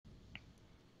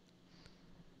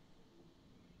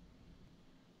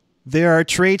There are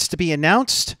trades to be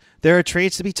announced. There are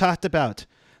trades to be talked about.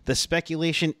 The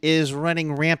speculation is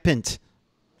running rampant.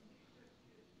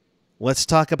 Let's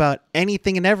talk about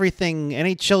anything and everything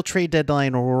NHL Trade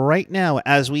Deadline right now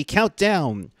as we count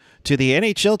down to the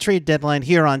NHL Trade Deadline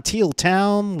here on Teal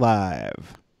Town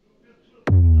Live.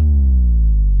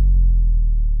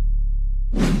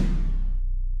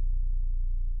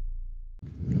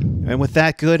 And with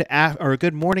that,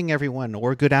 good morning, everyone,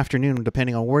 or good afternoon,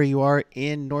 depending on where you are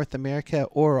in North America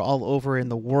or all over in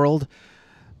the world.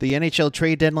 The NHL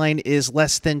Trade Deadline is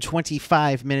less than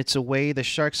 25 minutes away. The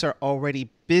Sharks are already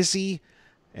busy,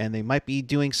 and they might be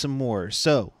doing some more.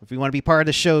 So if you want to be part of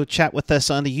the show, chat with us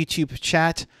on the YouTube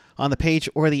chat, on the page,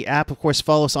 or the app. Of course,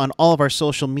 follow us on all of our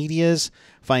social medias.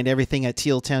 Find everything at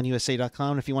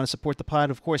tealtownusa.com. If you want to support the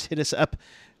pod, of course, hit us up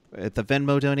at the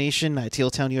Venmo donation at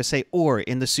Tealtown USA or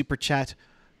in the super chat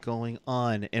going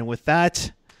on. And with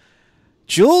that,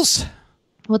 Jules,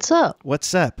 what's up?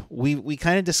 What's up? We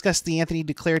kind of discussed the Anthony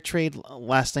Duclair trade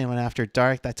last night on After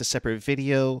Dark. That's a separate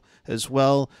video as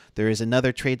well. There is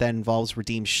another trade that involves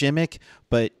Radim Šimić,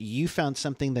 but you found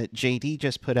something that JD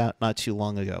just put out not too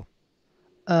long ago.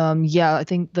 Yeah, I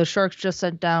think the Sharks just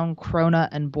sent down Krona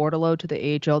and Bordeleau to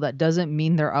the AHL. That doesn't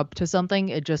mean they're up to something.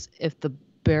 It just, if the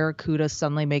Barracuda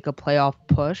suddenly make a playoff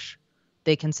push,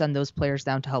 they can send those players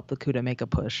down to help the Cuda make a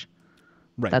push.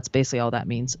 Right. That's basically all that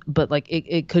means. But like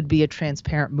it could be a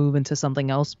transparent move into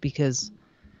something else because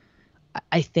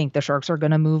I think the Sharks are going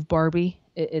to move Barbie.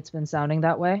 It's been sounding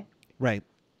that way. Right.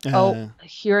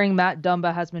 Hearing Matt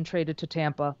Dumba has been traded to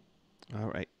Tampa. All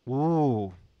right. Ooh.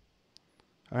 All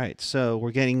right. So we're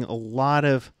getting a lot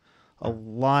of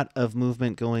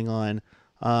movement going on.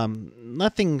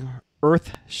 Nothing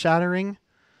earth-shattering.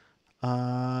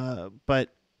 But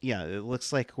yeah, it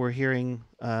looks like we're hearing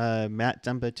Matt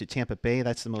Dumba to Tampa Bay.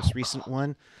 That's the most recent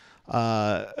one.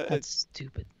 That's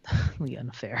stupidly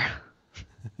unfair.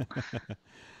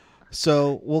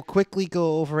 So we'll quickly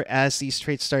go over as these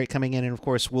trades start coming in, and of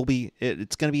course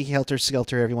it's going to be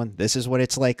helter-skelter, everyone. This is what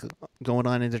it's like going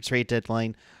on in the trade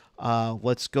deadline.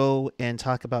 Let's go and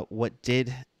talk about what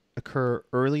did occur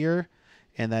earlier,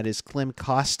 and that is Klim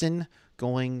Kostin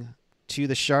going to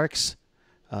the Sharks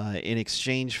in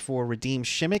exchange for Radim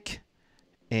Šimić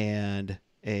and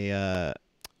the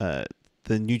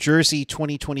New Jersey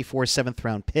 2024 7th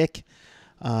round pick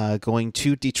going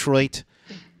to Detroit.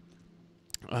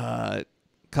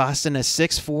 Kostin is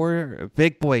 6'4",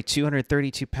 big boy,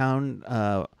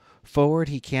 232-pound forward.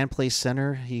 He can play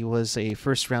center. He was a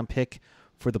first-round pick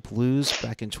for the Blues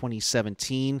back in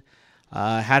 2017.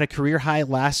 Had a career high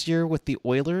last year with the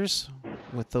Oilers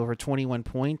with over 21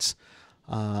 points.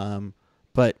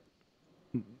 But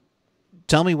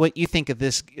tell me what you think of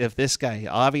this guy.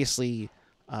 Obviously,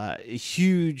 a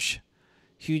huge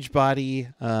body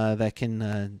that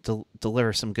can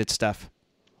deliver some good stuff.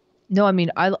 No, I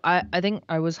mean, I think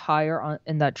I was higher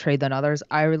in that trade than others.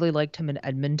 I really liked him in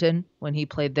Edmonton when he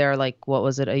played there. Like, what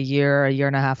was it, a year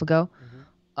and a half ago?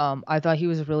 Mm-hmm. I thought he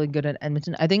was really good in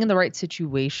Edmonton. I think in the right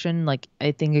situation, like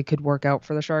I think it could work out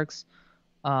for the Sharks.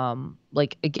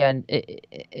 Like again,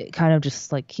 it kind of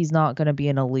just like he's not going to be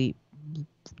an elite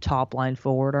top line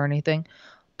forward or anything,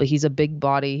 but he's a big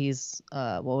body. He's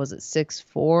what was it,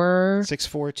 6'4",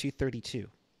 232,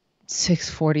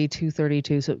 6'40",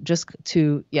 232. So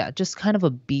just kind of a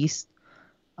beast.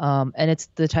 And it's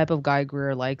the type of guy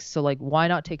Greer likes. So like, why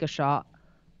not take a shot?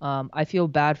 I feel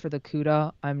bad for the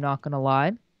Cuda. I'm not gonna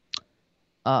lie.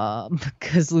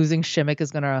 Because losing Šimić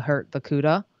is gonna hurt the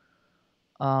Cuda.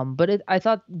 But I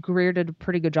thought Greer did a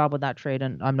pretty good job with that trade,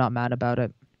 and I'm not mad about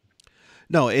it.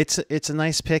 No, it's a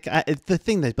nice pick. The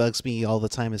thing that bugs me all the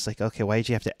time is like, okay, why did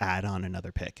you have to add on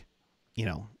another pick? You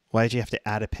know, why did you have to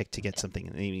add a pick to get something?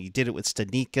 I mean, you did it with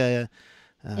Stanika.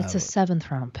 It's a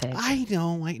 7th round pick. I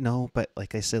know, but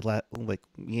like I said, like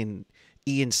me and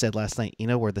Ian said last night, you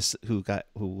know where who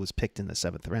was picked in the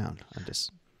 7th round. I'm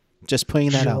just putting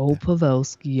that out there. Joe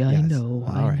Pavelski. Yes. I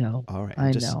know. All right.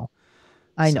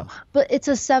 I know. But it's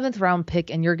a 7th round pick,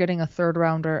 and you're getting a 3rd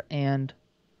rounder and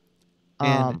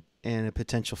a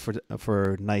potential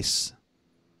for nice.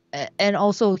 And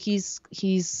also he's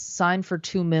signed for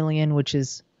 $2 million, which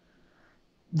is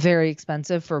very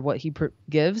expensive for what he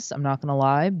gives. I'm not gonna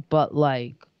lie, but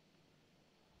like,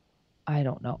 I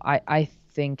don't know. I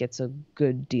think it's a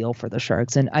good deal for the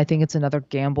Sharks, and I think it's another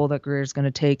gamble that Greer's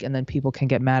gonna take, and then people can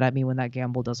get mad at me when that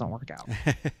gamble doesn't work out.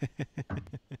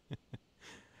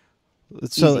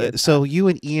 So you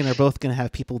and Ian are both gonna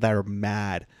have people that are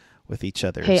mad with each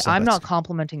other. Hey, so I'm not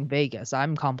complimenting Vegas.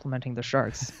 I'm complimenting the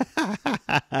Sharks.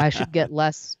 I should get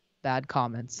less bad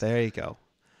comments. There you go.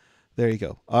 There you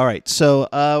go. All right. So,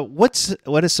 what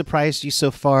has surprised you so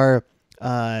far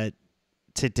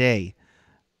today?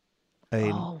 I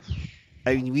mean, Oh,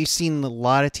 we've seen a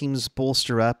lot of teams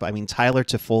bolster up. I mean, Tyler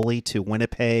Toffoli to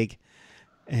Winnipeg,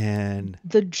 and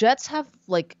the Jets have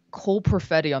like Cole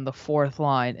Perfetti on the fourth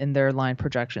line in their line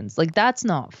projections. Like that's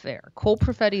not fair. Cole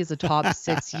Perfetti is a top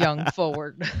 6 young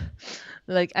forward.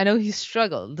 Like I know he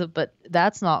struggled, but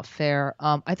that's not fair.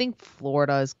 I think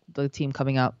Florida is the team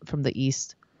coming out from the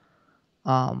East.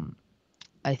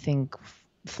 I think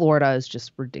Florida is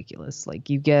just ridiculous. Like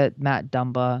you get Matt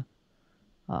Dumba,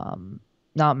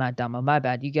 not Matt Dumba, my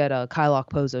bad. You get Kyle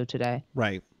Okposo today.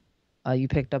 right. You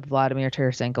picked up Vladimir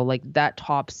Tarasenko. Like that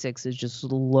top 6 is just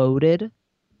loaded.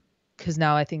 Because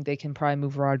now I think they can probably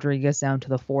move Rodriguez down to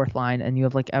the fourth line, and you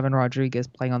have like Evan Rodriguez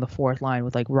playing on the fourth line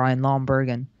with like Ryan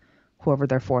Lomberg and whoever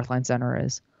their fourth line center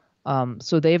is.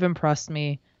 So they've impressed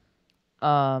me.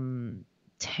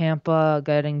 Tampa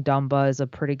getting Dumba is a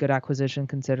pretty good acquisition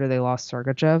considering they lost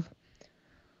Sergachev.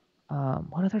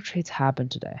 What other trades happened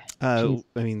today? I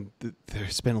mean,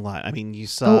 there's been a lot. I mean, you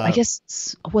saw. I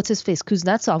guess what's his face?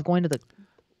 Kuznetsov going to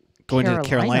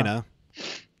Carolina.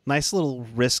 Nice little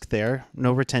risk there.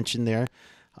 No retention there.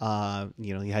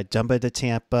 You had Dumba to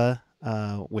Tampa,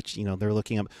 which they're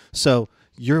looking up. So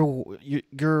you're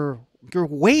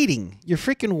waiting. You're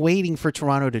freaking waiting for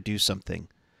Toronto to do something.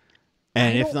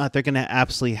 And if not, they're going to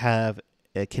absolutely have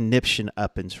a conniption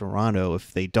up in Toronto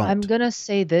if they don't. I'm going to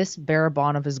say this.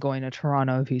 Barabanov is going to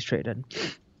Toronto if he's traded.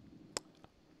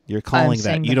 You're calling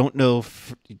that. You don't know.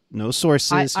 No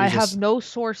sources. I have no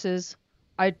sources.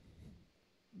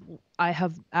 I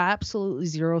have absolutely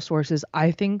zero sources.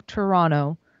 I think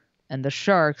Toronto and the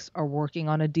Sharks are working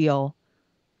on a deal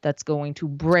that's going to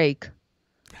break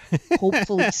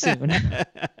hopefully soon.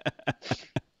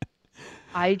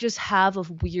 I just have a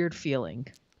weird feeling.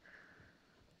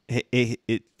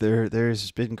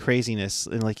 There's been craziness,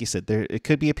 and like you said, it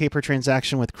could be a paper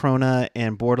transaction with Krona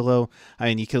and Bordelot. I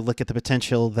mean, you could look at the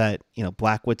potential that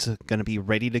Blackwood's going to be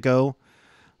ready to go,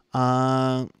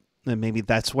 and maybe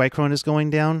that's why Krona's going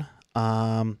down.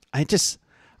 I just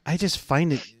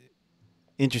find it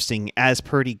interesting, as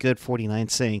Purdy Good 49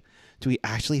 saying, do we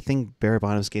actually think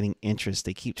Barabanov's getting interest?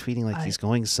 They keep tweeting like he's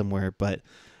going somewhere, but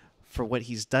for what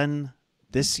he's done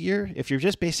this year, if you're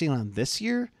just basing it on this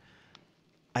year,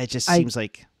 it just seems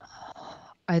like...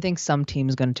 I think some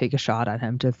team's going to take a shot at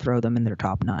him to throw them in their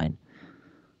top 9.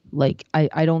 Like,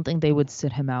 I don't think they would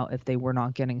sit him out if they were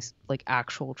not getting like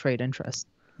actual trade interest.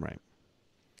 Right.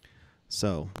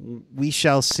 So we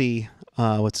shall see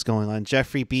what's going on.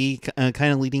 Jeffrey B.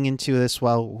 Kind of leading into this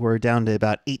while we're down to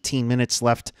about 18 minutes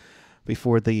left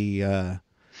before the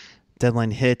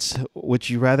deadline hits. Would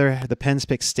you rather the Pens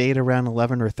pick stay at around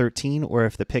 11 or 13, or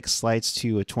if the pick slides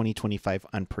to a 2025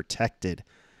 unprotected?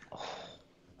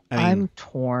 I'm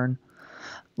torn.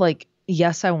 Like,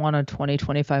 yes, I want a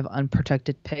 2025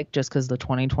 unprotected pick just because the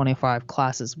 2025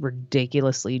 class is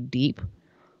ridiculously deep.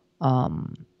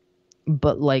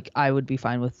 But like I would be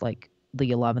fine with like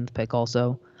the 11th pick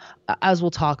also. As we'll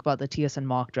talk about, the TSN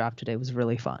mock draft today was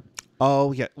really fun.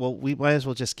 Oh yeah, well we might as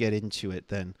well just get into it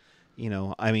then.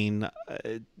 I mean,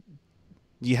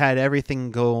 you had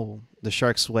everything go the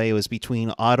Sharks' way. It was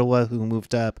between Ottawa, who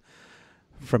moved up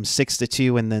from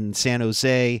 6-2, and then San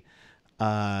Jose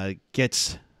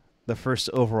gets the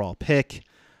first overall pick.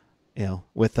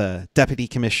 With Deputy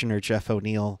Commissioner Jeff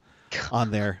O'Neill on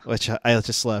there, which I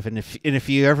just love. And if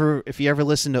you ever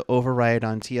listen to Override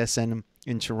on TSN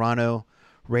in Toronto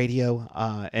radio,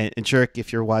 and Jerk,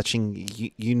 if you're watching,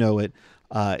 you know it.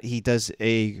 He does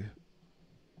a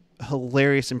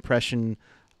hilarious impression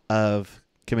of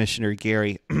Commissioner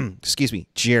Jerry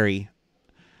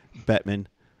Bettman.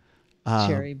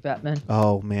 Jerry Bettman.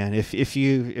 Oh man, if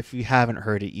you haven't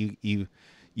heard it, you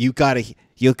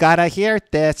gotta hear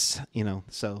this.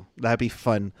 So that'd be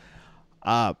fun.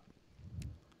 But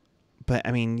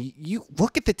I mean, you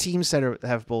look at the teams that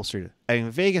have bolstered. I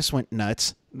mean, Vegas went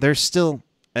nuts. They're still,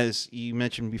 as you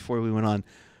mentioned before we went on,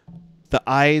 the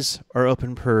eyes are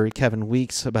open per Kevin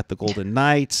Weeks about the Golden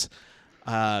Knights.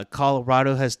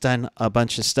 Colorado has done a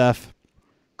bunch of stuff.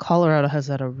 Colorado has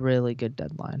had a really good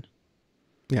deadline.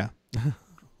 Yeah.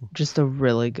 Just a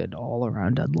really good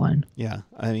all-around deadline. Yeah.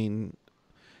 I mean,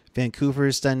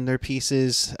 Vancouver's done their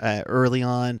pieces early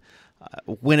on.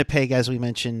 Winnipeg, as we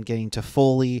mentioned, getting to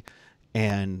Foley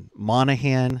and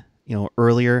Monahan,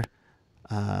 earlier.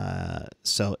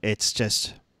 So it's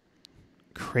just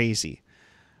crazy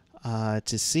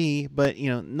to see. But,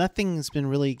 nothing's been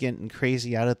really getting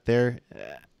crazy out there.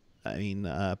 I mean,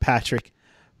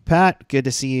 Pat, good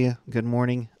to see you. Good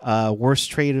morning.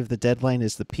 Worst trade of the deadline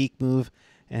is the peak move,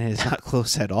 and it's not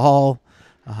close at all.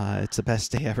 It's the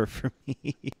best day ever for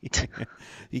me.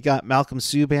 You got Malcolm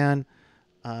Subban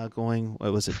going.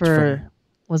 What was it from?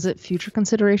 Was it future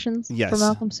considerations for Yes,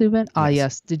 Malcolm Subban? Ah, yes,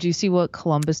 yes. Did you see what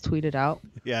Columbus tweeted out?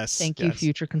 yes, Thank you, yes,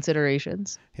 future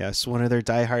considerations. yes. One of their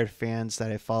diehard fans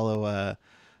that I follow,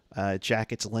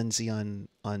 Jackets Lindsay on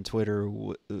Twitter,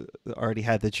 already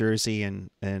had the jersey and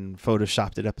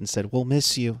photoshopped it up and said, "We'll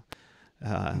miss you."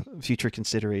 Future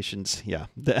considerations. Yeah,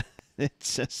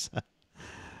 it's just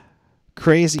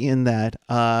crazy in that.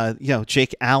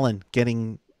 Jake Allen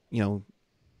getting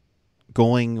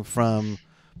going from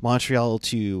Montreal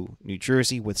to New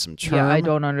Jersey with some Yeah, I term.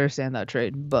 don't understand that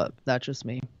trade, but that's just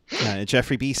me. Yeah,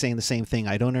 Jeffrey B saying the same thing.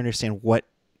 I don't understand what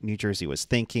New Jersey was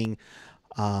thinking.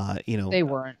 Uh, you know, They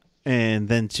weren't. and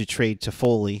then to trade to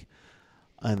Foley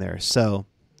on there. So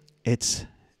it's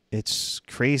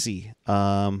crazy.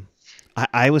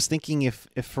 I was thinking if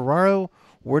Ferraro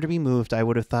were to be moved, I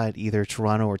would have thought either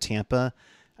Toronto or Tampa.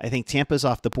 I think Tampa's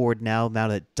off the board now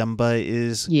that Dumba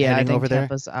is Yeah, I heading think over there.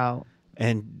 Tampa's out.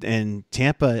 And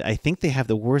Tampa, I think they have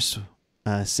the worst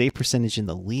save percentage in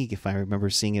the league, if I remember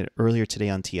seeing it earlier today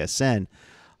on TSN.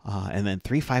 And then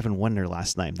 3-5-1 their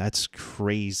last night. That's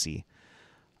crazy.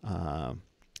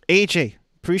 AJ,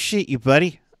 appreciate you,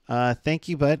 buddy. Thank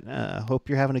you, bud. Hope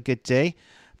you're having a good day.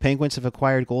 Penguins have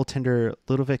acquired goaltender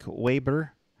Ludovic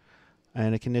Weber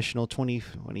and a conditional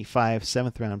 2025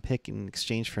 seventh round pick in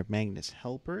exchange for Magnus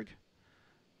Hellberg.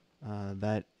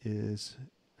 That is,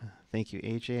 thank you,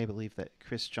 AJ. I believe that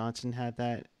Chris Johnson had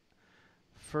that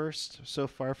first. So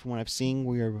far, from what I've seen,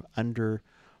 we are under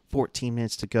 14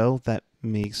 minutes to go. That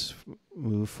makes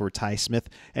move for Ty Smith.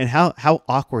 And how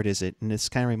awkward is it? And this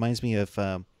kind of reminds me of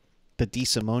the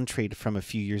DeSimone trade from a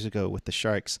few years ago with the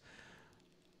Sharks.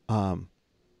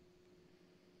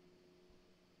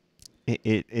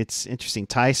 It's interesting.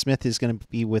 Ty Smith is going to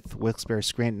be with Wilkes-Barre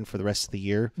Scranton for the rest of the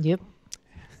year. Yep.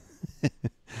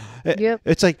 Yep.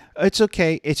 It's like, it's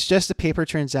okay. It's just a paper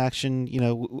transaction.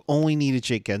 Only needed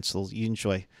Jake Gensel. You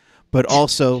enjoy. But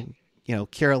also,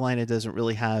 Carolina doesn't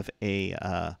really have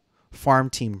a farm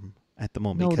team at the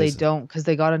moment. No, they don't, because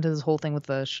they got into this whole thing with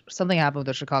something happened with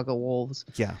the Chicago Wolves.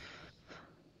 Yeah.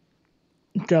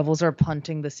 Devils are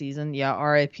punting the season. Yeah,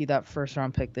 RIP that first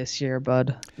round pick this year,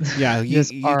 bud. Yeah,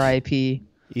 just RIP.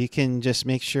 You can just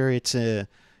make sure it's a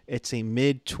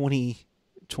mid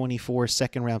 2024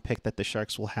 second round pick that the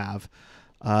Sharks will have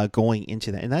going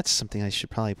into that. And that's something I should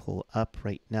probably pull up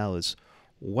right now, is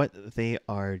what they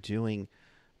are doing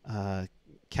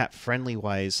cap friendly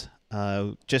wise.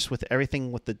 Just with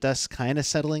everything with the dust kind of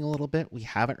settling a little bit, we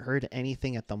haven't heard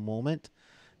anything at the moment.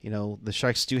 The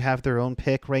Sharks do have their own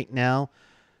pick right now.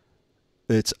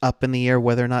 It's up in the air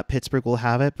whether or not Pittsburgh will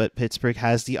have it, but Pittsburgh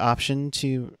has the option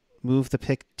to move the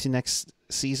pick to next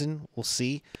season. We'll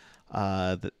see.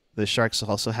 The Sharks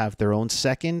also have their own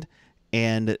second,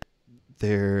 and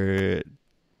Tampa's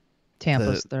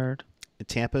third.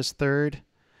 Tampa's third.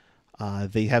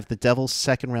 They have the Devils'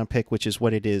 second round pick, which is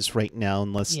what it is right now,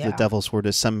 unless the Devils were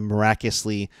to some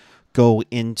miraculously go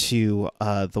into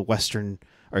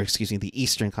the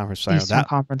Eastern Conference Final.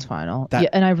 Conference Final. Yeah,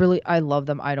 and I love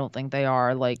them. I don't think they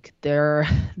are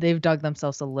they've dug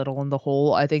themselves a little in the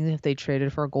hole. I think if they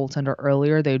traded for a goaltender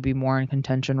earlier, they would be more in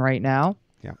contention right now.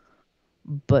 Yeah.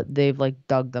 But they've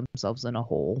dug themselves in a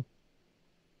hole.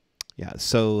 Yeah.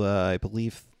 So I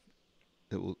believe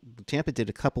Tampa did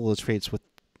a couple of trades with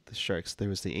the Sharks. There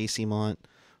was the AC Mont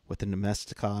with the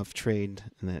Nemestikov trade,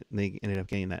 and they ended up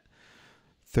getting that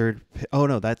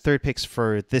that third pick's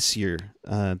for this year's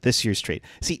trade.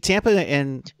 See, Tampa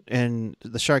and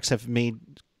the Sharks have made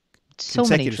so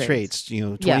consecutive many trades.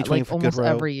 2020 for almost Goodrow,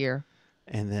 every year,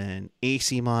 and then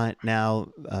AC Mont now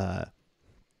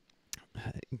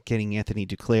getting Anthony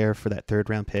Duclair for that third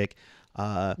round pick.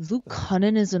 Luke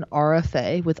Cunnin is an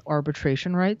RFA with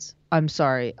arbitration rights. I'm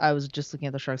sorry, I was just looking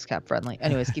at the Sharks cap friendly.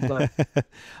 Anyways, keep going.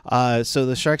 So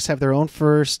the Sharks have their own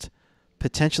first.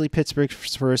 Potentially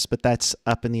Pittsburgh's first, but that's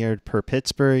up in the air per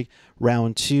Pittsburgh.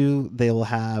 Round 2, they will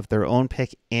have their own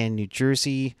pick and New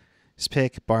Jersey's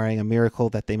pick, barring a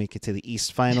miracle that they make it to the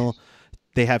East Final.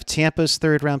 They have Tampa's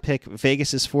third round pick,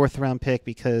 Vegas's fourth round pick,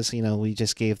 because we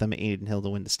just gave them Aiden Hill to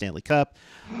win the Stanley Cup.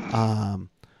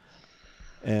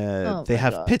 They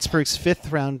have Pittsburgh's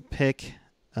fifth round pick,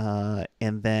 and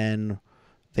then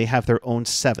they have their own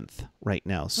seventh right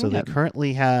now. So they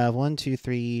currently have 1, 2,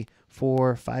 3,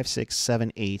 4, 5, 6,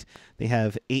 7, 8. They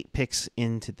have 8 picks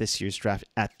into this year's draft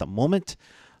at the moment.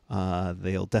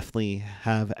 They'll definitely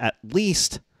have at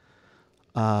least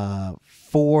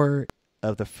 4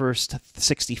 of the first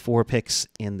 64 picks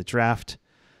in the draft.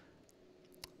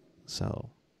 So,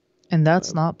 and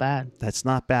that's not bad. That's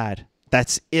not bad.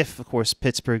 That's if, of course,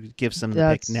 Pittsburgh gives them the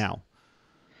pick That's now.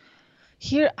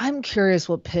 here. I'm curious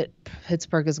what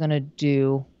Pittsburgh is gonna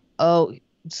do. Oh,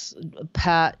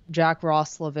 Jack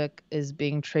Roslovic is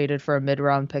being traded for a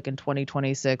mid-round pick in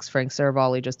 2026. Frank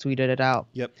Saravalli just tweeted it out.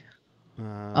 Yep.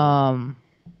 Roslovic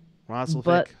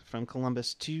But from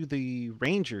Columbus to the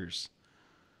Rangers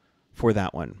for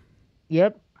that one.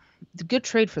 yep, it's a good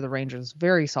trade for the Rangers.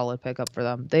 Very solid pickup for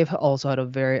them. They've also had a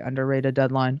very underrated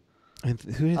deadline. And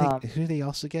who do they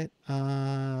also get?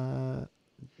 A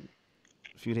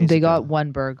few days They ago. got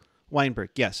Wenberg.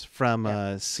 Weinberg, yes, from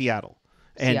Seattle.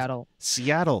 And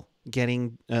Seattle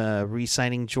getting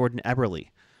re-signing Jordan Eberle.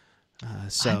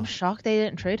 So I'm shocked they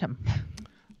didn't trade him.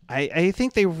 I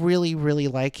think they really, really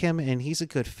like him, and he's a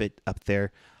good fit up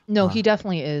there. No, he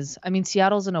definitely is. I mean,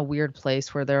 Seattle's in a weird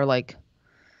place where they're like,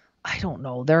 I don't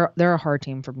know. They're a hard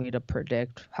team for me to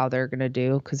predict how they're gonna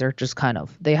do because they're just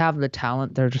they have the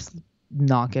talent. They're just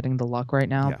not getting the luck right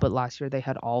now. Yeah. But last year they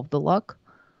had all of the luck.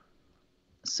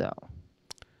 So.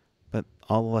 But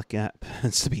all the luck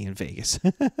happens to be in Vegas.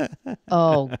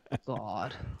 Oh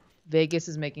God, Vegas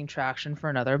is making traction for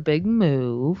another big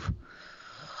move.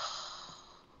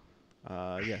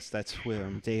 Yes, that's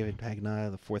with David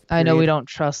Pagnotta, the fourth period. I know we don't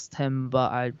trust him,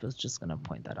 but I was just gonna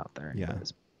point that out there. Yeah.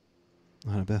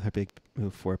 Another big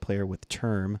move for a player with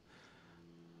term.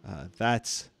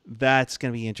 That's going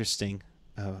to be interesting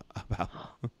about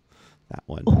that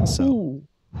one. So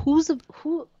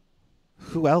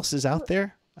who else is out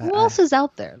there? Who else is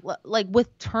out there? Like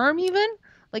with term even?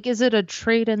 Like is it a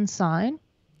trade and sign?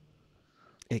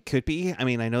 It could be. I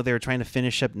mean, I know they were trying to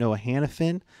finish up Noah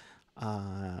Hannafin.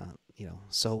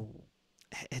 So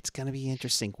it's going to be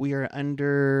interesting. We are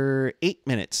under 8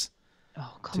 minutes.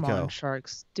 Oh, come on,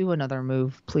 Sharks. Do another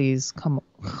move, please. Come on.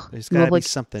 There's got to be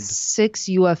something. 6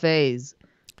 UFAs.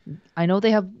 I know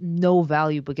they have no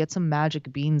value, but get some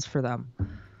magic beans for them.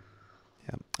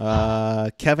 Yeah.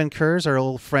 Kevin Kurz, our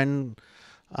old friend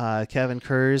Kevin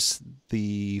Kurz,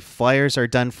 the Flyers are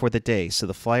done for the day. So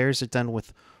the Flyers are done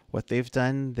with what they've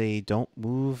done. They don't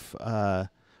move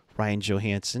Ryan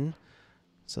Johansson.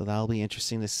 So that'll be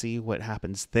interesting to see what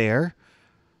happens there.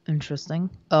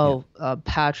 Interesting. Oh, yeah.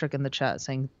 Patrick in the chat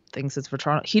saying thinks it's for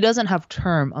Toronto. He doesn't have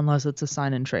term unless it's a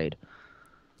sign and trade.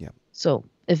 Yeah. So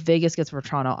if Vegas gets for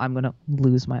Toronto, I'm gonna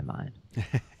lose my mind.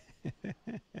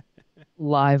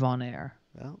 Live on air.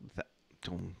 Well,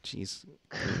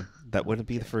 that wouldn't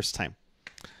be the first time.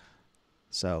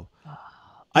 So,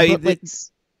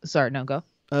 sorry, no, go.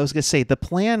 I was gonna say the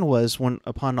plan was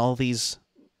upon all these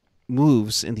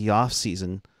moves in the off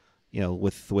season,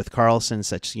 with Carlson,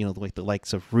 such like the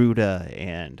likes of Ruda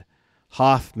and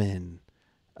Hoffman,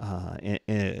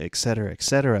 et cetera,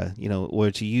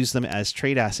 or to use them as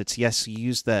trade assets. Yes, you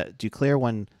use that Duclair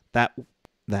one that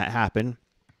happened.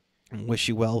 Wish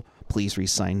you well. Please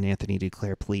re-sign Anthony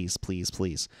Duclair, please, please,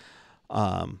 please.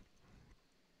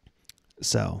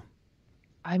 So,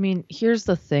 I mean, here's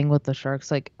the thing with the Sharks.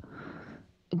 Like,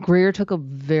 Greer took a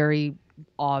very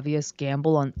obvious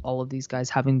gamble on all of these guys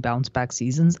having bounce back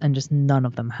seasons, and just none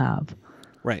of them have.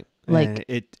 Right. Like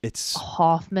it's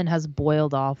Hoffman has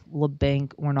boiled off.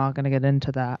 LeBanc, we're not going to get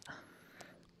into that.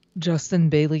 Justin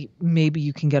Bailey, maybe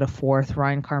you can get a fourth.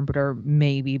 Ryan Carpenter,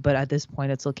 maybe, but at this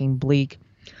point it's looking bleak.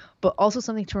 But also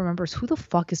something to remember is who the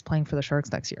fuck is playing for the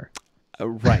Sharks next year?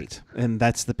 Right. And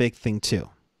that's the big thing too.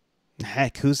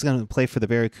 Heck, who's going to play for the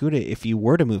Barracuda if you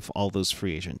were to move all those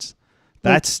free agents?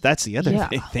 That's the other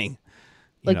big thing.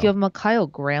 You have Mikhail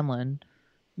Granlund,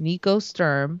 Nico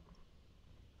Sturm.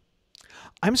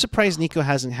 I'm surprised Nico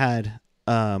hasn't had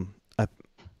some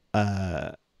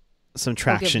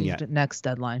traction yet. Next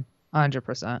deadline,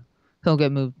 100%. He'll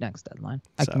get moved next deadline.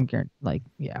 I can guarantee.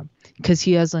 Because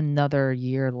he has another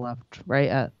year left,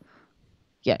 right?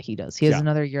 He does. He has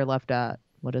another year left at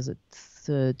what is it?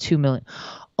 $2 million.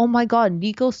 Oh my God,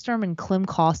 Nico Sturm and Klim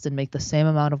Kostin make the same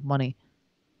amount of money.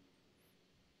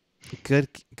 Good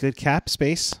cap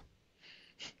space.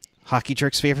 Hockey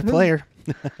Jerk's favorite player.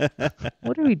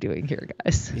 What are we doing here,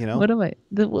 guys? What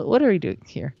are we doing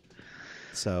here?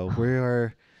 So we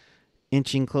are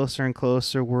inching closer and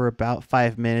closer. We're about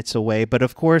 5 minutes away. But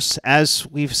of course, as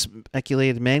we've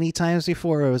speculated many times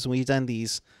before, as we've done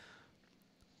these,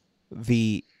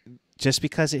 just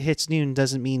because it hits noon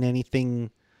doesn't mean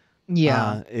anything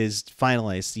is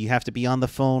finalized. You have to be on the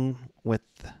phone with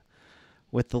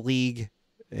the league,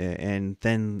 and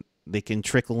then they can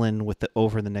trickle in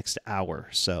over the next hour.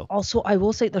 So also, I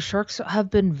will say the Sharks have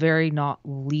been very not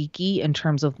leaky in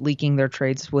terms of leaking their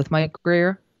trades with Mike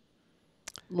Greer.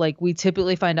 Like, we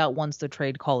typically find out once the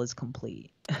trade call is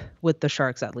complete with the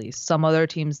Sharks, at least. Some other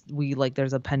teams,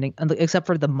 there's a pending, except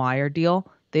for the Meyer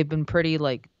deal. They've been pretty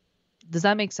Does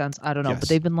that make sense? I don't know, but Yes.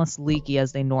 they've been less leaky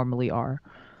as they normally are.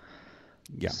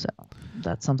 Yeah. So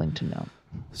that's something to know.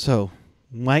 So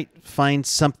might find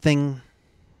something.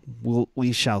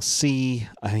 We shall see.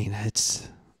 I mean, it's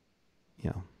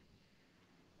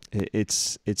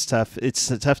it's tough. It's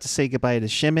tough to say goodbye to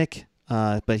Shimmick,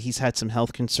 but he's had some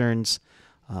health concerns.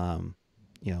 I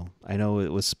know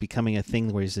it was becoming a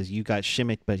thing where he says you got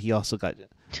Shimmick, but he also got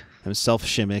himself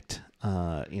shimmicked.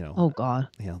 Oh God.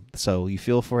 So you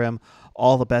feel for him.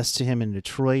 All the best to him in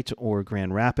Detroit or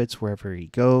Grand Rapids, wherever he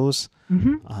goes.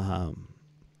 I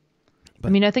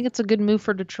mean, I think it's a good move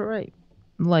for Detroit.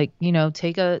 Like,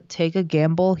 take a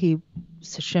gamble.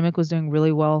 Shimmick was doing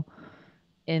really well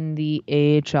in the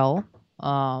AHL.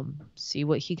 See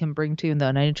what he can bring to you in the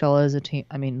NHL as a team.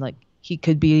 I mean, like, he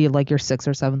could be like your 6th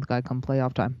or 7th guy come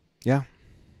playoff time. Yeah.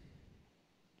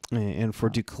 And for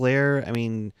Duclair, I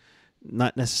mean,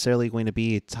 not necessarily going to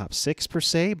be a top 6 per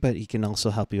se, but he can also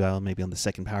help you out maybe on the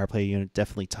second power play unit.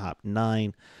 Definitely top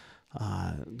 9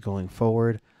 going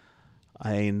forward.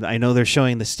 I know they're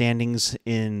showing the standings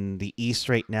in the East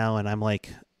right now, and I'm like,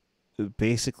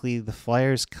 basically the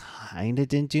Flyers kind of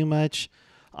didn't do much.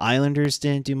 Islanders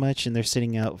didn't do much, and they're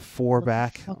sitting out 4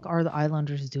 back. What the fuck are the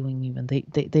Islanders doing even? They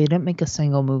didn't make a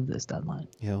single move this deadline.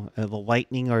 The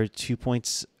Lightning are 2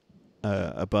 points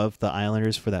above the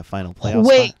Islanders for that final playoff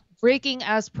Wait, spot. breaking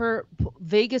as per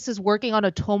Vegas is working on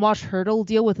a Tomas Hertl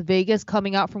deal with Vegas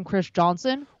coming out from Chris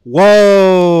Johnson.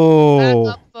 Whoa!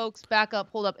 Back up, folks. Back up.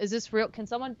 Hold up. Is this real? Can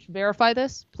someone verify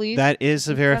this, please? That is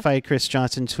a verified Chris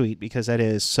Johnson tweet because that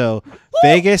is. So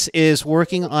Vegas is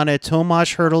working on a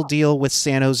Tomas Hertl deal with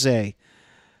San Jose.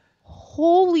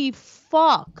 Holy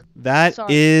fuck. That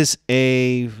is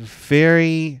a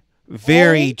very,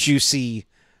 very juicy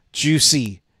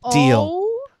deal.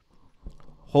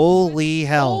 Holy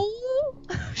hell.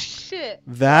 Shit.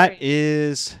 That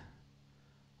is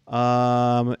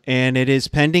and it is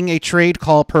pending a trade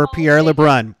call per Pierre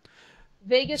LeBrun.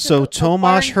 Vegas. So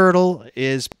Tomas Hertl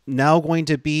is now going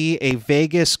to be a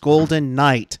Vegas Golden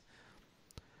Knight.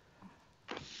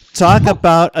 Talk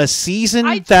about a season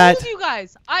I told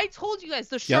you guys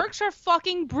the Sharks are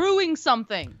fucking brewing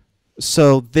something.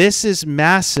 So this is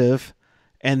massive,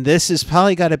 and this is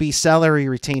probably got to be salary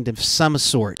retained of some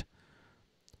sort.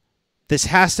 This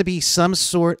has to be some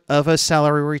sort of a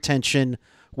salary retention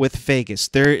with Vegas.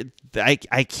 I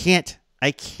can't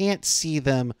see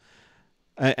them.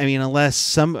 I mean, unless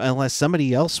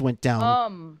somebody else went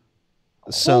down.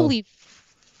 Holy.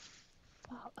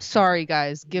 Sorry,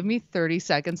 guys. Give me 30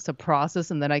 seconds to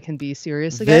process, and then I can be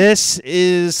serious again. This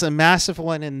is a massive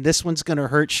one, and this one's going to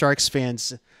hurt Sharks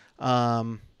fans.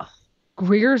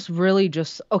 Greer's really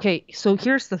just... Okay, so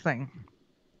here's the thing.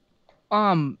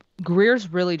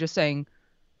 Greer's really just saying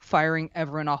firing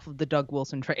everyone off of the Doug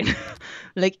Wilson trade.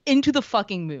 Like, into the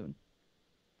fucking moon.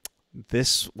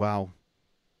 Wow.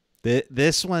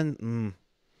 This one...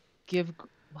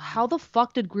 How the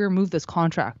fuck did Greer move this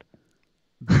contract?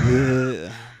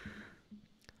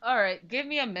 All right, give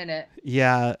me a minute.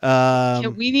 Yeah.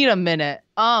 We need a minute.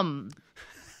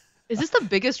 Is this the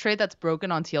biggest trade that's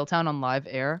broken on Teal Town on live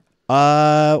air?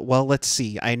 Well, let's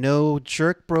see. I know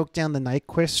Jerk broke down the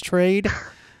Nyquist trade.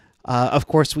 Of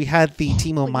course, we had the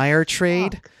Timo Meier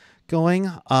trade going.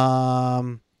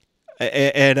 And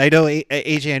I know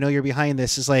AJ, I know you're behind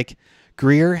this. Is like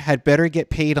Greer had better get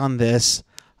paid on this.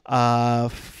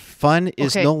 Fun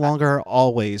is no longer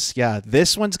always. Yeah,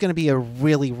 this one's going to be a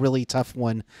really, really tough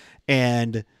one.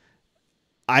 And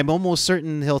I'm almost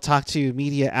certain he'll talk to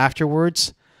media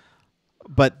afterwards.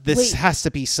 But this has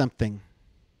to be something.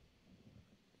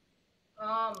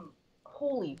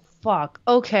 Holy fuck.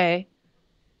 Okay.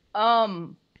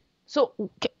 So...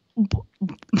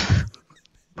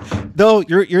 No,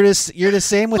 you're the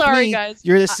same with sorry, me. Guys.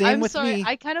 You're the same I'm with sorry. me.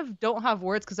 I kind of don't have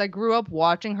words because I grew up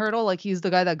watching Hertl. Like, he's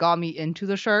the guy that got me into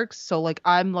the Sharks. So, like,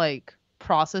 I'm, like,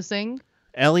 processing.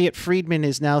 Elliot Friedman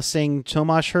is now saying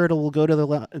Tomas Hertl will go to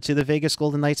the Vegas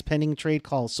Golden Knights pending trade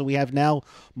call. So we have now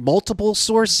multiple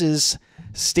sources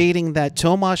stating that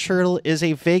Tomas Hertl is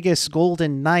a Vegas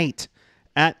Golden Knight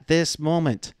at this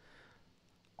moment.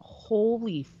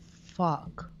 Holy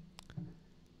fuck.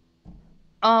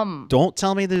 Don't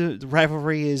tell me the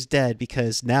rivalry is dead,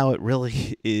 because now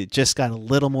it just got a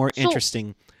little more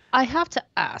interesting. I have to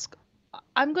ask.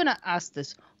 I'm going to ask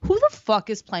this. Who the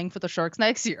fuck is playing for the Sharks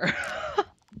next year?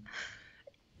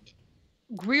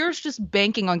 Greer's just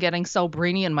banking on getting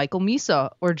Celebrini and Michael Misa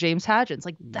or James Hadgens.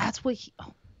 Like, that's what he...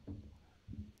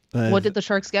 what did the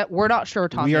Sharks get? We're not sure,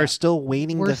 Tom. We are still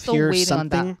waiting to hear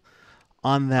something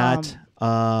on that.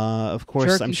 Of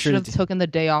course, Jerk, I'm you sure should have taken the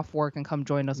day off work and come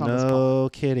join us on this call. No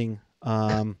kidding.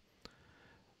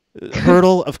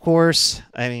 Hertl, of course.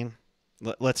 I mean,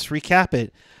 let's recap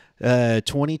it.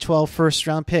 2012 first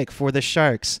round pick for the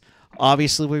Sharks.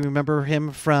 Obviously, we remember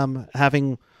him from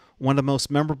having one of the most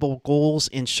memorable goals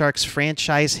in Sharks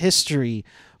franchise history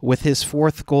with his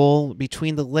fourth goal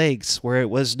between the legs, where it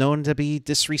was known to be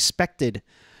disrespected,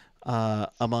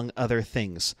 among other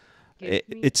things.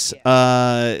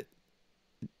 Hertl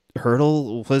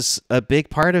was a big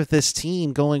part of this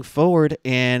team going forward,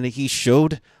 and he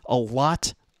showed a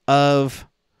lot of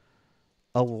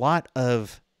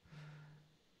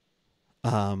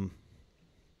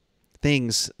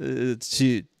things,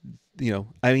 to,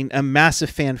 I mean, a massive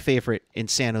fan favorite in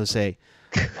San Jose.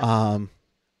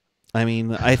 I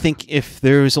mean, I think if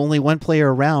there was only one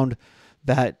player around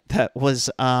that was,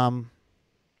 I'm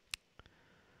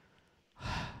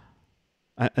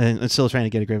still trying to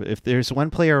get a grip. If there's one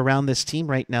player around this team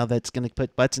right now that's going to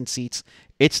put butts in seats,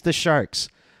 it's the Sharks.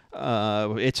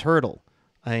 It's Hertl.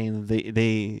 I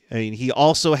mean, he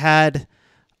also had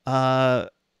a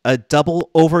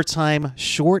double overtime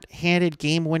short-handed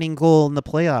game-winning goal in the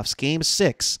playoffs, Game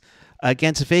 6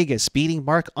 against Vegas, beating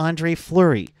Marc-Andre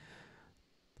Fleury.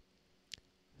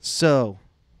 So,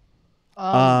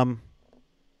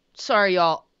 sorry,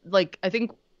 y'all. Like, I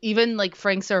think even like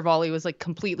Frank Saravalli was like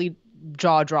completely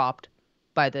jaw dropped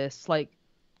by this. Like,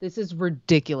 this is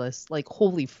ridiculous. Like,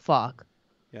 holy fuck.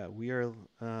 yeah, we are.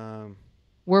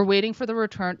 We're waiting for the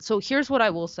return. So here's what I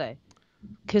will say,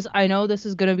 because I know this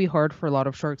is gonna be hard for a lot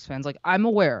of Sharks fans. Like, I'm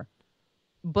aware,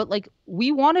 but like,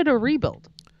 we wanted a rebuild.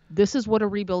 This is what a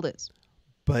rebuild is.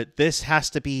 But this has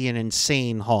to be an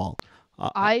insane haul.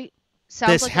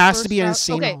 This like has to be an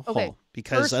insane haul,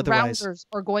 because first otherwise rounders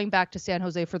are going back to San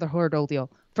Jose for the Hertl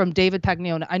deal from David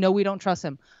Pagnione. I know we don't trust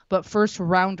him, but first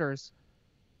rounders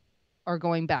are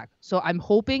going back. So I'm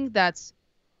hoping that's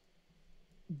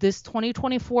this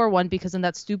 2024 one, because in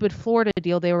that stupid Florida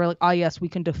deal, they were like, "Ah, yes, we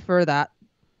can defer that."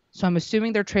 So I'm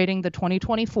assuming they're trading the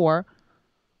 2024.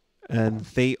 And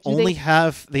they only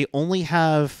have a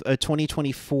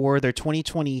 2024. Their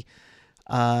 2020.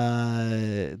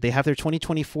 They have their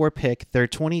 2024 pick. Their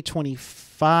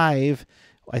 2025,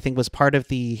 I think, was part of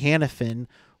the Hanifin.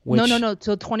 Which, no.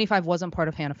 So 25 wasn't part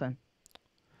of Hanifin.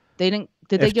 They didn't.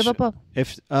 Did they give up a?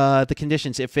 If the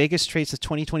conditions, if Vegas trades the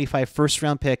 2025 first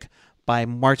round pick by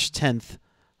March 10th,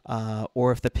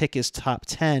 or if the pick is top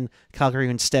 10, Calgary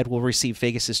instead will receive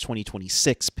Vegas's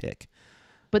 2026 pick.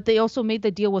 But they also made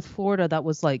the deal with Florida that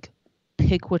was like,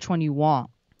 pick which one you want.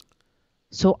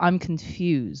 So I'm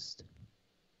confused.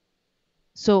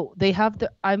 So they have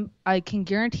I can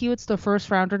guarantee you it's the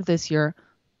first rounder this year.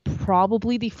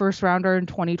 Probably the first rounder in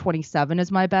 2027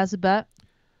 is my best bet.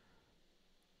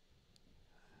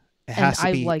 It has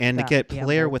to be, and to get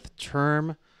player with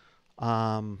term.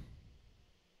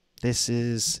 This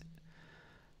is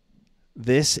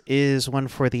one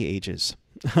for the ages.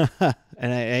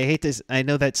 And I hate this. I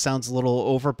know that sounds a little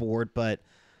overboard, but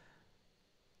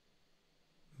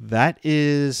that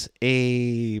is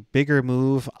a bigger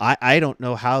move. I don't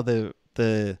know how the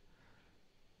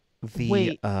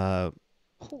Wait.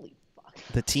 Holy fuck.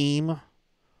 The team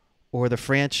or the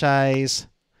franchise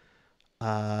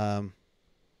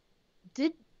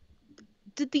did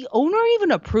the owner even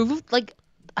approve? Like,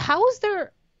 how is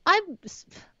there?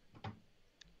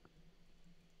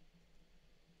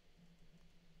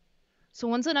 So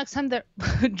when's the next time they're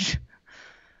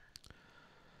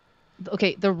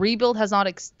okay, the rebuild has not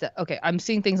okay, I'm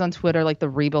seeing things on Twitter like the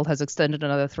rebuild has extended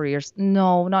another 3 years.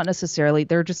 No, not necessarily.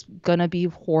 They're just gonna be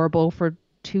horrible for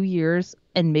 2 years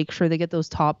and make sure they get those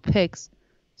top picks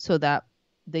so that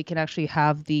they can actually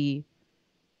have the,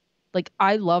 like,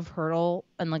 I love Hertl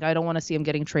and like I don't want to see him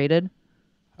getting traded.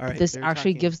 All right, this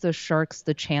actually gives the Sharks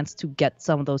the chance to get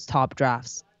some of those top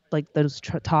drafts, like those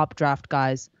top draft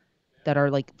guys that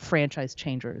are like franchise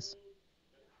changers.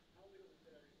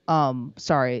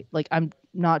 Sorry, like I'm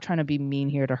not trying to be mean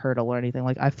here to Hertl or anything.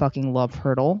 Like, I fucking love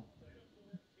Hertl,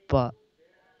 but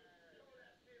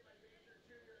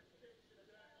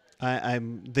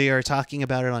they are talking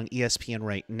about it on ESPN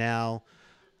right now.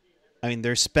 I mean,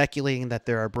 they're speculating that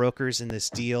there are brokers in this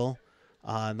deal,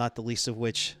 not the least of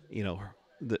which,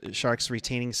 the Sharks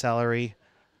retaining salary.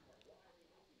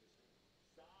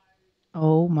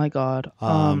 Oh my God.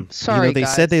 Sorry, they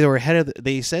guys. said they were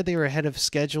ahead of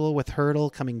schedule with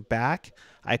Hertl coming back.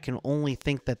 I can only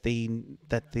think that they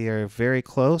are very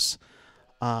close.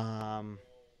 But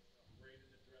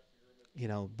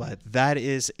that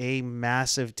is a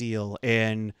massive deal.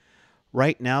 And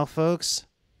right now, folks,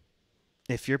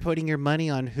 if you're putting your money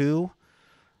on who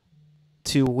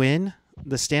to win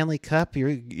the Stanley Cup,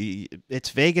 it's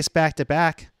Vegas back to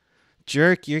back.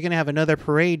 jerk, you're gonna have another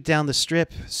parade down the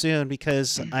strip soon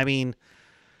because I mean,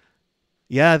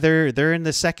 yeah, they're in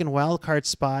the second wild card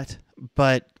spot,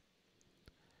 but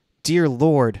dear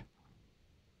Lord,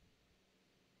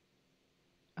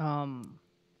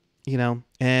 you know,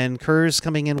 and Kerr's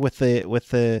coming in with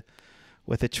a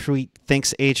tweet.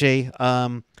 Thanks, AJ.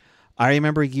 I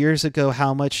remember years ago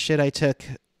how much shit I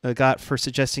got for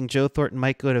suggesting Joe Thornton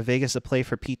might go to Vegas to play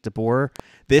for Pete DeBoer.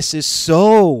 This is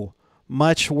so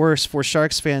much worse for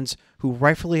Sharks fans who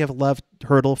rightfully have loved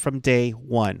Hertl from day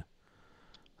one.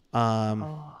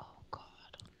 Oh God.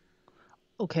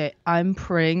 Okay, I'm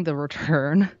praying the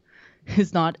return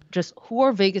is not just who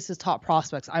are Vegas's top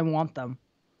prospects. I want them.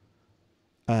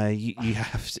 You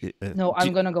have to. No,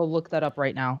 I'm gonna go look that up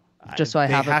right now, just so I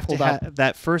have it pulled up.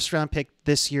 That first round pick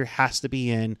this year has to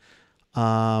be in.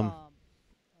 Oh,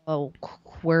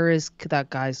 where is that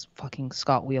guy's fucking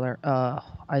Scott Wheeler?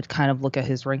 I'd kind of look at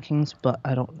his rankings, but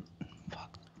I don't.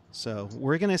 Fuck. So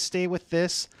we're gonna stay with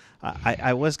this.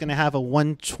 I was gonna have a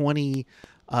 120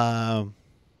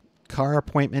 car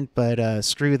appointment, but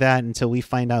screw that until we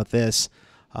find out this.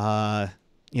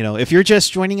 You know, if you're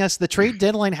just joining us, the trade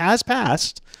deadline has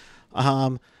passed.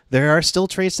 There are still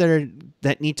trades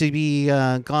that need to be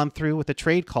gone through with the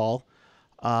trade call,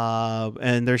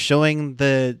 and they're showing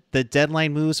the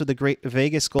deadline moves of the Great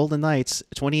Vegas Golden Knights.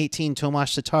 2018,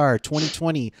 Tomas Hertl.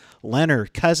 2020,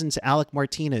 Leonard Cousins, Alec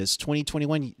Martinez.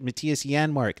 2021, Matthias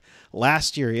Janmark.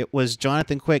 Last year, it was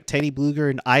Jonathan Quick, Teddy Bluger,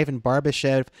 and Ivan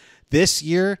Barbashev. This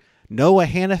year, Noah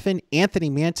Hannafin, Anthony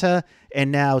Manta,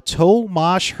 and now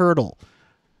Tomas Hertl.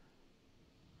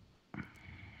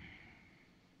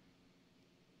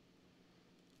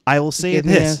 I will say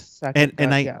this,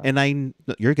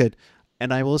 you're good.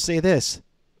 And I will say this: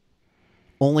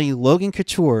 only Logan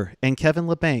Couture and Kevin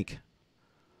LeBanc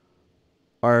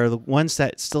are the ones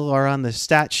that still are on the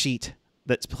stat sheet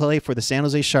that play for the San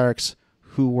Jose Sharks,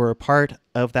 who were a part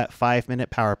of that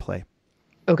 5-minute power play.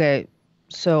 Okay,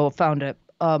 so found it.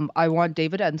 I want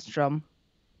David Enstrom,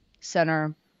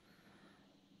 center.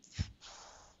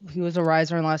 He was a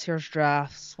riser in last year's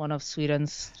drafts, one of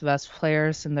Sweden's best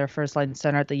players in their first line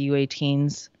center at the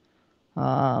U18s.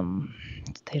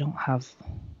 They don't have.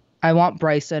 I want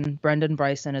Bryson. Brendan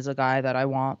Bryson is a guy that I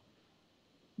want.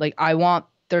 Like, I want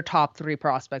their top 3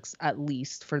 prospects at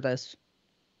least for this.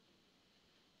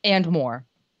 And more.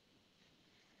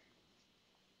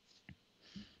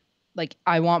 Like,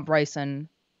 I want Bryson.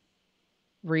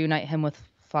 Reunite him with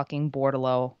fucking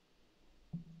Bordelot.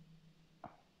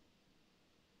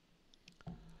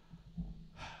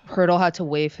 Hertl had to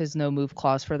waive his no-move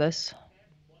clause for this.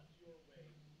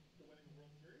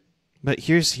 But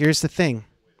here's the thing.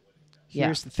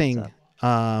 Here's the thing.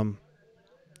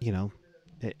 You know,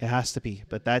 it has to be.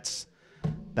 But that's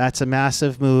a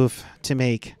massive move to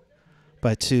make.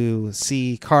 But to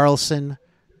see Carlson,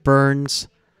 Burns.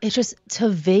 It's just, to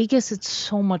Vegas, it's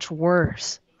so much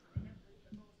worse.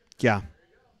 Yeah.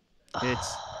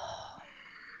 It's...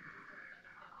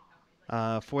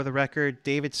 for the record,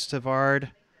 David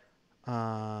Savard...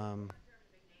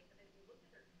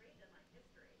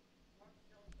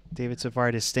 David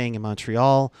Savard is staying in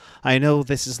Montreal. I know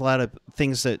this is a lot of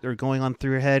things that are going on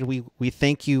through your head. We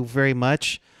thank you very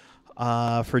much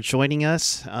for joining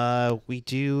us. We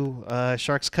do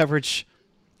Sharks coverage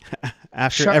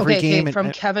after every game. Okay,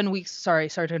 from Kevin Weeks. Sorry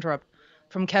to interrupt.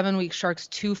 From Kevin Weeks, Sharks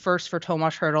 2 firsts for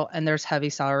Tomas Hertl, and there's heavy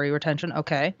salary retention.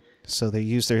 Okay. So they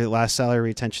used their last salary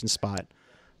retention spot.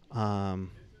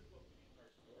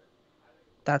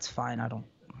 That's fine.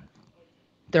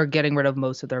 They're getting rid of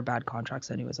most of their bad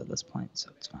contracts anyways at this point, so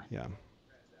it's fine. Yeah.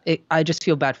 I just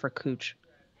feel bad for Cooch.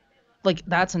 Like,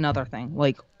 that's another thing.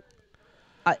 Like,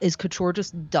 is Couture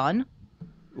just done?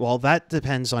 Well, that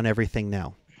depends on everything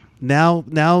now. Now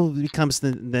becomes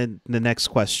the next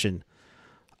question.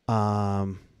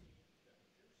 You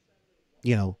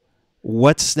know,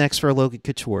 what's next for Logan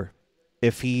Couture?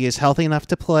 If he is healthy enough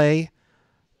to play,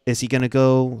 is he going to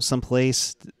go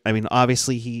someplace? I mean,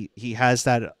 obviously he has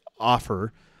that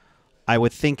offer. I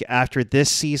would think after this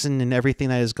season and everything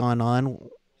that has gone on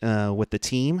with the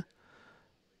team,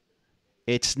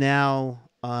 it's now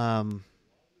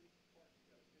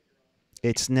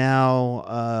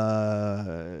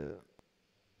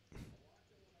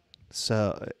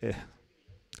so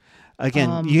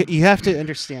again, you have to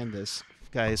understand this,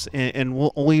 guys, and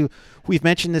we've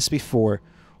mentioned this before.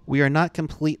 We are not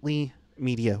completely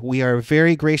media. We are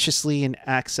very graciously and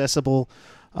accessible,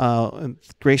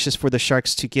 gracious for the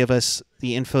Sharks to give us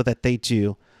the info that they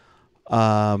do.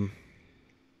 But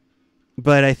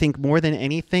I think more than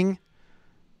anything,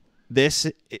 this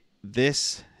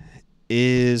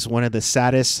is one of the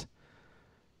saddest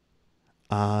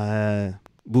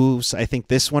Moves. I think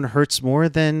this one hurts more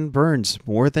than Burns,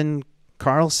 more than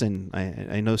Carlson.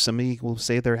 I know somebody will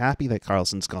say they're happy that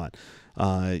Carlson's gone.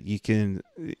 You can,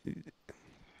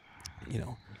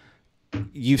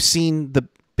 you've seen the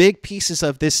big pieces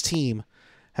of this team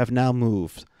have now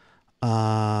moved.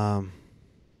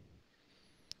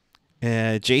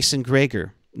 Jason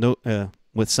Gregor,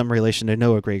 with some relation to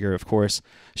Noah Gregor, of course.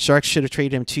 Sharks should have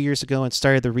traded him 2 years ago and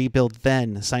started the rebuild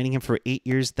then. Signing him for 8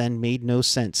 years then made no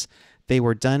sense. They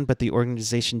were done, but the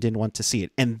organization didn't want to see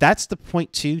it. And that's the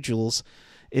point, too, Jules,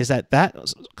 is that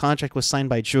contract was signed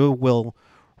by Joe Will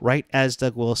right as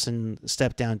Doug Wilson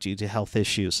stepped down due to health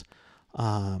issues.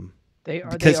 They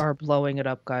are blowing it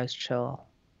up, guys. Chill.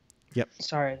 Yep.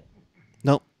 Sorry.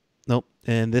 Nope.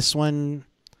 And this one...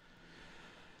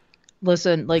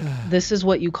 Listen, this is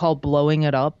what you call blowing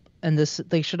it up, and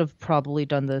they should have probably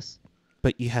done this.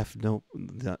 But you have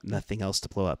nothing else to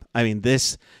blow up. I mean,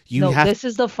 this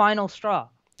is the final straw.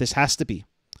 This has to be.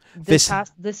 This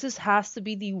has to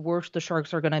be the worst the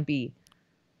Sharks are gonna be.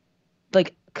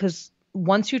 Because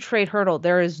once you trade Hertl,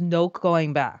 there is no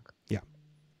going back. Yeah.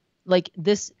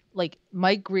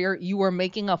 Mike Greer, you are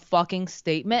making a fucking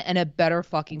statement, and it better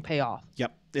fucking pay off.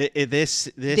 Yep. This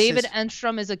David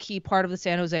Enstrom is a key part of the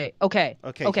San Jose. Okay.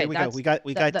 Here we go. We got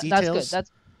details. That's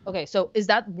good. Okay. So is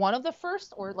that one of the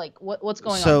first, or what's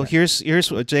going on? So here's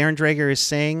what Darren Dreger is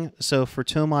saying. So for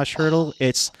Tomas Hertl,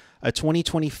 it's a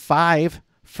 2025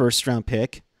 first round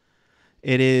pick.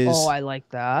 It is. Oh, I like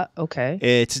that. Okay.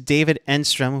 It's David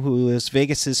Enstrom, who is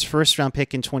Vegas's first round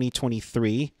pick in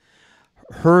 2023.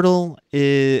 Hertl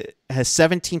has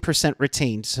 17%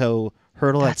 retained. So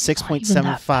Hertl at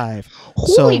 6.75.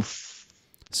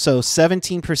 So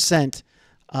 17%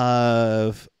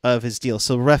 of his deal.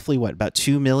 So roughly what? About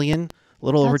 $2 million? A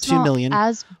little over $2 million.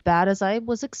 As bad as I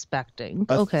was expecting.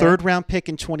 A third round pick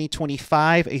in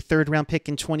 2025, a third round pick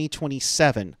in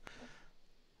 2027.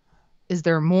 Is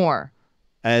there more?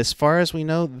 As far as we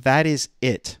know, that is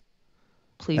it.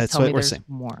 Please tell me there's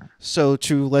more. So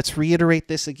let's reiterate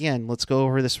this again. Let's go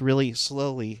over this really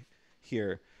slowly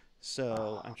here.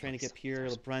 So I'm trying to get Pierre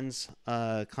LeBrun's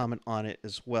comment on it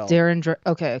as well.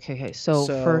 Okay. So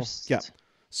first, yeah.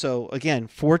 So again,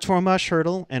 for Tomas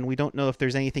Hertl, and we don't know if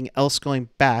there's anything else going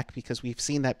back because we've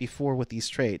seen that before with these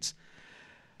trades.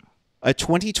 A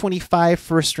 2025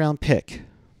 first round pick,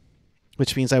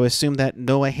 which means I would assume that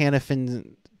Noah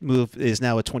Hannafin move is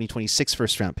now a 2026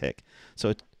 first round pick.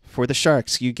 So for the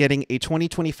Sharks, you're getting a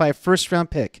 2025 first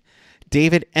round pick.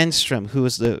 David Enstrom, who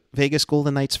was the Vegas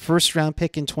Golden Knights' first-round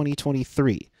pick in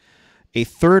 2023, a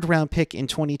third-round pick in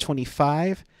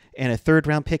 2025, and a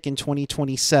third-round pick in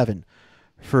 2027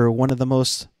 for one of the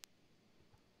most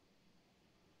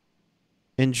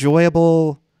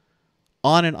enjoyable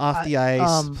on and off the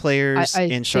ice players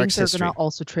in Sharks history. I think they're going to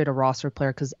also trade a roster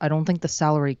player because I don't think the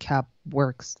salary cap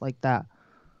works like that.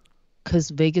 Because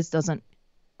Vegas doesn't...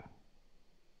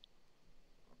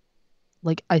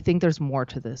 I think there's more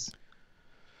to this.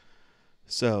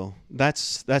 So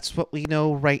that's what we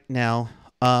know right now.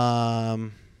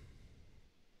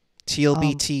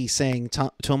 TLBT saying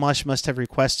Tomas must have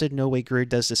requested. No way Greer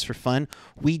does this for fun.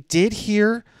 We did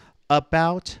hear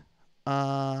about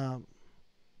how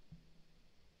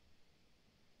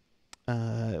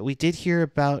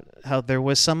there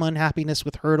was some unhappiness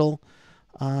with Hertl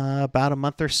about a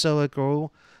month or so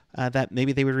ago. That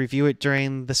maybe they would review it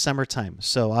during the summertime.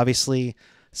 So obviously,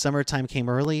 summertime came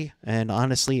early, and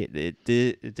honestly, it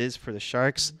is for the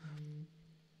Sharks.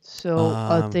 So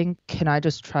I think, can I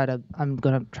just I'm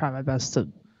gonna try my best to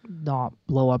not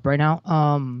blow up right now.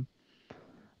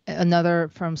 Another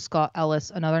from Scott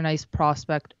Ellis, another nice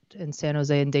prospect in San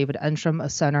Jose, and David Enstrom, a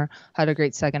center, had a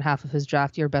great second half of his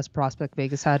draft year. Best prospect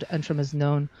Vegas had. Enstrom is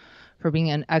known for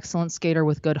being an excellent skater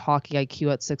with good hockey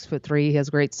IQ at 6'3". He has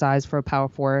great size for a power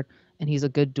forward, and he's a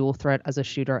good dual threat as a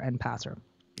shooter and passer.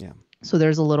 Yeah. So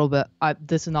there's a little bit.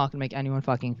 This is not going to make anyone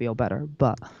fucking feel better,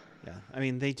 but yeah, I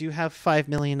mean they do have $5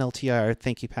 million LTR.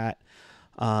 Thank you, Pat.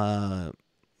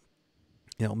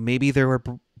 Maybe there were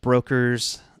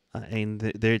brokers, and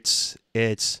it's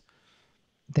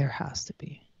there has to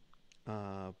be.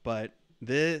 But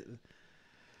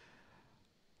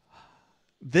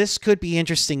this could be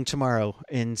interesting tomorrow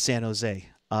in San Jose.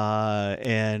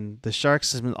 And the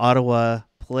Sharks in Ottawa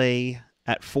play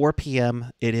at 4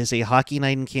 p.m. It is a Hockey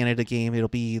Night in Canada game. It'll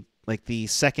be like the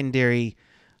secondary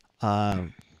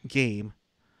game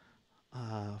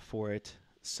for it.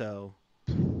 So,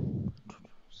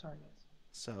 sorry guys.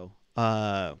 So,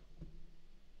 I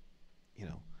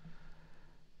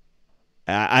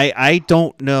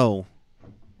don't know.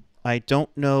 I don't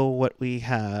know what we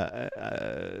have,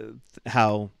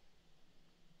 how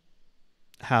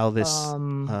how this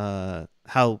Um,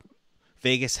 how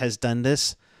Vegas has done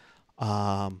this.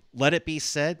 Let it be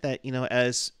said that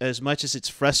as much as it's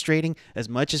frustrating, as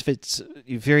much as it's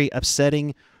very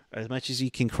upsetting, as much as you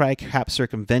can cry cap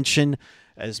circumvention,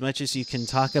 as much as you can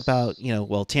talk about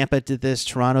well, Tampa did this,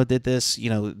 Toronto did this,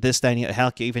 this, that, and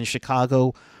hell, even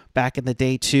Chicago back in the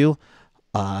day too.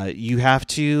 You have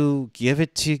to give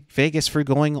it to Vegas for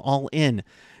going all in,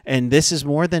 and this is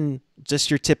more than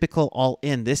just your typical all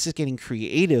in. This is getting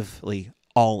creatively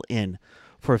all in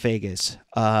for Vegas.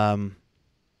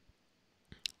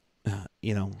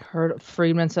 You know,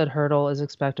 Friedman said Hertl is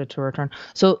expected to return.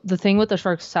 So the thing with the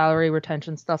Sharks salary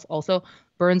retention stuff, also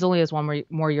Burns only has one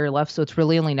more year left, so it's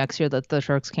really only next year that the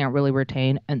Sharks can't really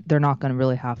retain, and they're not going to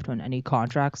really have to in any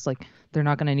contracts. Like they're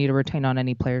not going to need to retain on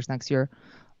any players next year,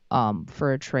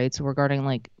 for a trade. So regarding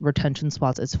like retention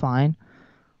spots, it's fine.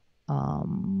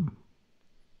 we're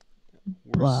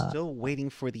But still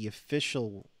waiting for the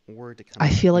official word to come I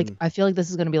out. feel like this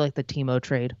is going to be like the Timo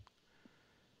trade.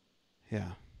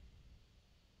 Yeah.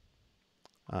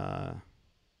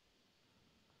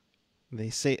 They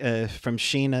say from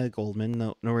Shayna Goldman,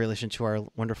 no relation to our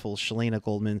wonderful Shalena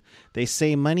Goldman. They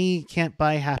say money can't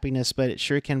buy happiness, but it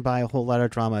sure can buy a whole lot of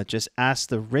drama. Just ask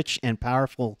the rich and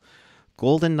powerful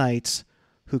Golden Knights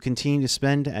who continue to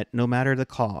spend at no matter the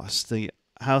cost. The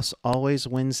house always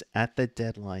wins at the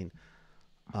deadline.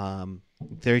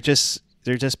 They're just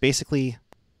basically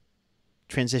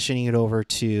transitioning it over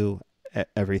to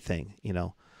everything.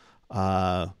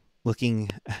 Looking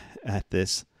at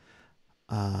this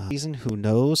season, who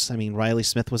knows? I mean, Riley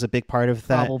Smith was a big part of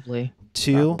that Probably.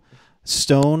 too.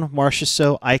 Stone,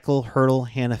 Marchessault, Eichel, Hertl,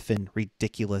 Hannafin,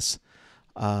 ridiculous.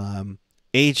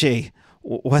 AJ,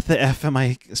 what the f am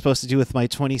I supposed to do with my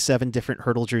 27 different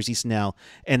Hertl jerseys now?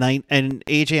 And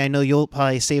AJ, I know you'll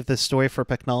probably save the story for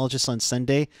Technologist on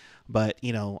Sunday, but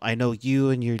I know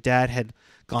you and your dad had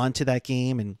gone to that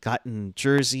game and gotten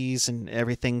jerseys and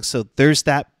everything. So there's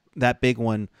that big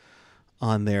one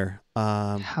on there.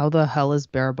 How the hell is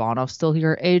Barabanov still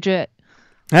here, AJ?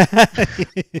 I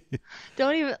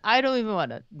don't even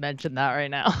want to mention that right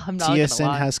now. I'm not TSN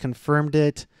gonna lie. has confirmed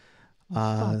it.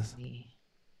 Fuck me.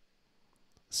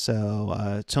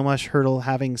 So Tomas Hertl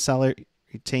having salary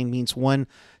retained means one,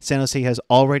 San Jose has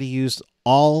already used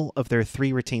all of their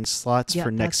 3 retained slots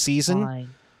for next season. Fine.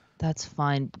 That's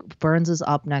fine. Burns is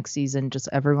up next season. Just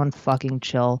everyone fucking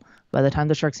chill. By the time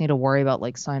the Sharks need to worry about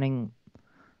like signing,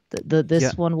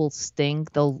 this one will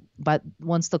stink. But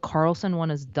once the Carlson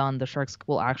one is done, the Sharks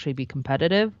will actually be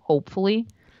competitive, hopefully,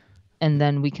 and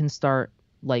then we can start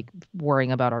like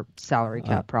worrying about our salary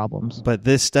cap problems. But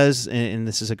this does, and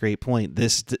this is a great point,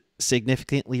 this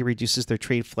significantly reduces their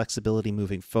trade flexibility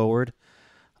moving forward.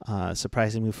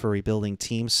 Surprising move for a rebuilding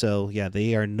team. So yeah,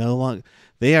 they are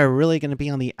really going to be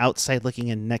on the outside looking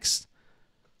in next.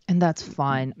 And that's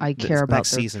fine. I care about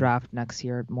their draft next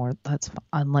year more. That's fine.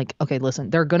 I'm like, okay, listen,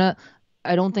 they're gonna.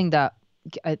 I don't think that.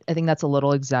 I think that's a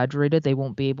little exaggerated. They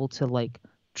won't be able to like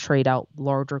trade out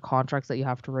larger contracts that you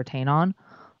have to retain on.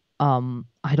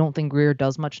 I don't think Greer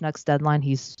does much next deadline.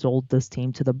 He's sold this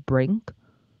team to the brink,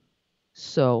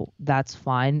 so that's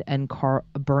fine. And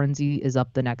Burnsy is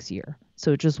up the next year,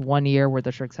 so just 1 year where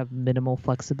the Sharks have minimal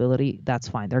flexibility. That's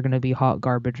fine. They're gonna be hot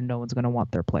garbage, and no one's gonna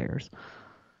want their players.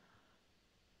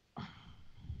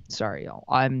 Sorry, y'all.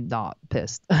 I'm not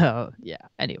pissed. Yeah.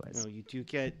 Anyways. No, you do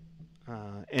get,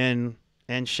 and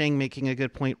Sheng making a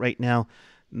good point right now.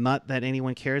 Not that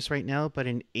anyone cares right now, but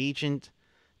an agent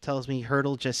tells me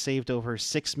Hertl just saved over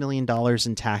 $6 million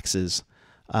in taxes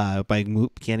by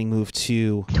getting moved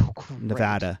to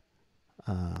Nevada.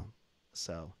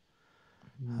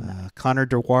 Connor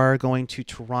Dewar going to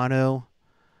Toronto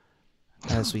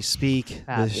as we speak.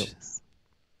 Fabulous.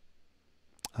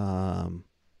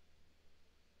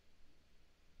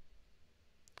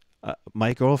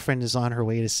 My girlfriend is on her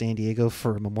way to San Diego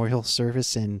for a memorial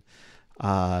service, and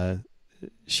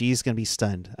she's going to be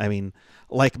stunned. I mean,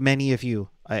 like many of you,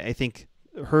 I think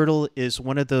Hertl is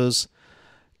one of those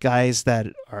guys that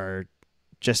are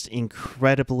just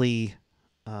incredibly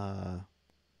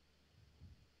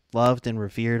loved and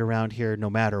revered around here no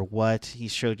matter what. He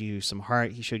showed you some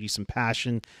heart. He showed you some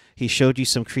passion. He showed you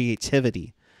some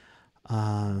creativity.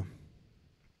 But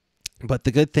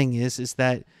the good thing is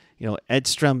that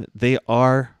Edstrom, they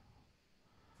are.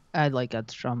 I like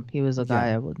Edstrom. He was a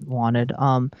guy I wanted.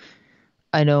 I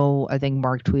think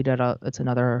Mark tweeted it's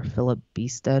another Philip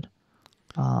Beasted.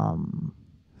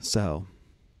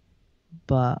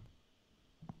 But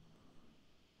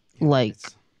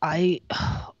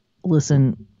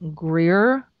listen,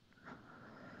 Greer,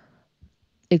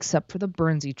 except for the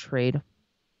Burnsy trade,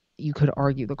 you could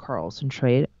argue the Carlson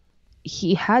trade.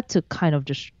 he had to kind of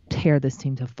just tear this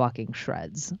team to fucking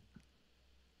shreds.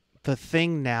 The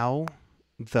thing now,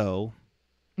 though,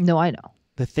 No, I know.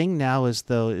 the thing now is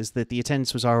that the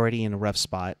attendance was already in a rough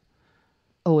spot.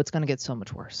 Oh, it's gonna get so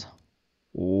much worse.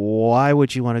 Why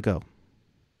would you want to go?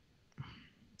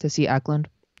 To see Eklund?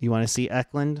 You want to see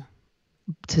Eklund?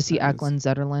 To see Eklund,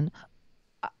 Zetterlund?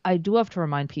 I do have to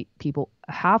remind people,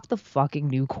 half the fucking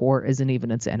new core isn't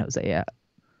even in San Jose yet.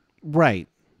 Right.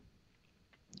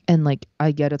 And, like,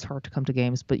 I get it's hard to come to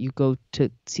games, but you go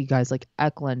to see guys like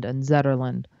Eklund and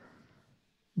Zetterlund,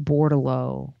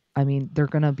 Bordelot. I mean, they're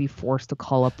going to be forced to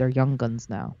call up their young guns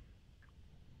now.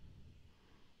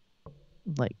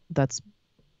 Like, that's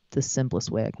the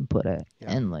simplest way I can put it.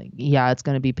 Yeah. And, like, yeah, it's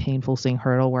going to be painful seeing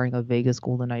Hertl wearing a Vegas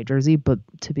Golden Knight jersey, but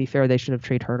to be fair, they should have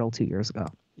traded Hertl 2 years ago.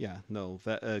 Yeah, no,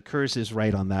 Kurz is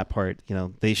right on that part. You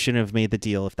know, they shouldn't have made the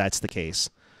deal if that's the case.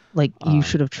 Like, you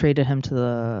should have traded him to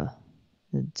the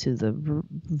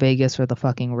Vegas or the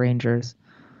fucking Rangers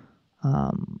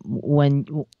when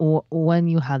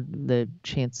you had the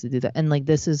chance to do that. And, like,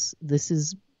 this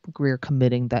is Greer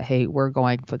committing that, hey, we're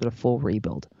going for the full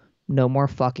rebuild. No more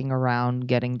fucking around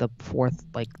getting the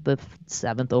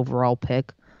 7th overall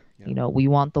pick. Yeah. You know, we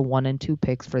want the 1 and 2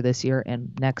 picks for this year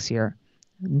and next year.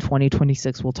 In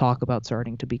 2026, we'll talk about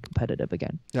starting to be competitive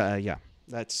again. Yeah,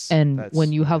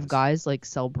 when you have guys like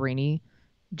Celebrini,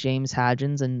 James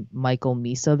Hadgens, and Michael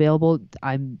Misa available,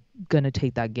 I'm gonna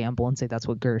take that gamble and say that's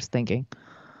what Gur's thinking.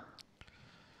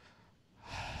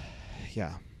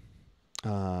 Yeah.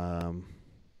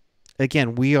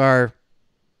 Again, we are.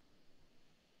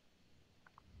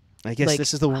 I guess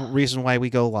this is the reason why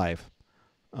we go live.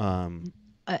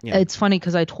 It's funny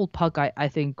because I told Puck I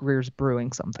think Greer's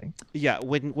brewing something. Yeah,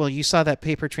 when you saw that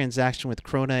paper transaction with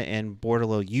Krona and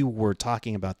Bordelot, you were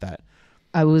talking about that.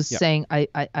 I was saying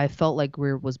I felt like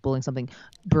Greer was brewing something.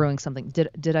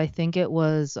 Did I think it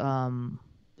was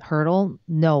Hertl?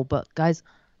 No, but guys,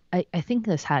 I think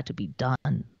this had to be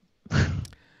done.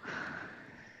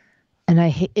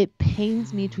 And it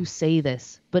pains me to say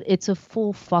this, but it's a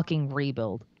full fucking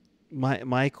rebuild.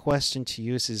 My question to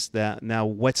you is that now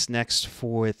what's next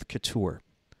for Couture?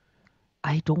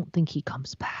 I don't think he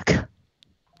comes back.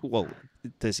 Well,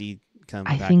 does he come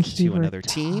back to another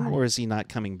team, or is he not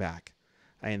coming back?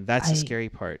 And that's the scary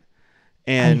part.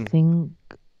 And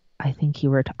I think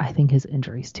his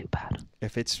injury's too bad.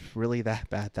 If it's really that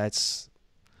bad, that's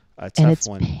a tough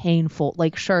one. And it's painful.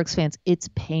 Like, Sharks fans, it's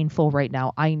painful right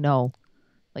now. I know.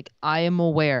 Like, I am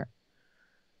aware.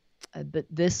 But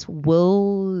this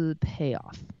will pay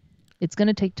off. It's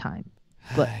gonna take time,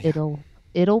 but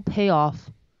it'll pay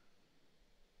off.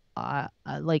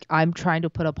 Like, I'm trying to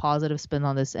put a positive spin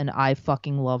on this, and I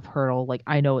fucking love Hertl. Like,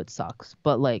 I know it sucks,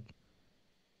 but like,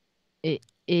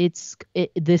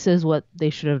 this is what they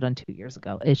should have done 2 years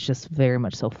ago. It's just very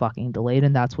much so fucking delayed,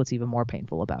 and that's what's even more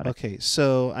painful about it. Okay,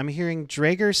 so I'm hearing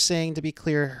Drager saying, to be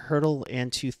clear, Hertl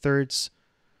and 2/3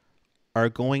 are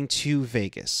going to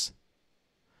Vegas.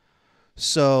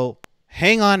 So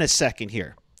hang on a second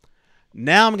here.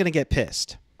 Now I'm going to get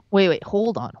pissed. Wait,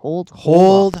 hold on.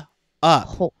 Hold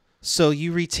up. So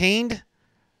you retained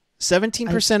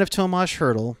 17% of Tomas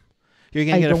Hertl. You're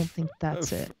going to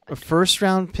get a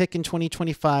first-round pick in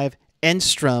 2025,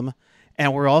 Enstrom,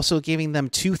 and we're also giving them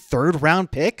 2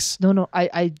 third-round picks? No,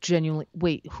 I genuinely...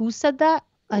 Wait, who said that?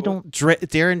 I don't...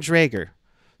 Darren Drager.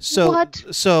 So, what?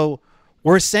 So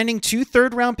we're sending 2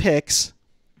 third-round picks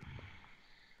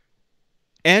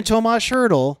and Tomas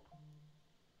Hertl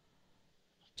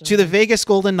to the Vegas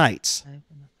Golden Knights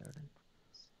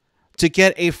to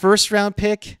get a first-round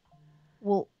pick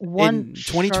in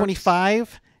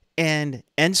 2025 and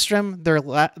Enstrom,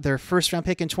 their first-round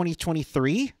pick in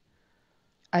 2023?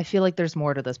 I feel like there's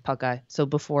more to this, Puck Guy. So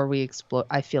before we explode,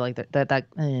 I feel like that.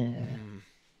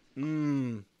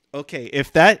 Okay,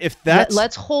 if that's...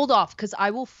 Let's hold off, because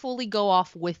I will fully go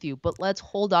off with you, but let's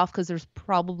hold off because there's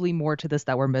probably more to this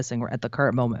that we're missing at the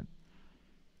current moment.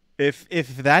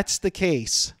 If that's the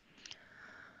case,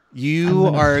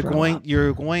 you're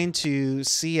going to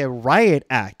see a riot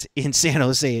act in San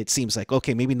Jose. It seems like,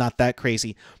 okay, maybe not that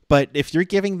crazy, but if you're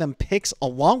giving them picks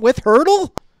along with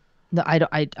Hertl, no, I don't.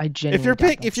 I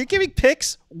genuinely. If you're giving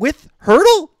picks with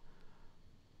Hertl,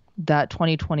 that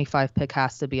 2025 pick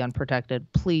has to be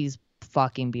unprotected. Please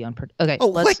fucking be unprotected. Okay.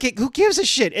 Oh, who gives a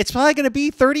shit? It's probably going to be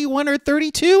 31 or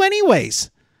 32 anyways.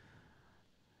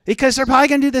 Because they're probably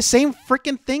going to do the same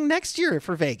freaking thing next year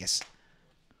for Vegas.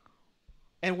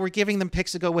 And we're giving them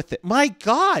picks to go with it. My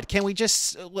God, can we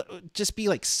just be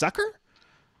like sucker?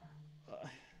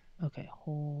 Okay,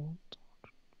 hold.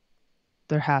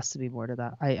 There has to be more to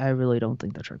that. I really don't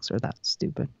think the Sharks are that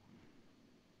stupid.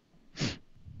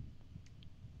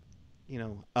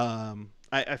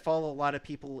 I follow a lot of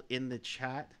people in the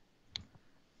chat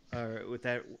with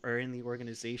that are in the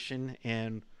organization,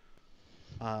 and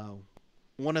uh,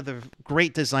 one of the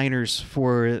great designers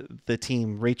for the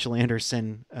team, Rachel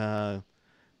Anderson,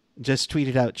 just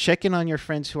tweeted out, check in on your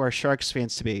friends who are Sharks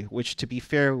fans today, which, to be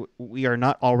fair, we are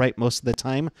not all right most of the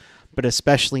time, but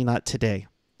especially not today.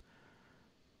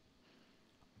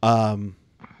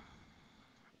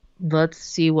 Let's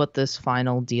see what this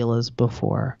final deal is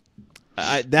before.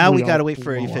 Now we got to wait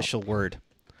for the official word.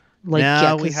 We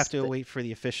have to wait for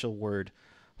the official word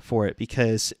for it,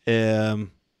 because and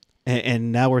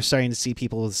now we're starting to see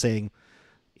people saying,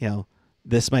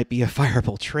 this might be a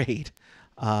fireable trade.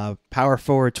 Power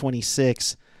forward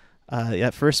 26.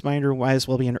 That first minor might as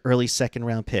well be an early second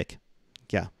round pick.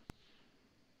 Yeah.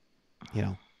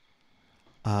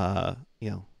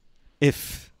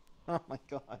 If, oh my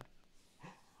God,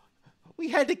 we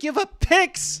had to give up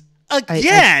picks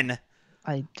again.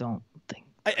 I don't think.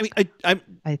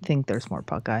 I think there's more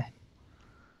Buckeye.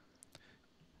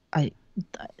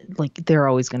 They're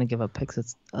always going to give up picks.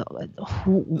 It's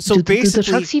do the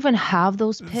Sharks even have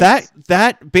those picks?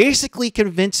 That basically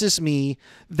convinces me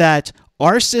that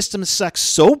our system sucks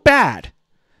so bad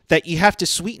that you have to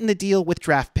sweeten the deal with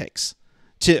draft picks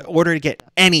to order to get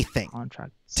anything.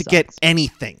 Contract to get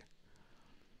anything.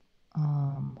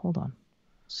 Hold on.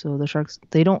 So the Sharks,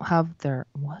 they don't have their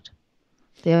what?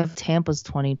 They have Tampa's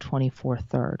 2024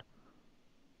 third.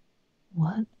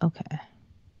 What? Okay.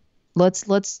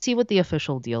 Let's see what the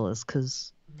official deal is,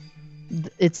 because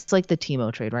it's like the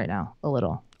Timo trade right now, a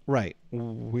little. Right. Let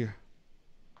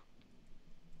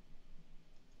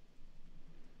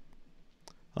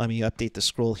me update the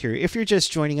scroll here. If you're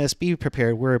just joining us, be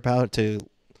prepared. We're about to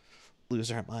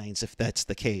lose our minds if that's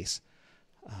the case.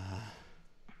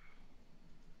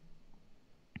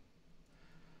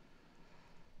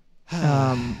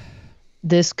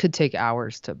 This could take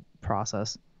hours to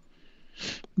process.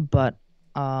 But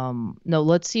no,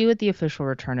 let's see what the official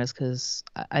return is, because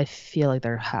I feel like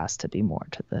there has to be more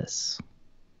to this.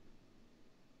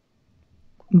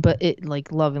 But it,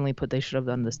 lovingly put, they should have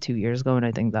done this 2 years ago, and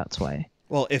I think that's why.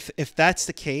 Well, if that's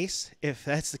the case,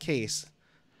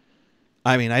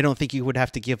 I don't think you would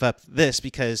have to give up this,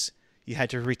 because you had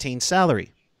to retain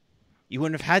salary. You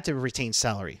wouldn't have had to retain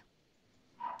salary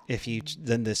if you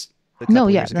done this.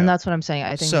 Then that's what I'm saying.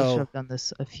 I think they should have done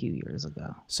this a few years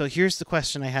ago. So here's the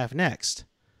question I have next.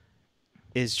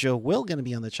 Is Joe Will going to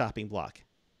be on the chopping block?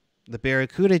 The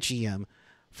Barracuda GM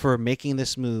for making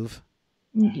this move?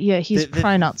 Yeah, he's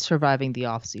probably not surviving the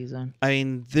offseason.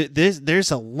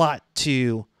 There's a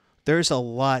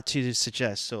lot to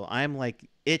suggest. So I'm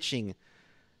itching.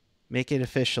 Make it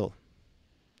official.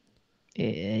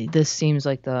 This seems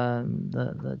like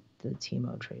the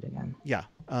Timo trade again. Yeah.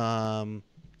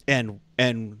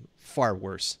 And far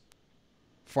worse,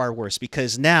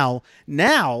 because now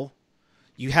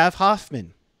you have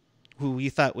Hoffman, who you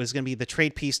thought was going to be the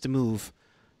trade piece to move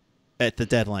at the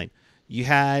deadline. You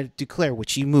had Duclair,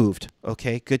 which you moved.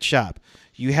 Okay, good job.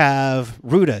 You have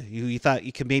Ruda, who you thought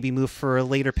you could maybe move for a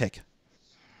later pick.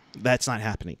 That's not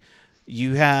happening.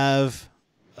 You have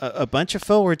a bunch of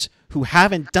forwards who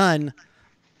haven't done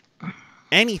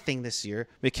anything this year.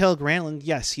 Mikael Granlund,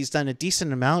 yes, he's done a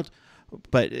decent amount,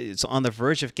 but it's on the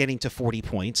verge of getting to 40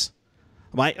 points.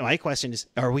 My question is,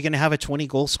 are we going to have a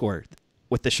 20-goal scorer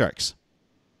with the Sharks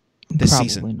this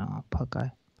season? Probably not, Buckeye.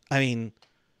 I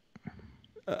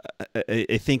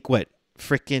think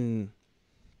frickin'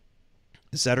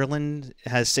 Zetterlund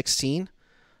has 16,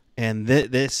 and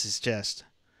this is just...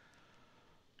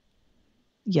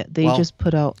 Yeah, they just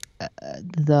put out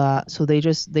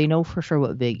they know for sure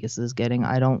what Vegas is getting.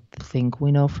 I don't think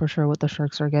we know for sure what the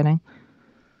Sharks are getting.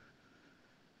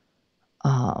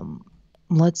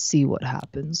 Let's see what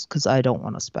happens, because I don't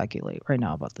want to speculate right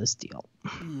now about this deal.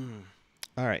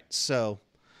 All right, so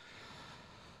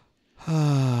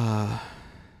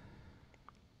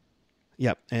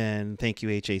yep, and thank you,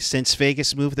 AJ. Since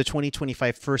Vegas moved the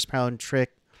 2025 first-round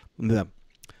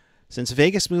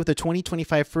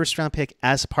pick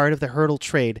as part of the Hertl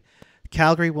trade,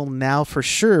 Calgary will now for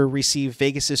sure receive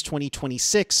Vegas's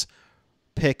 2026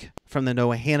 pick from the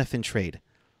Noah Hanifin trade.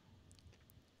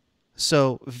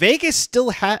 So Vegas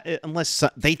still unless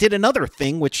they did another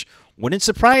thing, which wouldn't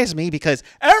surprise me, because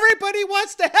everybody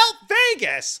wants to help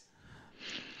Vegas.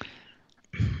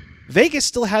 Vegas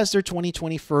still has their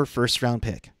 2024 first-round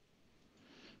pick.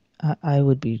 I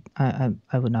would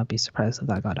not be surprised if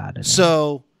that got added.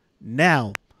 So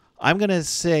now I'm going to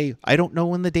say, I don't know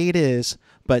when the date is,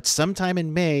 but sometime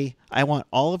in May, I want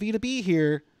all of you to be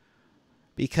here,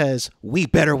 because we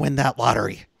better win that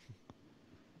lottery.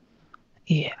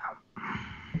 Yeah.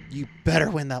 You better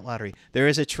win that lottery. There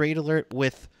is a trade alert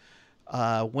with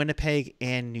Winnipeg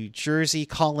and New Jersey.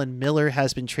 Colin Miller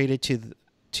has been traded to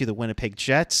the Winnipeg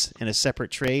Jets in a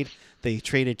separate trade. They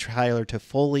traded Tyler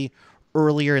Toffoli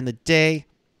earlier in the day.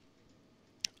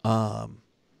 Yeah.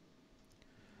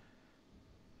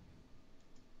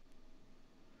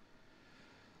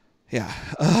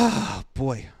 Oh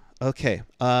boy. Okay.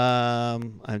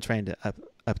 I'm trying to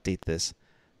update this.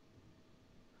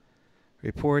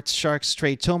 Reports Sharks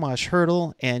trade Tomas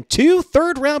Hertl and 2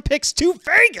 third-round picks to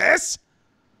Vegas.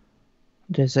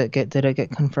 Did it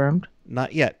get confirmed?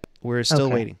 Not yet. We're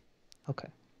still waiting. Okay.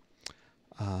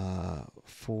 And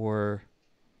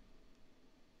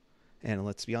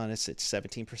let's be honest, it's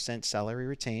 17% salary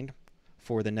retained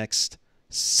for the next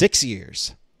 6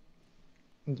 years.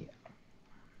 Yeah.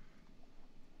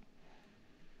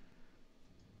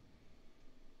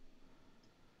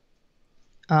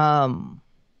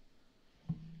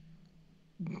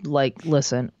 Like,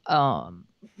 listen, I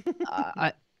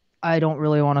don't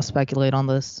really want to speculate on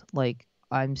this. Like,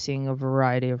 I'm seeing a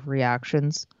variety of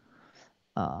reactions.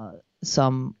 A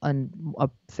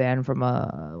fan from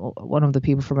one of the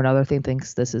people from another thing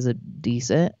thinks this is a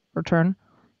decent return,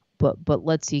 but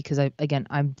let's see, because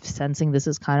I'm sensing this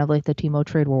is kind of like the Timo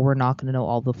trade where we're not going to know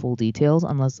all the full details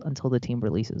until the team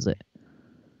releases it.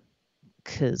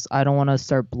 Because I don't want to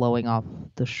start blowing off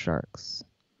the Sharks.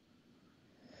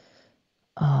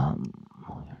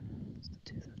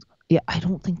 Yeah, I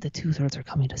don't think the 2/3 are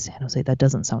coming to San Jose. That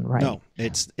doesn't sound right. No,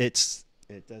 it doesn't.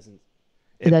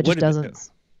 That just doesn't.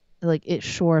 Like, it's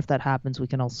sure if that happens, we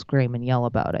can all scream and yell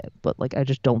about it. But like, I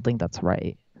just don't think that's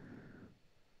right.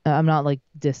 I'm not like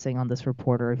dissing on this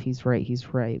reporter. If he's right,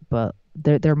 he's right. But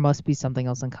there must be something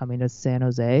else in coming to San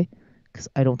Jose, because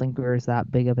I don't think Greer is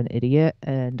that big of an idiot,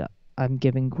 and I'm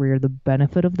giving Greer the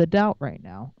benefit of the doubt right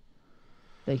now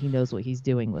that he knows what he's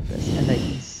doing with this, and that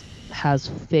he's has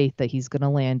faith that he's going to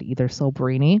land either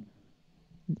Sobrini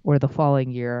or the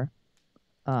following year,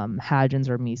 Hadjins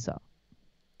or Misa.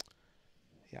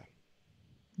 Yeah.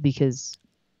 Because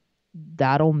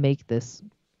that'll make this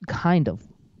kind of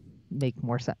make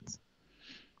more sense.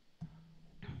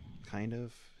 Kind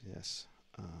of, yes.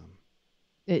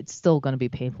 It's still going to be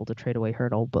painful to trade away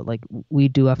Hertl, but like, we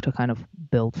do have to kind of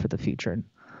build for the future.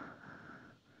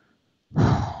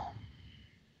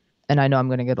 And I know I'm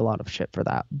going to get a lot of shit for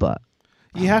that, but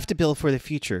you have to build for the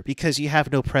future because you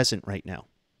have no present right now.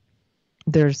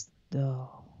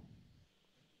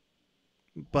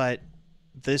 But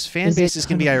this fan base is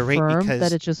going to be irate because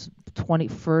that it's just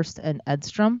 21st and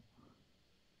Edstrom.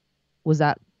 Was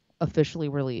that officially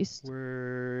released?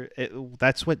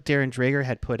 That's what Darren Drager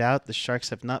had put out. The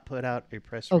Sharks have not put out a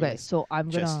press release. Okay, so I'm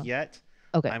gonna just yet.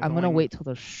 Okay, I'm gonna wait till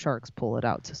the Sharks pull it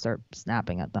out to start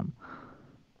snapping at them.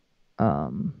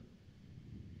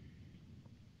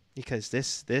 Because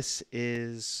this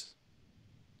is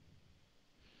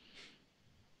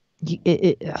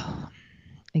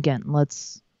again,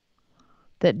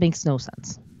 that makes no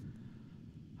sense.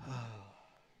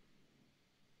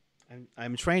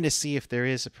 I'm trying to see if there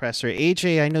is a presser.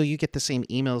 AJ, I know you get the same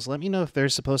emails. Let me know if they're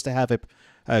supposed to have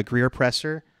a Greer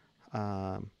presser.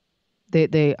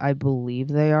 They I believe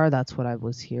they are. That's what I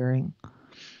was hearing.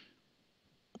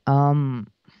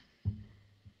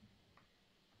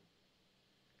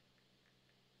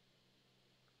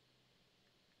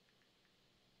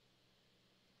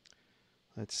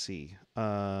 Let's see.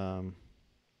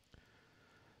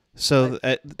 So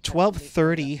at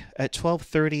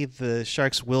 12:30, the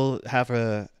Sharks will have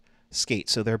a skate.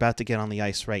 So they're about to get on the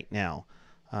ice right now.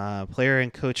 Player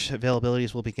and coach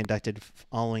availabilities will be conducted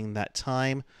following that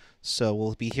time. So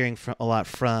we'll be hearing a lot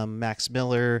from Max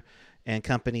Miller and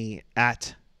company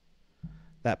at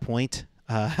that point.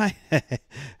 Iron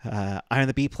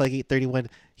the Beat, Plague 831.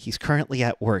 He's currently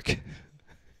at work.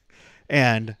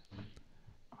 And,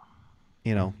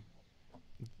 you know,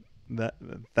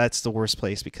 that's the worst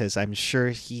place because I'm sure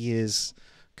he is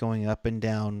going up and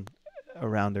down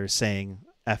around there saying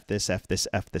F this, F this,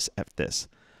 F this, F this.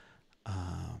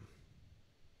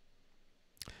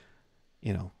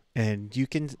 You know, and you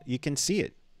can see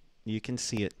it. You can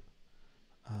see it.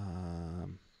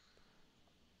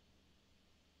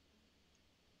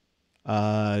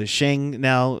 Sheng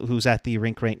now, who's at the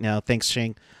rink right now. Thanks,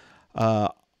 Sheng.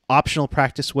 Optional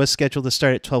practice was scheduled to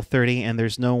start at 12:30, and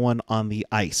there's no one on the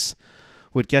ice.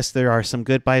 Would guess there are some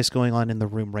goodbyes going on in the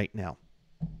room right now.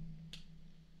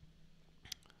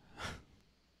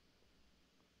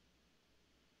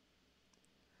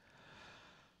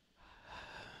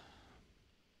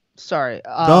 Sorry.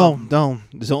 Don't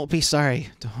be sorry.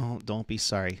 Don't be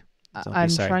sorry. I'm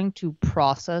trying to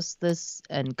process this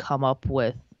and come up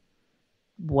with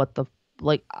what the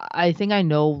like I think I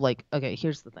know like okay,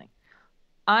 here's the thing.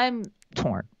 I'm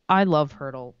torn. I love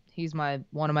Hertl. He's one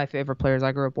of my favorite players.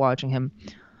 I grew up watching him.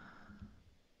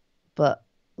 But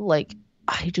like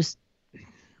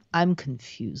I'm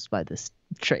confused by this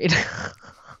trade.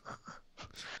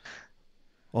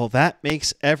 Well, that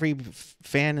makes every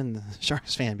fan in the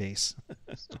Sharks fan base.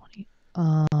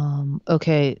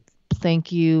 Okay.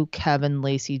 Thank you, Kevin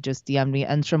Lacey just DM'd me.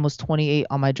 Enstrom was 28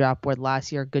 on my draft board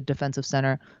last year. Good defensive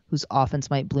center whose offense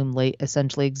might bloom late.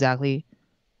 Essentially exactly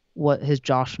what his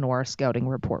Josh Norris scouting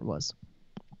report was.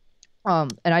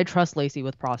 And I trust Lacey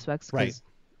with prospects. Right.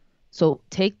 So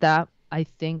take that. I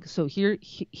think so.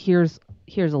 Here's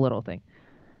a little thing.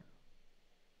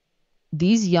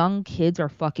 These young kids are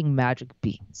fucking magic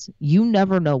beans. You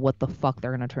never know what the fuck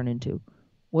they're gonna turn into.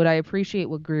 What I appreciate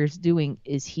what Greer's doing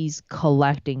is he's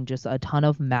collecting just a ton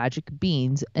of magic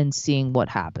beans and seeing what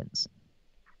happens.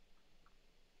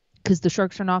 Because the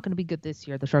Sharks are not going to be good this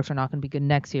year. The Sharks are not going to be good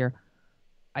next year.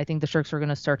 I think the Sharks are going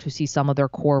to start to see some of their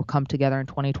core come together in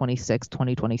 2026,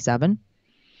 2027.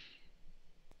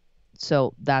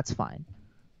 So that's fine.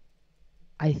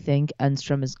 I think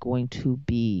Enstrom is going to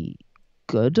be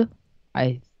good.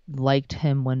 I liked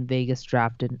him when Vegas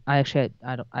drafted. I think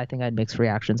I had mixed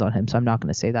reactions on him, so I'm not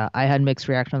going to say that. I had mixed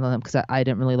reactions on him because I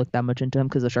didn't really look that much into him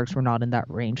because the Sharks were not in that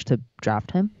range to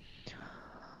draft him.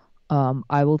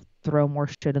 I will throw more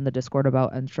shit in the Discord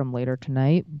about Enstrom later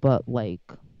tonight, but like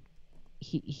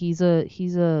he's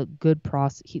a good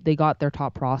they got their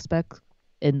top prospect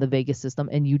in the Vegas system,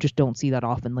 and you just don't see that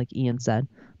often. Like Ian said,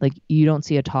 like you don't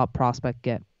see a top prospect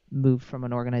get moved from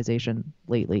an organization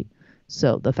lately.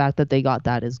 So the fact that they got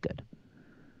that is good.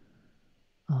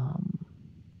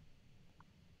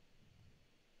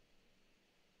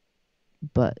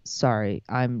 But sorry,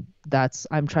 I'm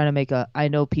trying to make I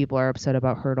know people are upset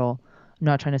about Hertl. I'm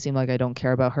not trying to seem like I don't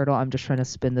care about Hertl. I'm just trying to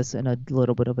spin this in a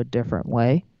little bit of a different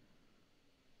way.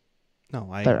 No,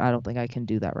 but I don't think I can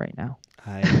do that right now.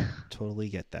 I totally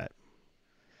get that.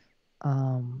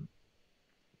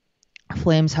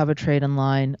 Flames have a trade in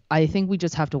line. I think we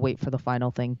just have to wait for the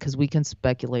final thing because we can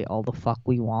speculate all the fuck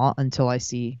we want until I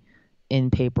see in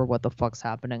paper what the fuck's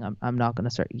happening. I'm not going to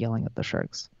start yelling at the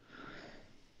Sharks.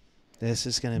 This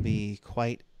is going to be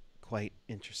quite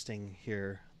interesting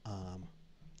here.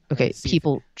 Okay,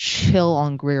 people chill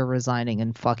on Greer resigning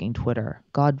and fucking Twitter.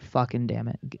 God fucking damn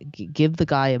it. Give the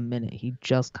guy a minute. He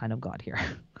just kind of got here.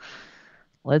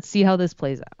 Let's see how this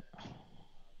plays out.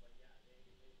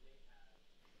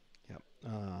 Yep.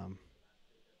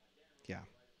 Yeah.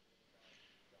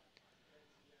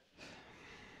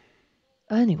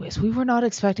 Anyways, we were not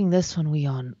expecting this when we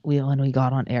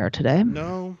got on air today.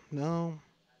 No.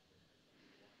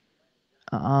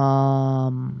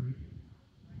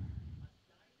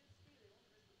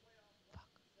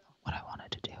 What I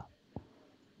wanted to do.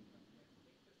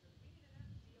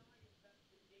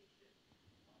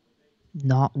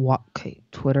 Not what? Okay,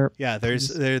 Twitter. Yeah,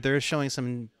 they're showing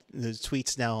some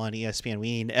tweets now on ESPN.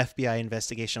 We need an FBI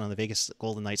investigation on the Vegas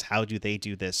Golden Knights. How do they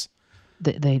do this?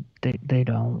 They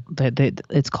don't.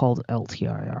 It's called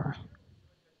LTIR.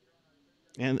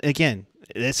 And again,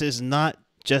 this is not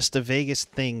just a Vegas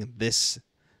thing. This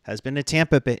has been a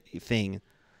Tampa Bay thing.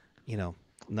 You know,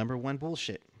 number one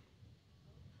bullshit.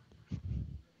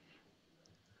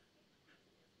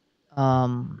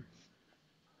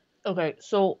 Okay,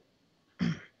 so.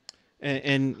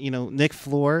 And you know, Nick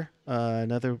Floor,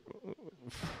 another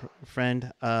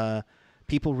friend.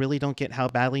 People really don't get how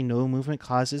badly no movement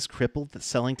causes crippled the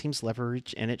selling team's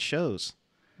leverage, and it shows.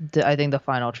 I think the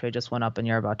final trade just went up, and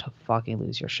you're about to fucking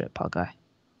lose your shit, Puck guy.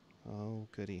 Oh,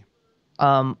 goody.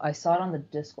 I saw it on the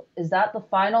Discord. Is that the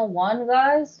final one,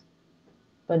 guys?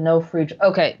 But no free.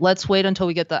 Okay, let's wait until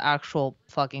we get the actual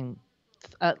fucking.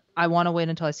 I want to wait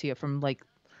until I see it from like.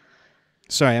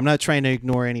 Sorry, I'm not trying to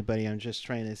ignore anybody. I'm just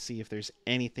trying to see if there's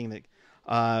anything that.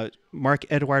 Mark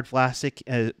Edward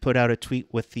Vlasic put out a tweet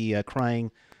with the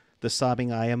crying, the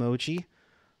sobbing eye emoji.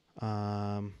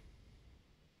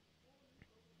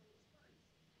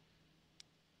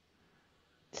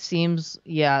 Seems,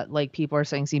 yeah, like people are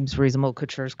saying seems reasonable.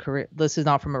 Couture's career. This is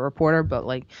not from a reporter, but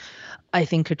like, I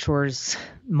think Couture's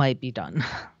might be done.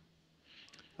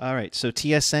 All right, so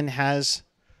TSN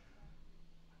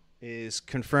is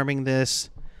confirming this.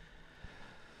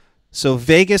 So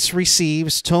Vegas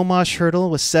receives Tomas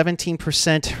Hertl with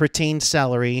 17% retained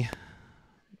salary.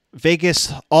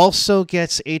 Vegas also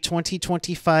gets a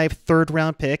 2025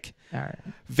 third-round pick. All right.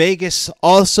 Vegas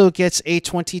also gets a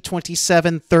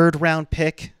 2027 third-round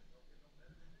pick.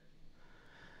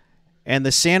 And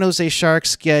the San Jose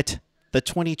Sharks get the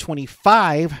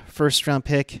 2025 first-round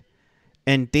pick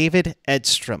and David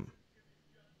Edstrom.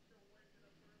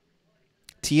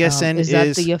 TSN Is that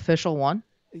is the official one?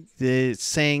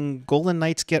 saying Golden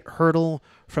Knights get Hertl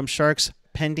from Sharks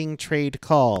pending trade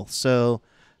call. So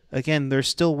again, they're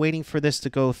still waiting for this to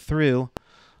go through.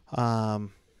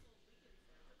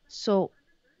 So,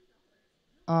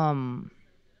 um,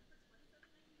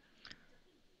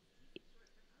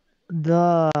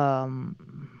 the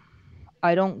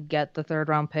I don't get the third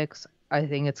round picks. I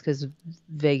think it's because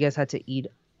Vegas had to eat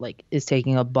is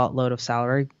taking a buttload of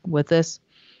salary with this.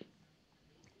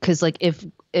 Because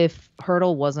if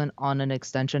Hurdle wasn't on an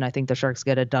extension, I think the Sharks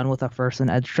get it done with a first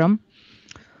and Edstrom.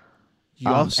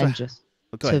 You also And just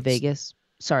go to ahead. Vegas.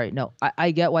 Sorry, no, I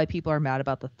get why people are mad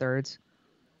about the thirds.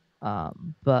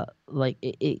 But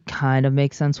it kind of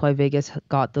makes sense why Vegas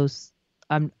got those.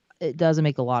 It doesn't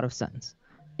make a lot of sense.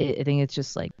 I think it's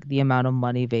just the amount of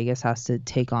money Vegas has to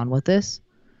take on with this.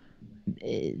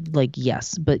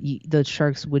 Yes, but the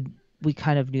Sharks would. We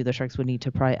kind of knew the Sharks would need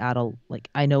to probably add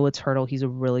I know it's Hurdle. He's a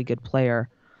really good player.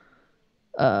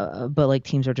 But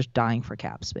teams are just dying for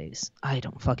cap space. I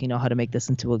don't fucking know how to make this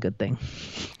into a good thing.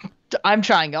 I'm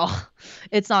trying, y'all.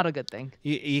 It's not a good thing.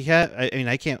 I mean,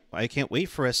 I can't wait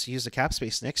for us to use the cap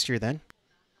space next year. Then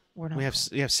we have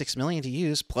 $6 million to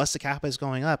use, plus the cap is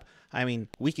going up. I mean,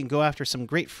 we can go after some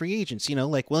great free agents.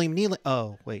 Like William Neal.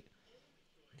 Oh wait,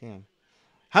 damn.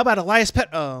 How about Elias Pet?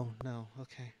 Oh no.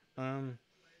 Okay.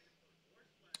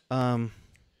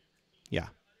 Yeah.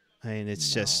 I mean,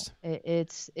 it's just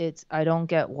it's I don't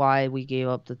get why we gave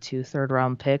up the 2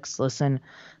 third-round picks. Listen,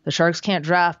 the Sharks can't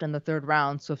draft in the 3rd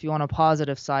round, so if you want a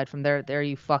positive side from there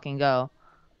you fucking go.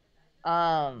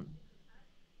 I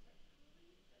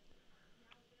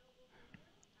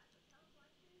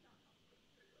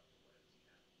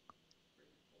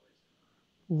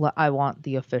want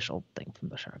the official thing from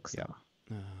the Sharks. Yeah.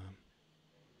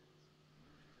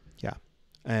 Yeah.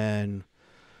 And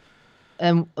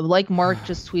like Mark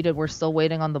just tweeted, we're still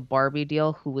waiting on the Barbie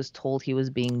deal, who was told he was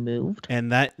being moved.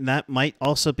 And that might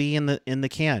also be in the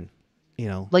can,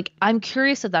 I'm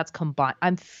curious if that's combined.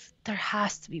 There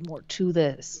has to be more to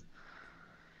this.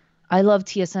 I love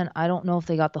TSN. I don't know if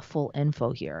they got the full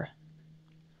info here.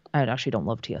 I actually don't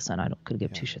love TSN. I could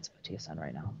give 2 shits about TSN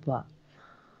right now, but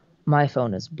my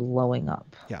phone is blowing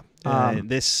up. Yeah.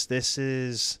 This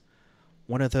is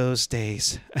one of those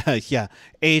days. Yeah.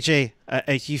 AJ,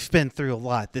 you've been through a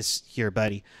lot this year,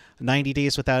 buddy. 90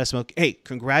 days without a smoke. Hey,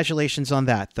 congratulations on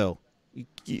that, though.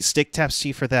 Stick taps to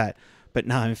you for that. But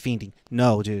no, I'm fiending.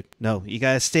 No, dude. No, you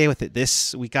got to stay with it.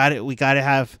 We got it. We got to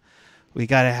have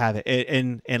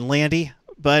it. And Landy,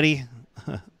 buddy,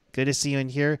 good to see you in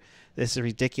here. This is a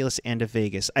ridiculous end of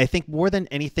Vegas. I think more than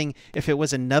anything, if it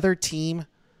was another team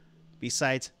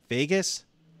besides Vegas,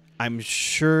 I'm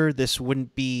sure this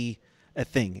wouldn't be a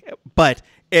thing. But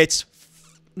it's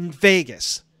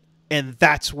Vegas, and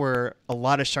that's where a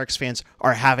lot of Sharks fans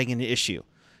are having an issue,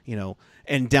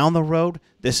 And down the road,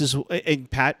 and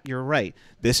Pat, you're right.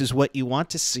 This is what you want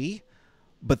to see,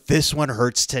 but this one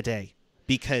hurts today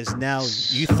because now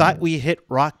you thought we hit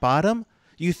rock bottom.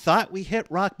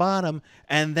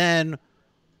 And then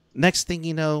next thing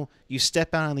you know, you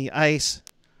step out on the ice.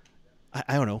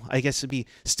 I don't know. I guess it'd be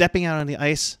stepping out on the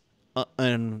ice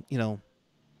and,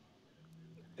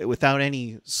 without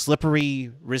any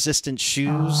slippery resistant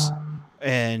shoes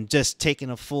and just taking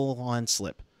a full on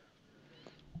slip.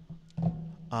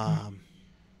 I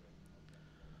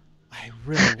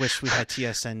really wish we had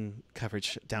TSN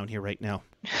coverage down here right now.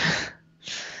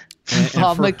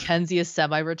 Bob McKenzie is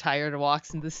semi-retired,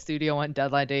 walks in the studio on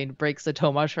deadline day and breaks the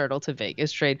Tomas Hertl to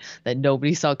Vegas trade that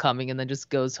nobody saw coming and then just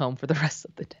goes home for the rest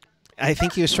of the day. I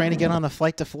think he was trying to get on the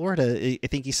flight to Florida. I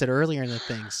think he said earlier in the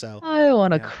thing. So I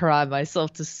want to cry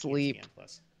myself to sleep.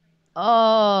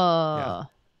 Oh. Yeah.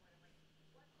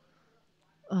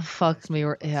 Oh, fuck me.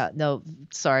 Yeah, no,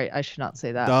 sorry. I should not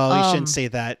say that. No, you shouldn't say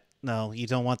that. No, you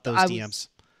don't want those DMs.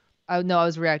 I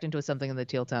was reacting to something in the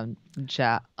Teal Town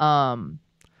chat.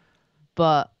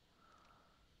 But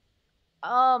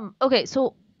okay,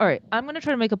 so all right, I'm gonna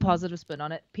try to make a positive spin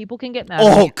on it. People can get mad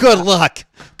at me. Oh, good luck.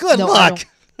 Good luck.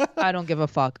 I don't give a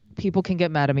fuck. People can get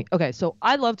mad at me. Okay, so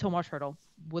I love Tomas Hertl.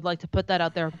 Would like to put that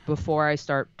out there before I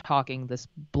start talking this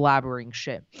blabbering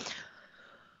shit.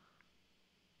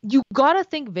 You gotta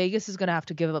think Vegas is gonna have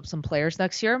to give up some players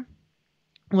next year,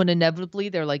 when inevitably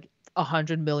they're like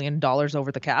 $100 million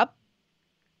over the cap.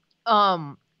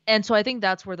 And so I think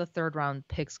that's where the 3rd round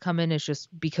picks come in, is just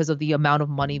because of the amount of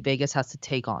money Vegas has to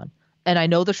take on. And I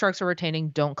know the Sharks are retaining.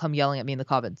 Don't come yelling at me in the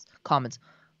comments.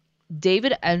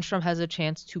 David Enstrom has a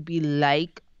chance to be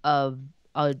like a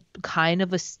kind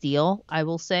of a steal, I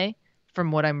will say,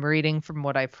 from what I'm reading, from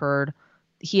what I've heard.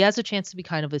 He has a chance to be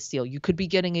kind of a steal. You could be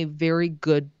getting a very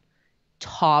good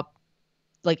top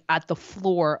like at the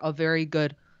floor a very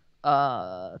good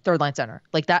third line center.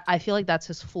 Like that, I feel like that's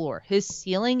his floor. His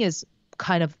ceiling is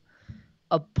kind of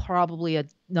probably a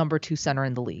number 2 center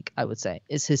in the league, I would say,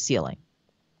 is his ceiling.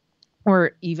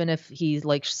 Or even if he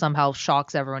like somehow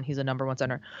shocks everyone, he's a number 1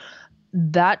 center.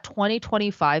 That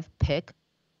 2025 pick,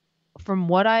 from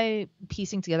what I'm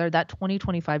piecing together, that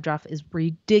 2025 draft is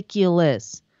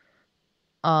ridiculous.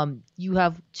 You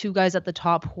have 2 guys at the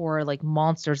top who are like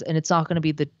monsters, and it's not going to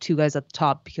be the 2 guys at the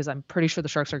top because I'm pretty sure the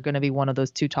Sharks are going to be one of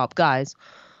those 2 top guys.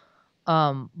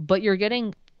 But you're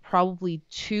getting probably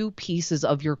 2 pieces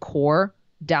of your core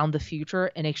down the future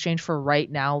in exchange for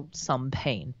right now some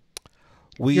pain.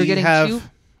 You're getting 2.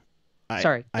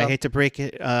 I hate to break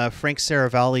it. Frank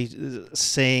Saravalli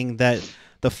saying that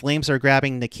the Flames are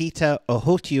grabbing Nikita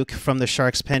Okhotyuk from the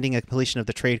Sharks pending a completion of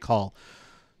the trade call.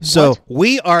 So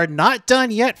we are not done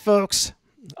yet, folks.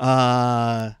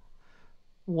 What?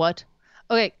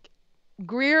 Okay,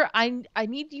 Greer, I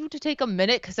need you to take a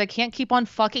minute because I can't keep on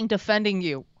fucking defending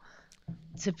you.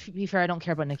 To be fair, I don't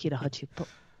care about Nikita Okhotyuk, but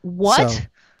what?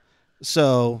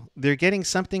 So they're getting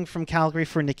something from Calgary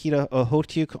for Nikita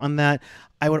Okhotyuk on that.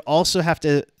 I would also have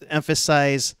to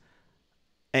emphasize,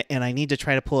 and I need to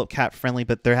try to pull up cap friendly,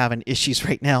 but they're having issues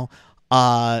right now,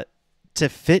 to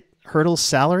fit Hertl's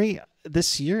salary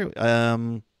this year.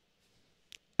 I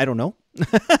don't know.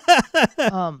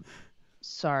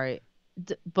 Sorry,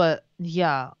 but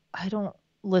yeah, I don't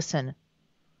listen.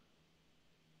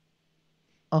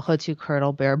 Okhotyuk,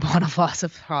 Hertl, Bear,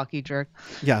 Bonifaz, hockey jerk.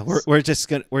 Yeah, we're just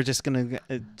gonna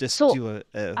do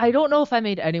a. I don't know if I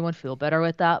made anyone feel better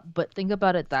with that, but think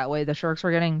about it that way: the Sharks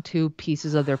are getting 2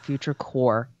 pieces of their future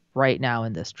core right now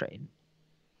in this trade.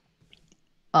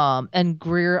 And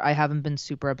Greer, I haven't been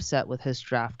super upset with his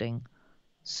drafting,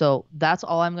 so that's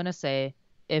all I'm gonna say.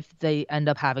 If they end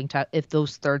up having if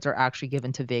those thirds are actually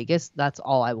given to Vegas, that's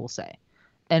all I will say.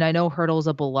 And I know Hertl's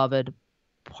a beloved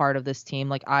part of this team.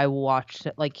 Like I watched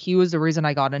it, like he was the reason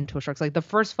I got into Sharks. Like the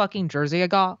first fucking jersey I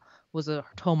got was a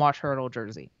Tomas Hertl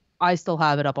jersey. I still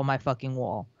have it up on my fucking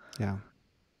wall. Yeah.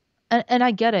 And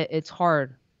I get it. It's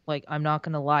hard. Like I'm not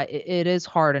gonna lie, it is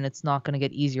hard, and it's not gonna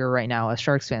get easier right now as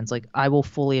Sharks fans. Like I will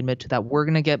fully admit to that. We're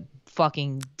gonna get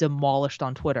fucking demolished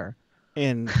on Twitter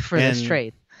for this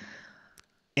trade.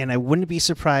 And I wouldn't be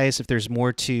surprised if there's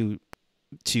more to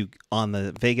on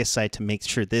the Vegas side to make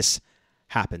sure this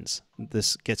happens.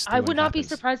 This gets through. I would not be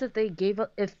surprised if they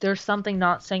if there's something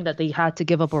not saying that they had to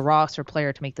give up a roster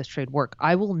player to make this trade work.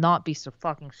 I will not be so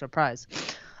fucking surprised.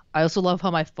 I also love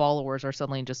how my followers are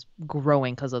suddenly just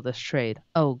growing because of this trade.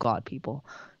 Oh God, people,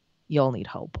 y'all need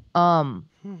help.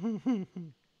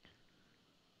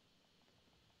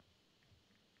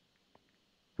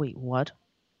 Wait, what?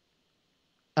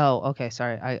 Oh, okay,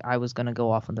 sorry. I was gonna go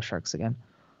off on the Sharks again.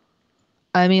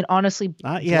 I mean, honestly,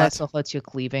 bless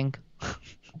Okhotyuk leaving.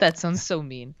 That sounds so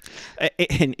mean.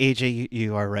 And AJ,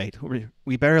 you are right.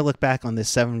 We better look back on this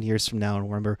 7 years from now and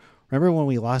remember when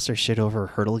we lost our shit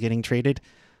over Hertl getting traded?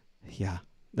 Yeah,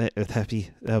 that'd be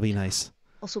nice.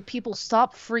 Also, people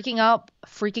stop freaking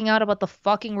out about the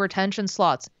fucking retention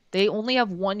slots. They only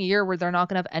have 1 year where they're not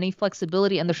gonna have any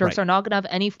flexibility, and the Sharks are not gonna have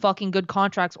any fucking good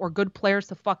contracts or good players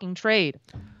to fucking trade.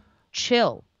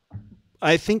 Chill.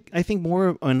 I think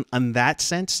more on that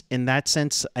sense. In that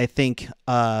sense, I think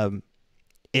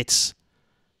it's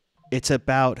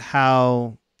about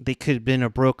how they could have been a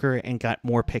broker and got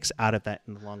more picks out of that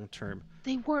in the long term.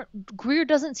 They weren't. Greer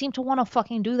doesn't seem to want to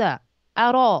fucking do that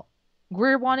at all.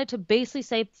 Greer wanted to basically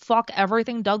say fuck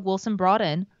everything Doug Wilson brought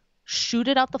in, shoot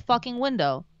it out the fucking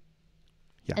window,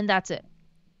 and that's it.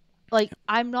 Like,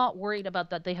 I'm not worried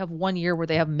about that. They have 1 year where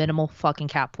they have minimal fucking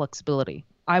cap flexibility.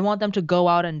 I want them to go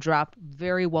out and draft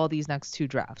very well these next 2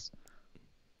 drafts,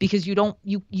 because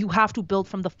you have to build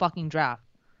from the fucking draft.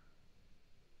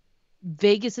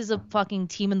 Vegas is a fucking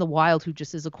team in the wild who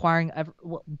just is acquiring.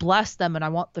 Bless them, and I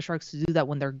want the Sharks to do that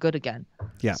when they're good again.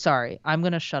 Yeah. Sorry, I'm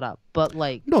gonna shut up, but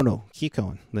like. No, keep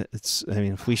going. It's. I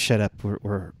mean, if we shut up,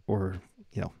 we're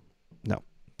no.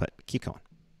 But keep going.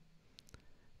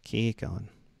 Keep going.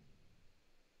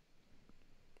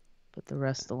 But the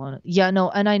rest alone. Yeah,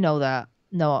 no, and I know that.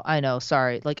 No, I know.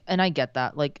 Sorry. Like, and I get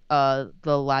that. Like, the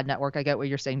Lad Network, I get what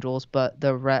you're saying, Jules, but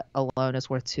the Rhett alone is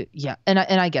worth 2. Yeah, and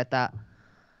I get that.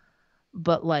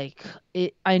 But like,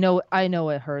 I know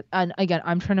it hurt. And again,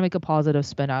 I'm trying to make a positive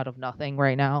spin out of nothing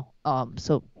right now.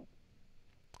 So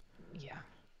yeah.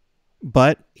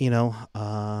 But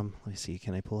let me see.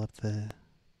 Can I pull up the?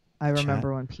 I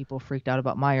remember when people freaked out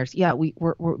about Myers. Yeah, we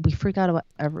freak out about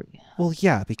every. Well,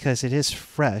 yeah, because it is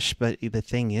fresh. But the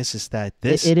thing is that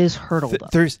this it is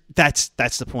Hertl.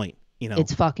 That's the point.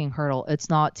 It's fucking Hertl. It's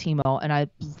not Timo. And I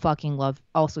fucking love,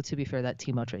 also to be fair, that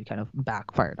Timo trade kind of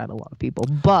backfired at a lot of people.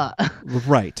 But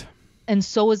right. And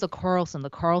so is the Carlson. The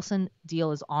Carlson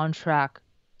deal is on track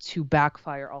to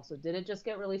backfire also. Did it just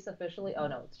get released officially? Oh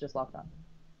no, it's just locked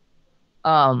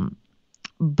on.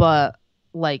 But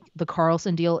like the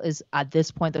Carlson deal is at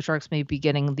this point, the Sharks may be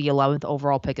getting the 11th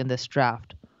overall pick in this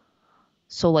draft.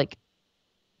 So like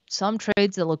some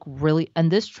trades that look really,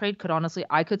 and this trade could honestly,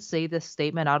 I could say this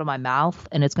statement out of my mouth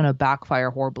and it's going to backfire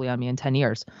horribly on me in 10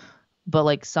 years. But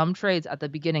like some trades at the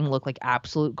beginning look like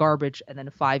absolute garbage. And then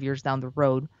 5 years down the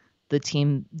road, the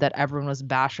team that everyone was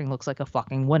bashing looks like a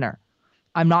fucking winner.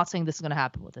 I'm not saying this is going to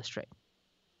happen with this trade.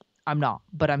 I'm not,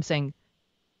 but I'm saying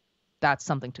that's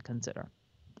something to consider.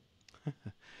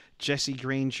 Jesse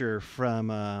Granger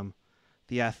from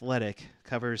The Athletic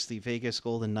covers the Vegas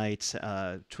Golden Knights,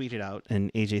 tweeted out,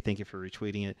 and AJ, thank you for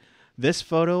retweeting it. This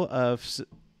photo of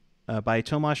by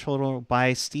Tomas Hertl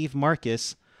by Steve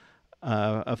Marcus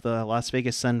of the Las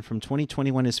Vegas Sun from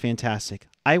 2021 is fantastic.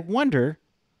 I wonder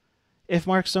if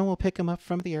Mark Stone will pick him up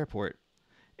from the airport.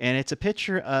 And it's a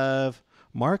picture of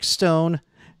Mark Stone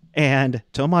and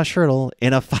Tomas Hertl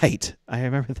in a fight. I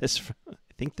remember this. I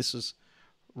think this was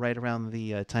right around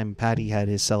the time Patty had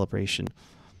his celebration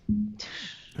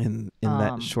in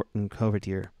that shortened COVID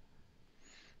year.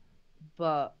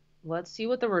 But let's see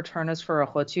what the return is for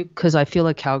Ahotu, because I feel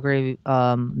like Calgary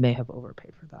may have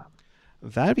overpaid for that.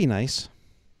 That'd be nice.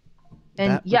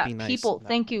 And yeah, people,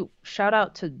 thank you. Shout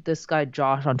out to this guy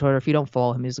Josh on Twitter. If you don't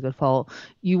follow him, he's a good follow.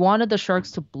 You wanted the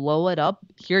Sharks to blow it up.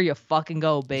 Here you fucking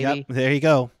go, baby. Yep, there you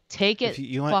go. Take it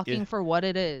for what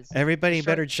it is. Everybody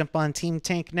better jump on Team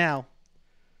Tank now.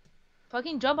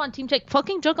 Fucking jump on Team Tank.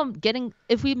 Fucking jump on getting,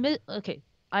 if we miss, okay,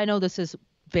 I know this is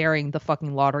burying the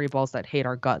fucking lottery balls that hate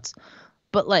our guts,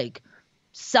 but like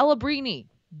Celebrini,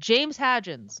 James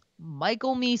Hadgens,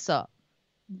 Michael Misa,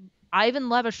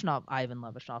 Levishov,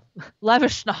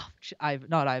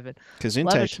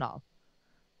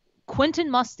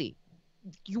 Quentin Musty.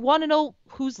 You want to know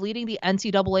who's leading the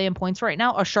NCAA in points right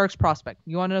now? A Sharks prospect.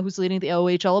 You want to know who's leading the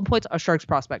OHL in points? A Sharks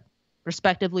prospect.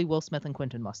 Respectively, Will Smith and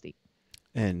Quentin Musty.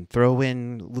 And throw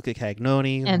in Luca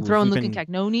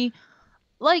Cagnoni.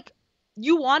 Like,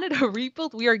 you wanted a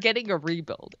rebuild? We are getting a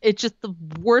rebuild. It's just the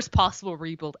worst possible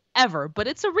rebuild ever, but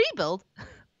it's a rebuild.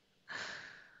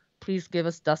 Please give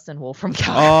us Dustin Wolf from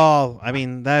Calgary. Oh, I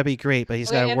mean, that'd be great, but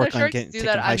he's got to work on taking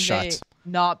high shots.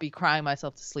 Not be crying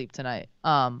myself to sleep tonight.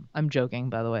 I'm joking,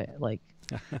 by the way. Like,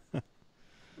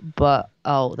 but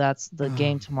that's the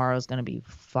game tomorrow is going to be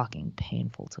fucking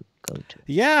painful to go to.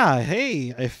 Yeah,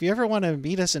 hey, if you ever want to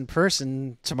meet us in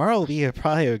person, tomorrow will be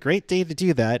probably a great day to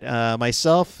do that.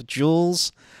 Myself,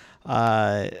 Jules,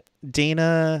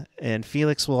 Dana, and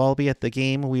Felix will all be at the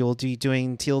game. We will be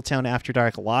doing Teal Town After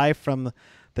Dark live from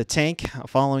the tank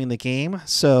following the game,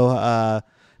 so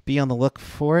be on the look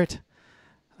for it.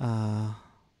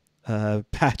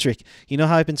 Patrick, you know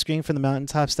how I've been screaming from the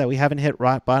mountaintops that we haven't hit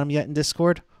rock bottom yet in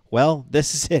Discord? Well,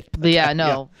 this is it. Yeah, no.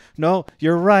 Yeah. No,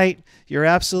 you're right. You're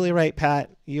absolutely right, Pat.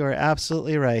 You are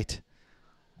absolutely right.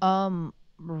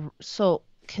 So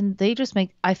can they just make,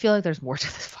 I feel like there's more to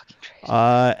this fucking trade.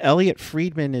 Elliot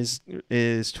Friedman is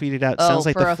tweeted out. Sounds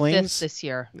like the Flames this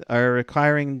year are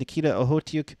requiring Nikita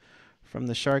Ohotiuk from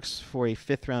the Sharks for a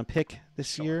 5th round pick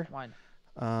this year. Why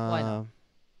not?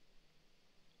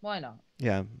 Why not?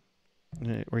 Yeah.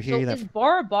 We're hearing that. Is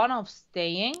Barabanov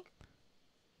staying?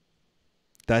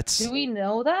 Do we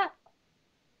know that?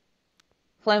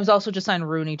 Flames also just signed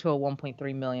Rooney to a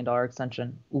 $1.3 million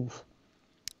extension. Oof.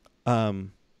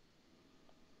 Marin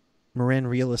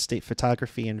Real Estate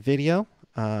Photography and Video.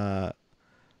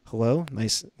 Hello.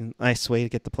 Nice way to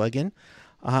get the plug in.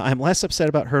 I'm less upset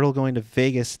about Hertl going to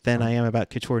Vegas than I am about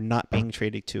Couture not being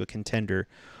traded to a contender.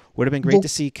 Would have been great to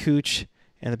see Cooch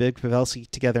and the big Pavelski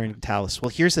together in Dallas. Well,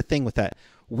 here's the thing with that.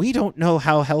 We don't know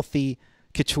how healthy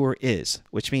Couture is,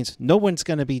 which means no one's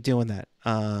going to be doing that.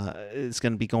 Is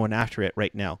going to be going after it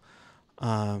right now.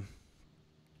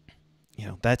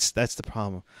 That's the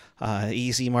problem.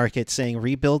 Easy Market saying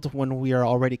rebuild when we are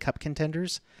already cup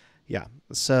contenders. Yeah,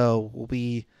 so we'll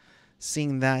be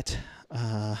seeing that.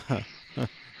 When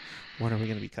are we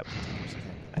going to be cup contenders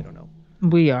again? I don't know.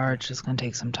 We are. It's just going to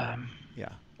take some time.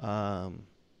 Yeah.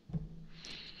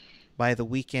 By the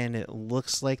weekend, it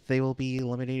looks like they will be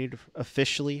eliminated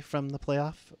officially from the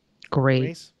playoff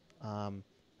race.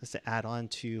 Just to add on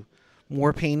to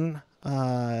more pain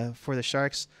for the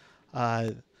Sharks.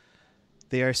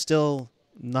 They are still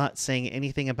not saying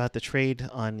anything about the trade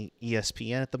on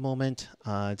ESPN at the moment.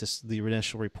 Just the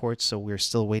initial reports, so we're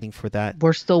still waiting for that.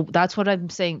 That's what I'm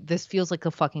saying. This feels like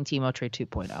a fucking Timo trade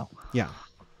 2.0. Yeah.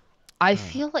 I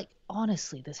feel like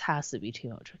honestly, this has to be too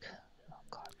much. Oh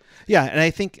God. Yeah, and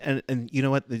I think, and you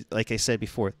know what? Like I said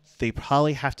before, they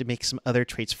probably have to make some other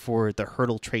trades for the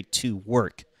Hertl trade to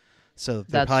work. So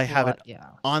they'll probably That's have it what. Yeah.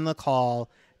 on the call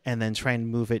and then try and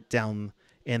move it down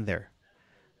in there.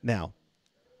 Now,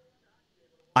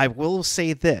 I will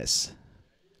say this,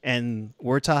 and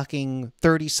we're talking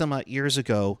 30 some odd years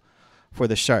ago for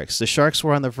the Sharks. The Sharks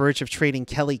were on the verge of trading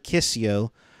Kelly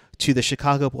Kissio to the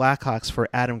Chicago Blackhawks for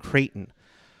Adam Creighton.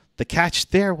 The catch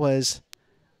there was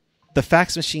the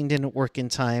fax machine didn't work in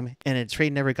time, and a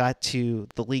trade never got to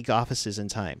the league offices in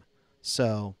time.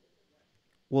 So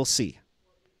we'll see.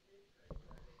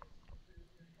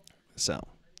 So,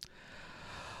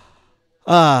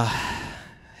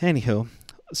 anywho,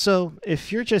 so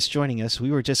if you're just joining us,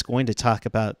 we were just going to talk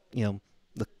about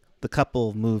the couple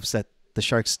of moves that the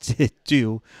Sharks did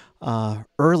do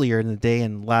earlier in the day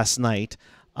and last night,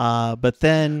 but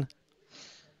then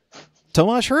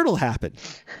Tomas Hertl happened.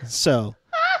 So,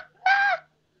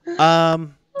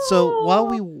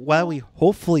 while we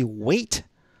hopefully wait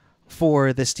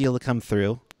for this deal to come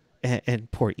through, and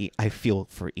poor Ian, I feel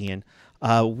for Ian.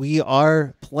 We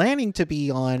are planning to be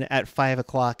on at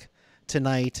 5:00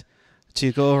 tonight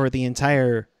to go over the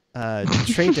entire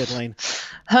trade deadline.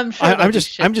 I'm sure I'm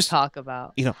just talk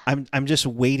about. I'm just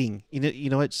waiting. You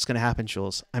know what's going to happen,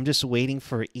 Jules? I'm just waiting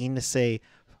for Ian to say,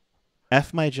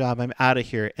 "F my job, I'm out of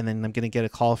here," and then I'm going to get a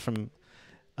call from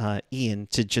Ian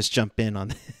to just jump in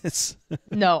on this.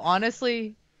 No,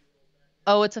 honestly.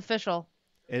 Oh, it's official.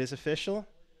 It is official?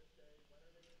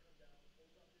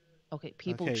 Okay,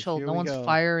 people chill. No one's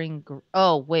firing.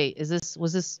 Oh, wait.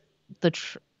 Was this the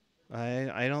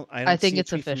I think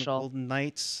it's official. Golden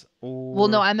Knights or Well,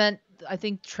 no, I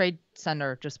think Trade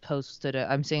Center just posted it.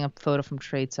 I'm seeing a photo from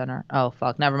Trade Center. Oh,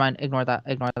 fuck. Never mind. Ignore that.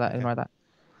 Ignore that.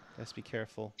 Let's be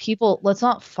careful. People, let's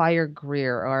not fire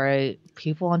Greer, all right?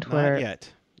 People on Twitter. Not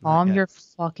yet. Calm your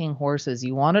fucking horses.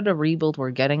 You wanted a rebuild.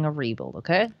 We're getting a rebuild,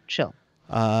 okay? Chill.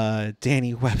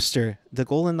 Danny Webster. The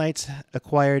Golden Knights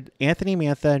acquired Anthony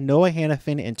Mantha, Noah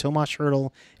Hannafin, and Tomas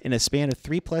Hertl in a span of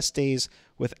 3+ days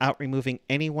without removing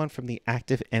anyone from the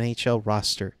active NHL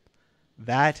roster.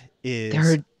 That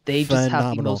is they phenomenal. Just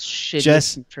have the most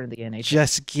shitty future in the NHL.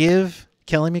 Just give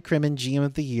Kelly McCrimmon GM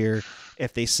of the Year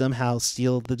if they somehow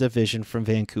steal the division from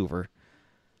Vancouver.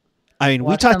 I mean,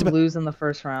 we talked about lose in the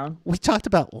first round. We talked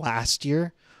about last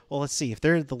year. Well, let's see if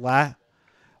they're the last.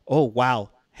 Oh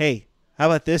wow! Hey, how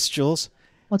about this, Jules?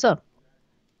 What's up?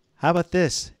 How about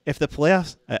this? If the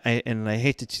playoffs,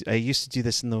 I used to do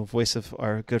this in the voice of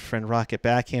our good friend Rocket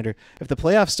Backhander. If the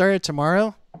playoffs started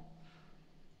tomorrow,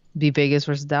 be Vegas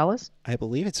versus Dallas. I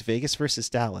believe it's Vegas versus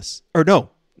Dallas. Or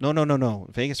no,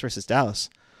 Vegas versus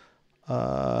Dallas.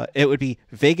 It would be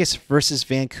Vegas versus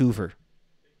Vancouver.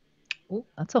 Oh,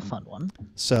 that's a fun one.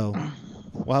 So,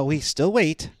 while we still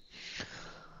wait,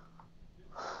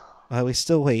 if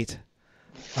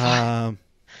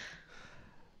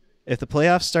the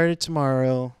playoffs started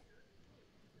tomorrow,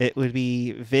 it would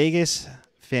be Vegas,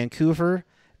 Vancouver,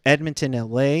 Edmonton,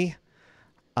 LA,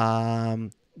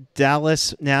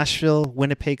 Dallas, Nashville,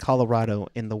 Winnipeg, Colorado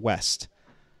in the West.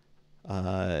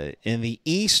 In the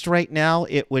East right now,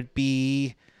 it would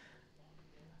be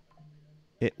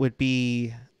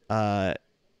the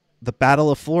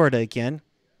Battle of Florida again.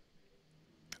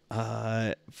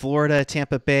 Florida,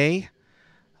 Tampa Bay,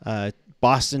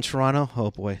 Boston, Toronto.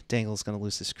 Oh boy, Dangle's going to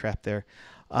lose this crap there.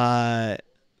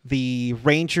 The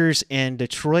Rangers and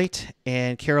Detroit,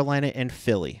 and Carolina and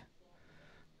Philly.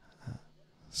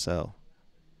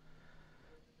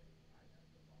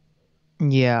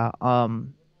 Yeah.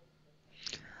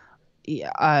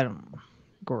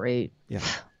 Great.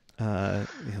 Yeah.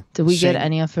 Did we get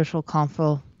any official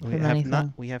confo from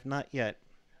anything? We have not yet.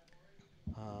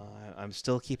 I'm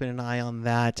still keeping an eye on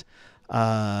that.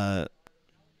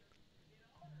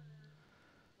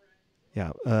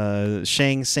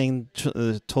 Shang saying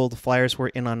told the Flyers were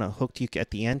in on a hook duke at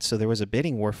the end, so there was a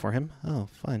bidding war for him. Oh,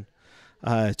 fun.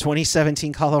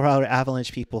 2017 Colorado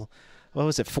Avalanche people. What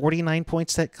was it, 49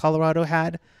 points that Colorado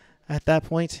had at that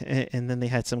point? And then they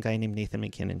had some guy named Nathan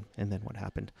McKinnon, and then what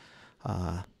happened?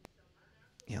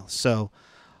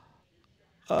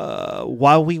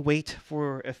 While we wait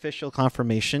for official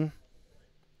confirmation,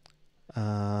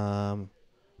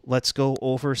 let's go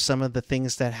over some of the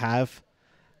things that have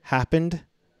happened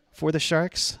for the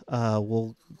Sharks.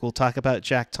 We'll talk about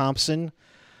Jack Thompson,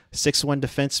 6'1"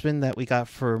 defenseman that we got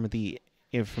from the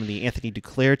Anthony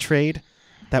Duclair trade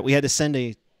that we had to send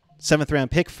a 7th round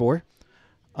pick for.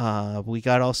 We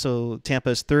got also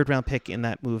Tampa's 3rd round pick in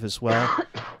that move as well.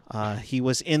 He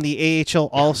was in the AHL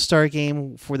All-Star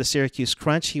game for the Syracuse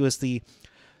Crunch. He was the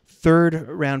third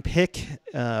round pick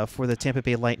for the Tampa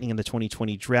Bay Lightning in the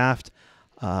 2020 draft.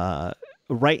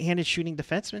 Right-handed shooting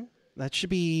defenseman. That should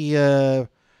be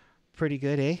pretty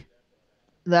good, eh?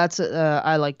 That's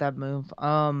I like that move.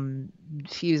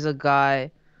 He's a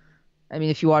guy. I mean,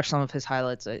 if you watch some of his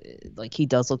highlights, like he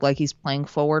does look like he's playing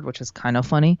forward, which is kind of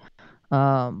funny.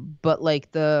 But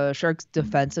like the Sharks'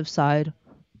 defensive side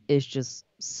is just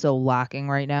so lacking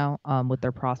right now with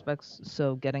their prospects.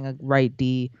 So getting a right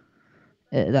D,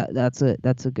 that's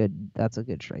a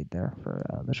good trade there for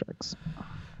the Sharks.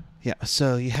 Yeah.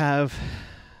 So you have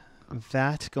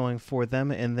that going for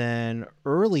them, and then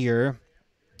earlier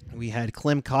we had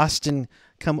Klim Kostin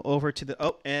come over to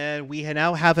the and we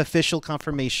now have official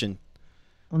confirmation.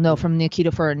 No, from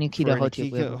Nikita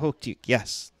Hotyuk. Hotyuk,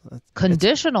 yes.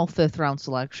 Conditional 5th round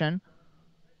selection.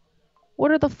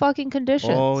 What are the fucking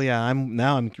conditions? Oh yeah,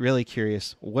 I'm really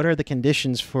curious. What are the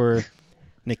conditions for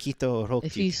Nikita Hotyuk?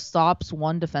 If he stops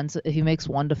if he makes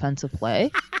one defensive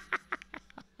play.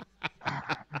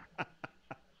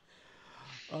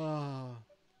 Oh,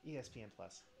 ESPN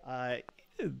Plus.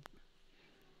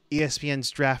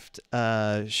 ESPN's draft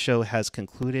show has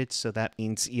concluded, so that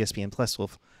means ESPN Plus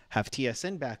will have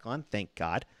TSN back on. Thank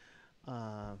God.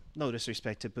 No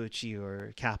disrespect to Bucci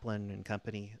or Kaplan and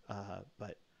company,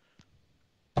 but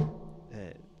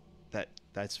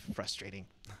that's frustrating.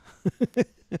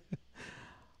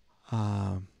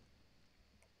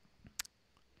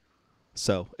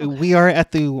 So we are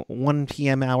at the 1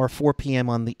 p.m. hour, 4 p.m.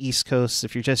 on the East Coast.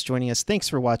 If you're just joining us, thanks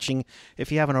for watching.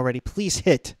 If you haven't already, please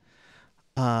hit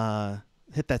that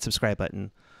subscribe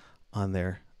button on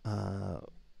there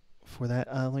for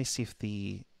that. Let me see if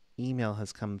the email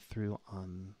has come through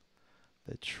on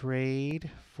the trade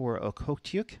for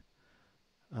Okotiuk.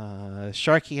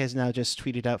 Sharky has now just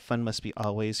tweeted out, "Fun must be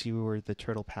always. You were the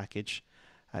turtle package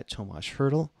at Tomas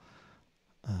Hertl."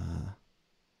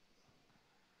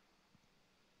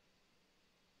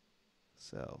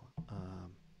 So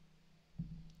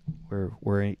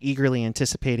we're eagerly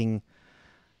anticipating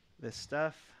this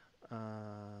stuff.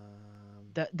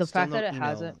 The fact that it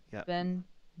hasn't been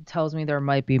tells me there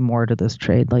might be more to this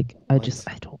trade. Like I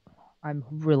don't know. I'm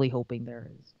really hoping there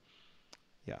is.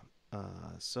 Yeah.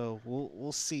 So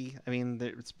we'll see. I mean,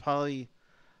 there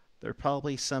are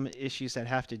probably some issues that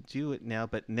have to do it now.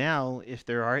 But now, if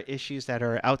there are issues that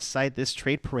are outside this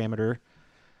trade parameter,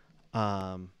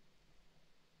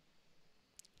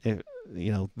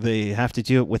 they have to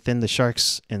do it within the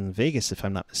Sharks in Vegas, if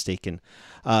I'm not mistaken.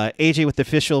 AJ with the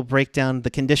official breakdown: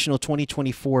 the conditional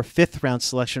 2024 5th round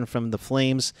selection from the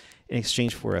Flames in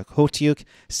exchange for a Hotyuk.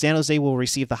 San Jose will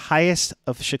receive the highest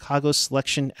of Chicago's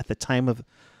selection at the time of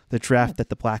the draft that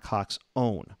the Blackhawks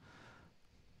own.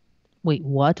 Wait,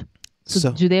 what?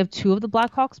 So do they have 2 of the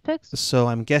Blackhawks picks? So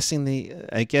I'm guessing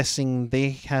they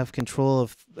have control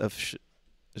of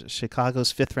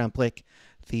Chicago's 5th round pick.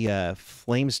 The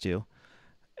Flames do.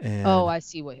 And, I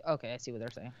see what they're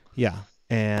saying. Yeah,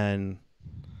 and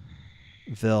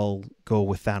they'll go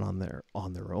with that on their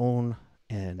own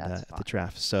and at the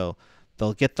draft. So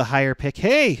they'll get the higher pick.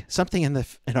 Hey, something in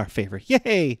our favor.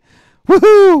 Yay!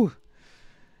 Woohoo!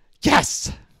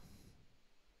 Yes.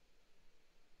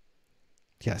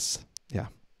 Yes. Yeah.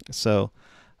 So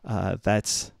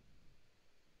that's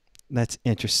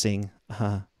interesting.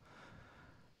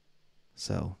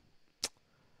 So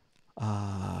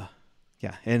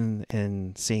yeah,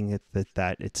 and seeing it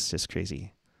that it's just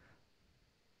crazy.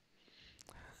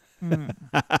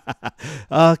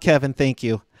 Oh, Kevin, thank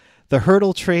you. The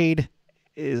Hertl trade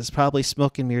is probably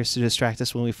smoke and mirrors to distract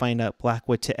us when we find out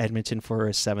Blackwood to Edmonton for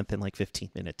a 7th in like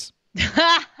 15 minutes.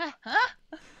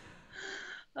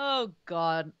 Oh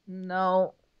God,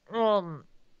 no. Okay.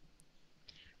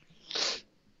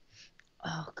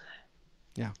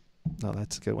 Yeah. No,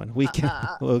 that's a good one.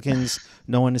 Logan's.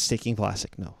 No one is taking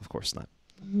Vlasic. No, of course not.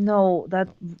 No,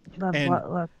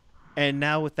 and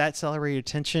now with that salary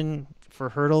retention for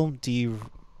Hertl, do you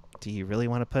really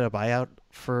want to put a buyout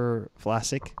for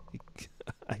Vlasic?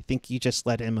 I think you just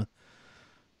let him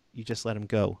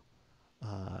go,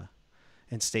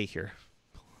 and stay here.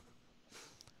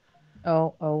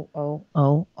 Oh!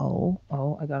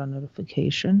 I got a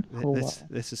notification.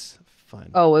 This is fun.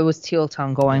 Oh, it was Teal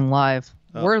Town going live.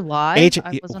 We're live.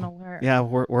 I wasn't aware. Yeah,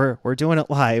 we're doing it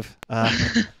live.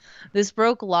 This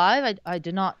broke live. I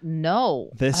did not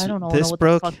know. I don't know what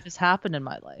the fuck just happened in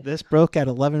my life. This broke at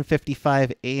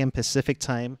 11:55 a.m. Pacific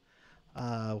time,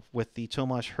 with the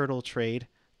Tomas Hertl trade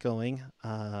going.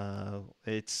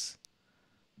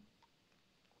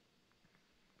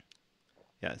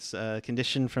 Yes,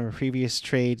 condition from a previous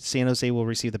trade, San Jose will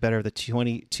receive the better of the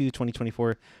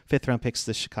 2024 fifth-round picks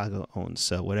the Chicago owns.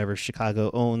 So whatever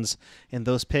Chicago owns in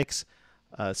those picks,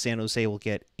 San Jose will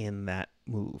get in that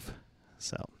move.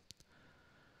 So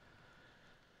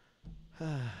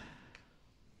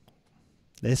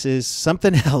this is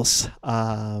something else.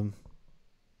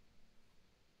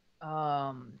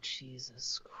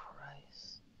 Jesus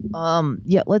Christ.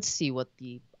 Yeah, let's see what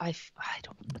I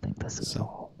don't think this is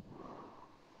all.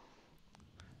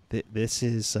 This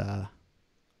is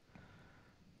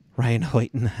Ryan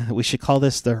Hoyton. We should call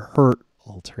this the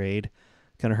Hertl trade.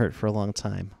 Gonna hurt for a long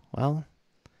time. Well,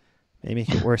 maybe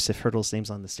make it worse if Hertl's name's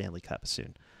on the Stanley Cup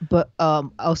soon. But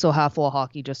also Half-Wall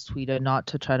Hockey just tweeted, not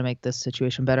to try to make this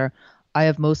situation better, I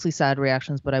have mostly sad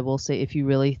reactions, but I will say if you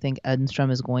really think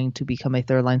Edinstrom is going to become a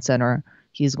third-line center,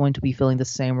 he is going to be filling the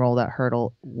same role that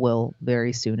Hertl will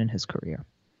very soon in his career.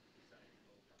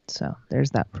 So there's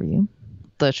that for you.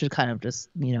 That should kind of just,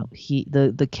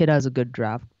 the kid has a good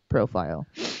draft profile.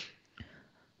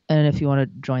 And if you want to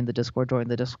join the Discord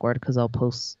because I'll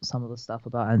post some of the stuff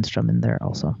about Edinstrom in there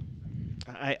also.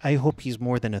 I hope he's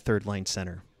more than a third-line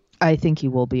center. I think he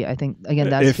will be. I think, again,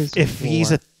 that's his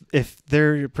floor. If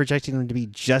they're projecting him to be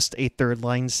just a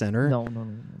third-line center. No.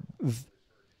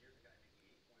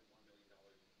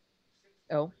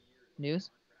 Oh, news?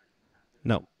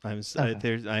 No, I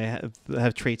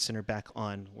have Trade Center back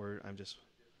on where I'm just.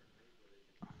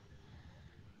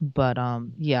 But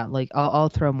yeah, like I'll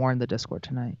throw more in the Discord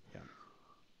tonight. Yeah.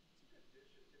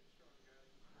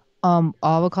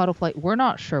 Avocado Flight. We're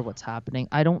not sure what's happening.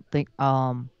 I don't think.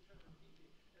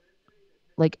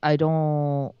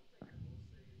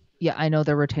 Yeah, I know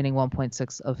they're retaining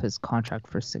 1.6 of his contract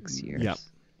for 6 years. Yeah.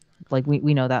 Like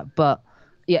we know that, but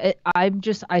yeah, I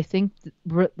think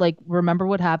remember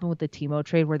what happened with the Timo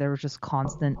trade where there was just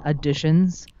constant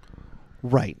additions.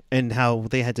 Right, and how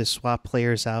they had to swap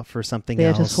players out for something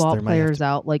else. They had to swap players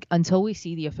out. Like, until we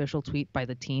see the official tweet by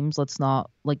the teams, let's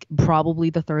not, probably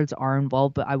the thirds are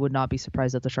involved, but I would not be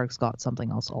surprised if the Sharks got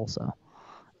something else also.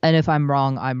 And if I'm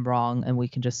wrong, I'm wrong, and we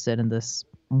can just sit in this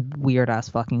weird-ass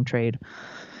fucking trade.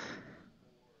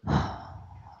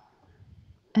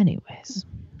 Anyways.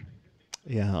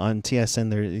 Yeah, on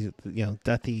TSN, there,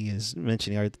 Duthie is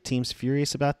mentioning, are the teams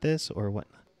furious about this, or what?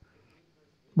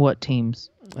 What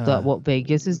teams? What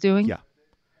Vegas is doing? Yeah.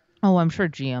 Oh, I'm sure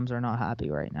GMs are not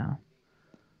happy right now.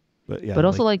 But yeah. But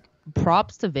also,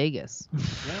 props to Vegas.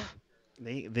 Yeah.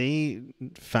 They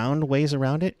found ways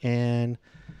around it, and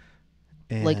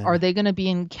are they going to be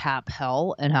in cap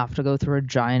hell and have to go through a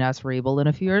giant ass rebuild in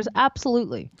a few years?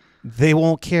 Absolutely. They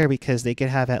won't care because they could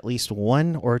have at least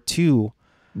one or two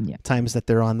times that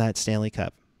they're on that Stanley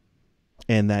Cup,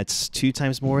 and that's 2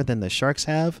 times more than the Sharks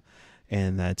have.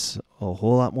 And that's a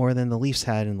whole lot more than the Leafs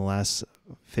had in the last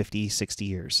 50, 60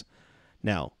 years.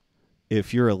 Now,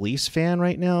 if you're a Leafs fan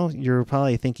right now, you're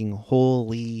probably thinking,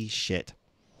 holy shit.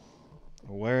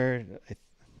 Where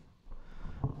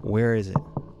is it?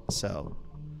 So,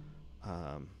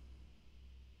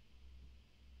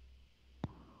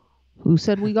 who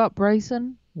said we got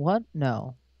Bryson? What?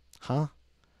 No. Huh?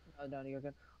 No, you're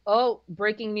good. Oh,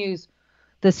 breaking news.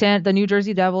 The New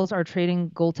Jersey Devils are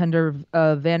trading goaltender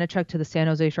Vanacek to the San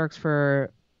Jose Sharks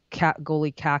for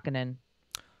goalie Kakkonen.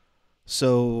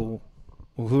 So,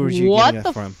 who are you getting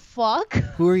that from? What the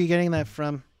fuck? Who are you getting that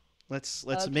from? Let's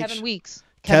make Kevin Weeks.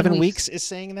 Kevin Weeks is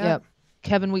saying that? Yep.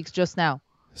 Kevin Weeks just now.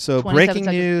 So, breaking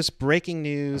news.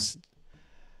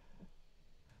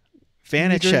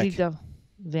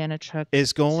 Vanacek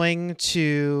is going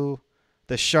to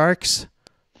the Sharks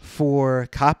for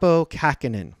Kaapo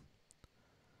Kakkonen.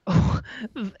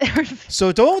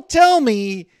 So don't tell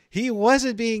me he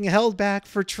wasn't being held back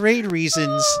for trade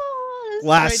reasons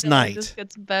last night. It just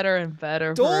gets better and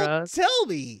better for us. Don't tell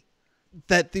me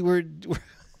that they were.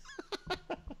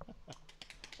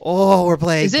 Oh, we're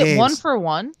playing games. Is it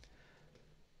 1-for-1?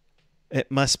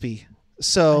 It must be.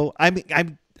 So I'm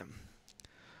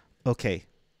okay.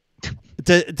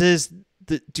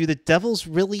 Do the Devils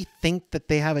really think that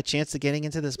they have a chance of getting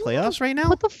into this playoffs right now?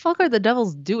 What the fuck are the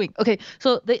Devils doing? Okay,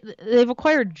 so they've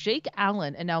acquired Jake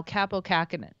Allen and now Kaapo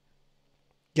Kakkonen.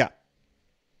 Yeah.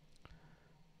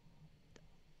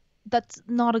 That's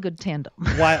not a good tandem.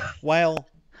 While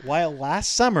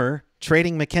last summer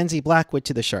trading Mackenzie Blackwood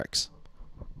to the Sharks.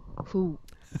 Who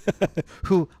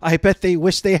I bet they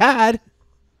wish they had.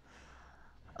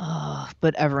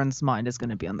 But everyone's mind is going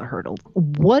to be on the Hertl.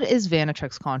 What is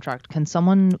Vanacek's contract? Can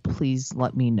someone please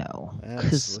let me know?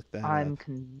 Because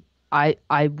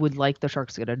I would like the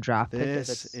Sharks to get a draft pick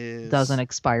if it doesn't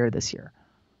expire this year.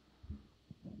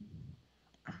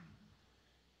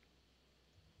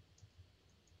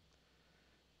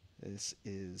 This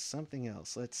is something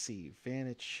else. Let's see.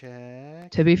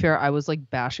 Vanacek. To be fair, I was like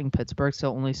bashing Pittsburgh,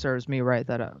 so it only serves me right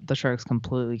that the Sharks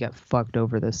completely get fucked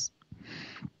over this.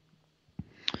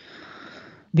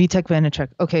 Vitek Vanacek.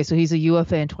 Okay, so he's a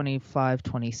UFA in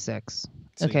 25-26.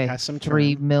 So okay, he has some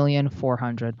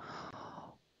 $3,400,000.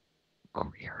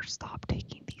 Greer, stop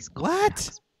taking these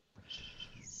contracts. What?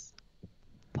 Please.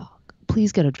 Fuck.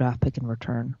 Please get a draft pick in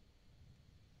return.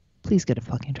 Please get a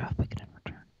fucking draft pick in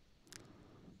return.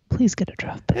 Please get a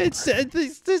draft pick.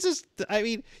 This is. I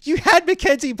mean, you had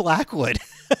Mackenzie Blackwood.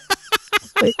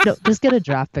 Wait, no, just get a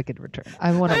draft pick in return.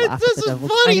 I want to laugh at the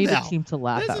Devils. I need a team to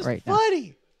laugh at right now. This is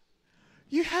funny.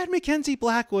 You had Mackenzie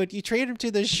Blackwood. You traded him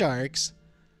to the Sharks.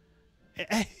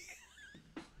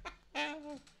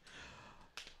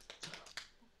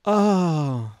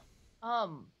 Oh.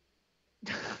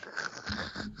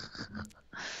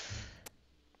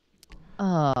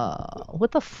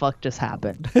 What the fuck just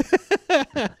happened?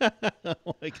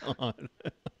 Oh my god.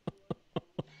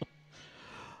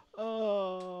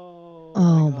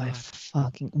 Oh my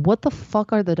fucking. What the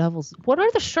fuck are the Devils? What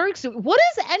are the Sharks doing? What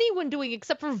is anyone doing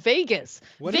except for Vegas?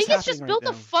 Vegas just built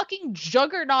a fucking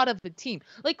juggernaut of a team.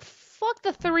 Like, fuck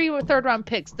the 3 or 3rd round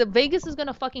picks. The Vegas is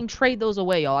gonna fucking trade those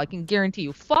away, y'all. I can guarantee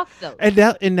you. Fuck those. And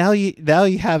now you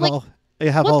have like, all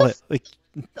it. Like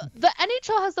the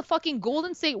NHL has the fucking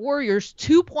Golden State Warriors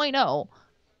 2.0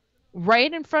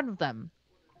 right in front of them.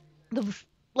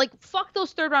 Fuck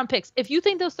those 3rd round picks. If you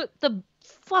think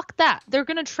fuck that. They're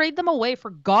going to trade them away for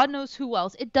God knows who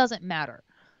else. It doesn't matter.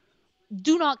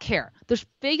 Do not care. The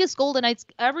Vegas Golden Knights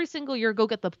every single year go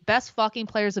get the best fucking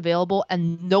players available,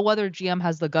 and no other GM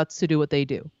has the guts to do what they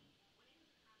do.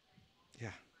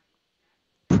 Yeah.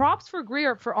 Props for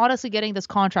Greer for honestly getting this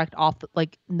contract off,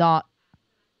 not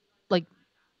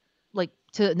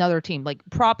to another team. Like,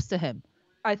 props to him.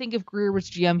 I think if Greer was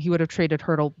GM, he would have traded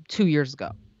Hertl 2 years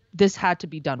ago. This had to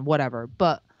be done, whatever.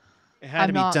 But it had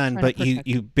to be done. But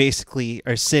you basically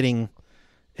are sitting.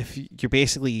 If you're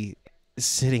basically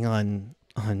sitting on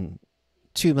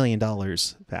 $2 million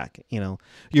back,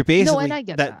 you're basically and I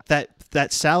get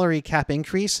that salary cap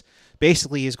increase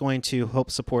basically is going to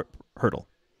help support Hertl.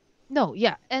 No,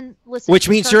 yeah, and listen, which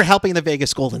means you're helping the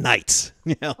Vegas Golden Knights.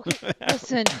 Okay,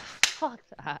 listen, fuck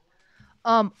that.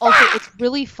 Also, it's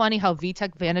really funny how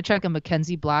Vitek Vanacek and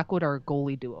Mackenzie Blackwood are a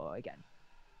goalie duo again.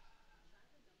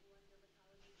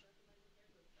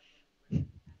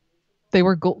 They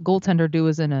were goaltender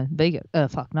duos in a Vegas.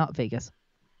 Not Vegas.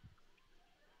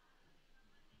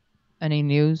 Any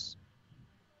news?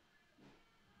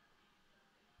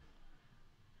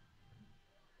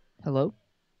 Hello?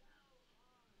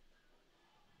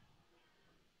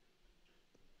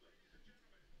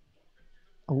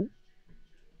 Oh.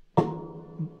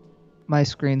 My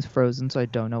screen's frozen, so I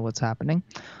don't know what's happening.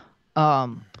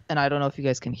 And I don't know if you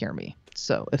guys can hear me.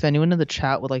 So if anyone in the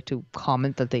chat would like to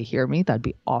comment that they hear me, that'd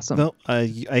be awesome. No,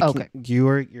 okay.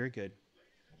 You're good.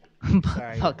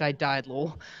 Sorry. Fuck, I died,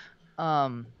 lol.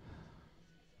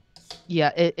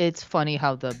 Yeah, it's funny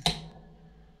how the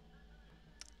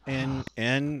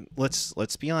and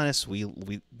let's be honest,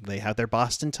 they have their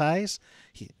Boston ties.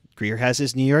 Greer has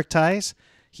his New York ties.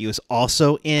 He was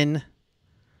also in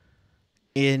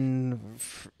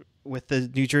with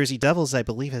the New Jersey Devils, I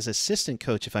believe, as assistant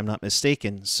coach, if I'm not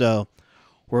mistaken. So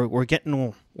we're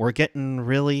getting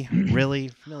really really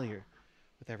familiar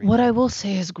with everything. What I will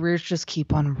say is Greer's just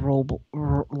keep on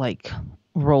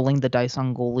rolling the dice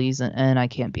on goalies, and I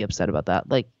can't be upset about that.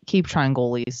 Like, keep trying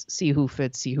goalies, see who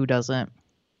fits, see who doesn't.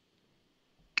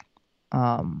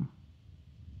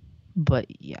 But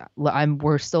yeah,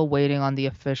 we're still waiting on the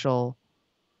official.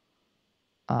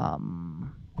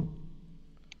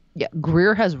 Yeah,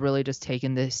 Greer has really just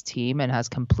taken this team and has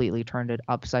completely turned it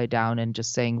upside down and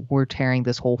just saying, we're tearing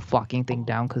this whole fucking thing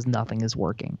down because nothing is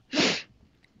working.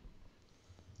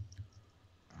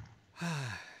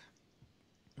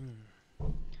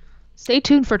 Stay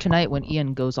tuned for tonight when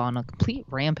Ian goes on a complete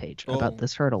rampage about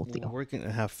this Hertl deal. We're going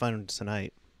to have fun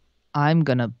tonight. I'm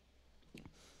going to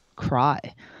cry.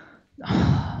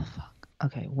 Fuck.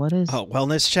 Okay, what is... Oh,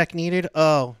 wellness check needed?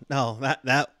 Oh, no,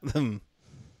 that...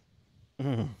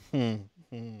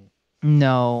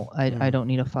 No, I don't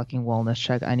need a fucking wellness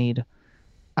check. I need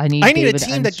a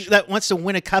team that wants to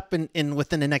win a cup in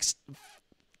within the next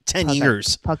 10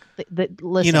 years.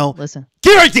 Listen.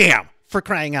 Give a damn, for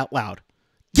crying out loud.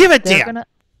 Give a damn.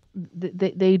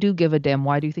 They do give a damn.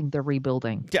 Why do you think they're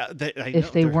rebuilding? Yeah,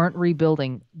 if they weren't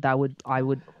rebuilding, I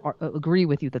would agree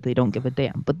with you that they don't give a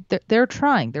damn. But they're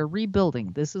trying. They're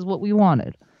rebuilding. This is what we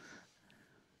wanted.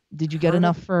 Did you get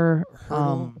enough for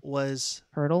Hertl?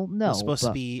 No, was supposed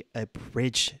to be a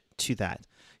bridge to that.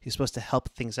 He's supposed to help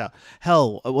things out.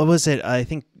 Hell, what was it? I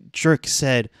think Jerk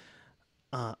said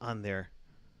on there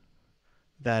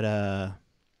that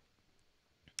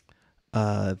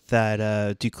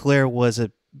Duclair was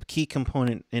a key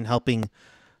component in helping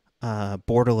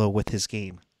Bordelot with his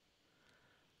game.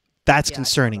 That's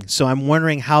concerning. So I'm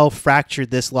wondering how fractured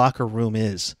this locker room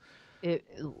is.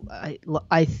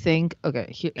 I think,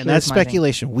 okay. And that's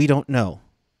speculation. We don't know.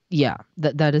 Yeah,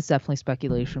 that is definitely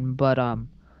speculation. But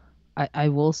I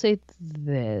will say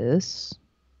this.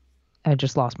 I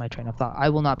just lost my train of thought. I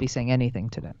will not be saying anything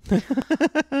today.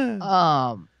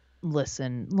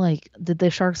 Listen, like, did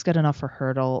the Sharks get enough for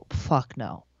Hertl? Fuck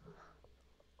no.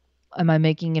 Am I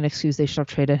making an excuse they should have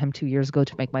traded him 2 years ago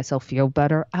to make myself feel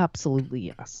better? Absolutely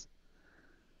yes.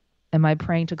 Am I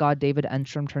praying to God David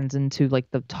Enstrom turns into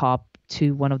like the top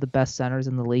two, one of the best centers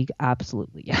in the league?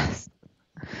 Absolutely yes.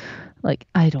 Like,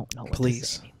 I don't know what to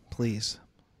say. Please,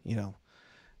 you know,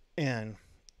 and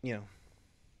you know,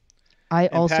 I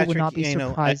and also Patrick, would not be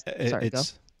surprised.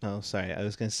 Sorry, I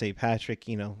was going to say, Patrick,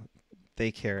 you know,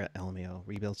 they care at LMAO.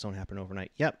 Rebuilds don't happen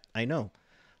overnight. Yep, I know.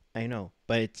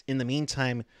 But in the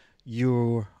meantime,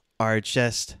 you are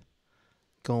just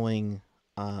going,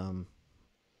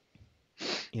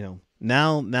 you know,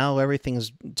 now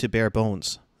everything's to bare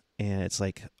bones, and it's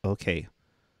like, okay,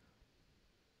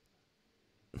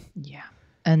 yeah,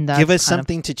 and that's give us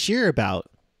something to cheer about,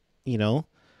 you know.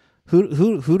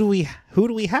 Who do we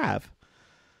have?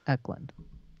 Eklund,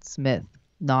 Smith,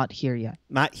 not here yet.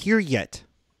 Not here yet.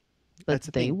 But that's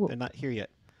the thing. They're not here yet.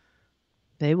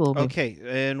 They will be. Okay,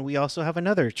 and we also have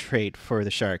another trade for the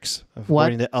Sharks,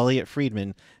 according to Elliot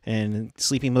Friedman. And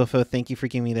Sleeping Mofo, thank you for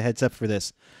giving me the heads up for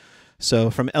this. So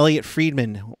from Elliot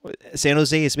Friedman, San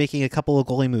Jose is making a couple of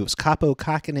goalie moves. Kaapo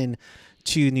Kakkonen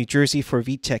to New Jersey for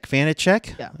Vitek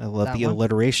Vanacek. Yeah, I love the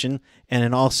alliteration. And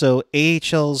then also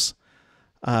AHL's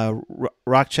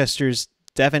Rochester's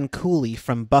Devin Cooley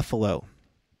from Buffalo.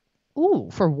 Ooh,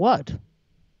 for what?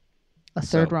 A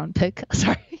third round pick?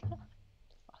 Sorry.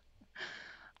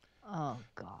 Oh,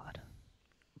 God.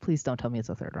 Please don't tell me it's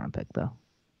a third round pick, though.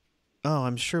 Oh,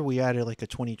 I'm sure we added like a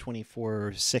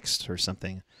 2024 sixth or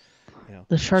something. You know,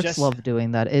 the Sharks love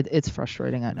doing that. It's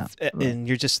frustrating, I know. And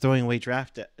you're just throwing away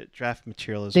draft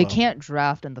material as well. They can't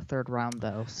draft in the third round,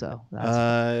 though. So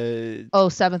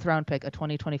that's seventh round pick, a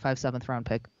 2025 seventh round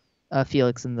pick.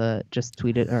 Felix just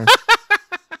tweeted. Or...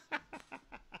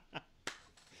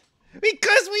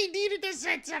 because we needed to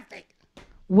send something.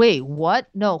 Wait, what?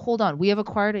 No, hold on. We have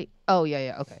acquired a... Oh,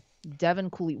 yeah, okay. Devin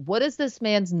Cooley. What is this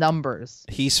man's numbers?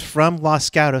 He's from Los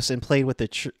Gatos and played with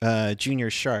the Junior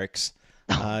Sharks.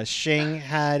 Shing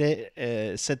had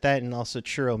it, said that, and also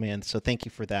Churro Man. So thank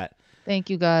you for that. Thank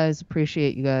you, guys.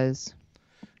 Appreciate you guys.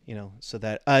 You know, so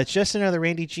that just another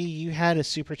Randy G. You had a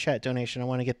super chat donation. I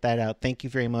want to get that out. Thank you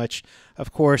very much.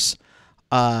 Of course,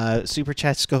 super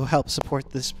chats go help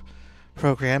support this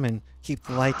program and keep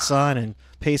the lights on and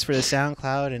pays for the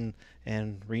SoundCloud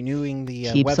and renewing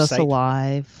the keeps website. Us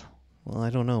alive. Well, I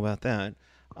don't know about that.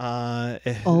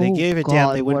 If they gave it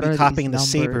down, they wouldn't be copying the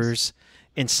Sabres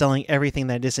and selling everything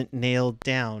that isn't nailed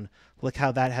down. Look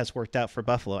how that has worked out for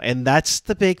Buffalo. And that's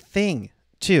the big thing,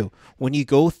 too. When you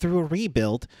go through a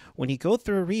rebuild,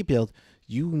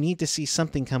 you need to see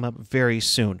something come up very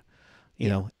soon. You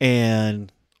know,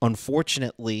 and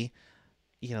unfortunately,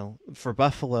 you know, for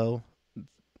Buffalo,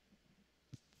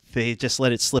 they just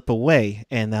let it slip away,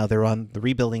 and now they're on the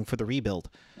rebuilding for the rebuild.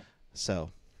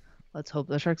 So let's hope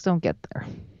the Sharks don't get there.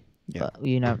 Yeah. But,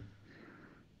 you know,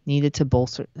 needed to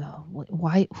bolster.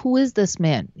 Why? Who is this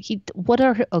man?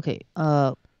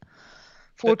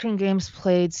 14 games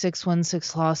played, 6 wins,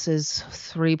 6 losses,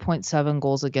 3.7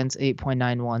 goals against,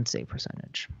 8.91 save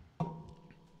percentage.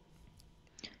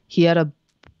 He had a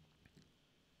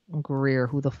Greer.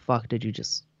 Who the fuck did you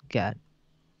just get?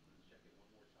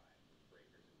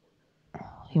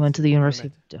 He went to the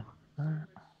University of...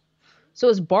 So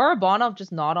is Barabanov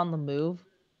just not on the move?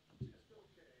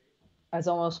 I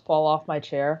almost fall off my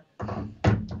chair.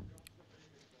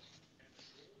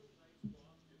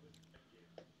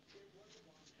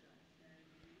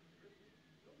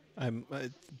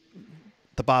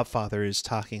 The Bob Father is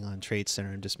talking on Trade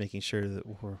Center. I'm just making sure that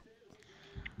we're...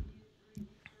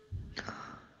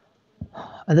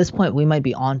 At this point, we might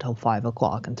be on till 5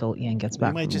 o'clock until Ian gets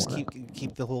back. We might just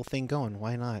keep the whole thing going.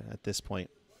 Why not at this point?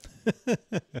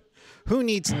 Who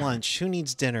needs lunch? Who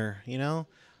needs dinner? You know?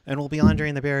 And we'll be on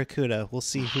during the Barracuda. We'll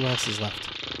see who else is left.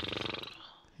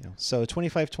 You know, so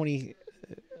 25-20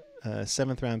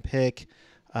 7th round pick.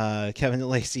 Kevin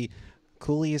Lacey.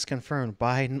 Cooley is confirmed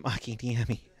by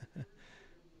Makiniemi.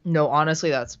 No, honestly,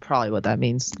 that's probably what that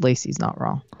means. Lacey's not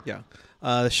wrong. Yeah.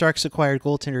 The Sharks acquired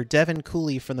goaltender Devin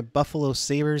Cooley from the Buffalo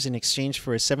Sabres in exchange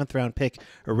for a 7th-round pick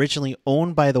originally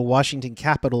owned by the Washington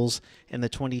Capitals in the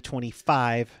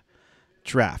 2025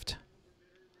 draft.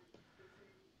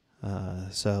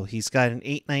 So he's got an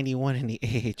 891 in the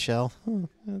AHL. Oh,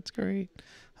 that's great.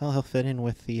 He'll fit in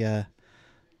with the...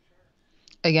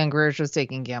 Again, Greer's just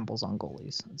taking gambles on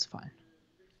goalies. It's fine.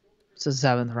 It's a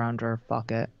 7th rounder.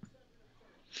 Fuck it.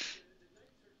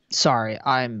 Sorry,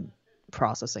 I'm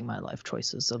processing my life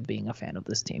choices of being a fan of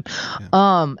this team.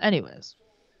 Yeah. Anyways.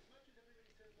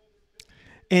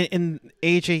 And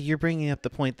AJ, you're bringing up the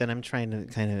point that I'm trying to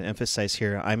kind of emphasize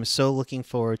here. I'm so looking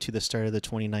forward to the start of the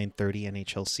 29-30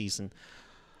 NHL season.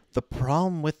 The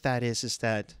problem with that is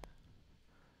that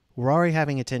we're already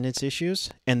having attendance issues,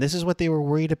 and this is what they were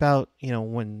worried about,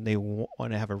 when they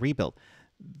want to have a rebuild.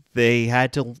 They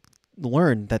had to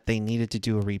learn that they needed to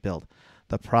do a rebuild.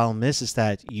 The problem is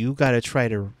that you got to try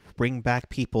to bring back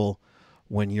people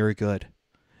when you're good.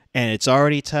 And it's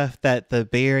already tough that the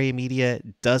Bay Area media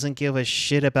doesn't give a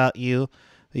shit about you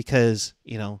because,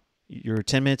 you're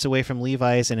 10 minutes away from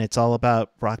Levi's and it's all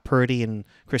about Brock Purdy and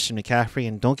Christian McCaffrey.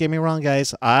 And don't get me wrong,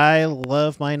 guys. I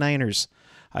love my Niners.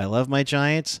 I love my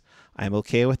Giants. I'm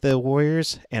okay with the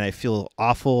Warriors. And I feel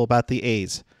awful about the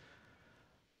A's.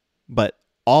 But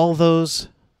all those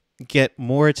get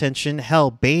more attention.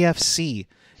 Hell, Bay FC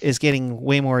is getting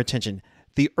way more attention.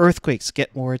 The Earthquakes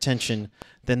get more attention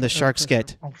than the Sharks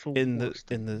get in the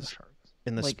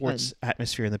sports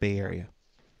atmosphere in the Bay Area.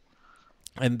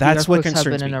 And that's what concerns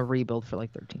me. Have been in a rebuild for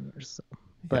like 13 years. So.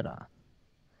 But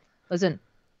listen,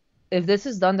 if this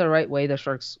is done the right way, the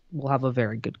Sharks will have a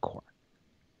very good core.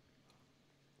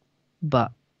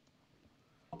 But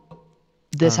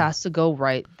this has to go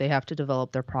right. They have to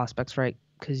develop their prospects right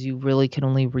because you really can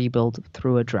only rebuild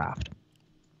through a draft.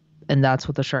 And that's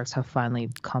what the Sharks have finally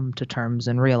come to terms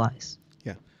and realize.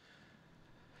 Yeah.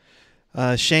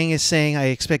 Shang is saying, I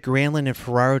expect Granlund and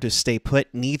Ferraro to stay put.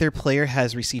 Neither player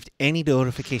has received any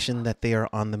notification that they are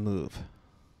on the move.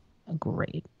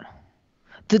 Great.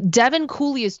 The Devin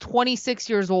Cooley is 26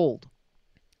 years old.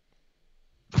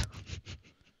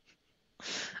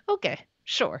 Okay,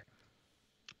 sure.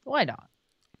 Why not?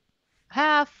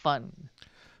 Have fun.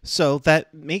 So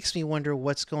that makes me wonder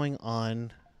what's going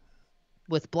on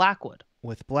with Blackwood.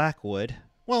 Well,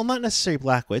 not necessarily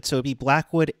Blackwood. So it'd be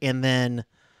Blackwood and then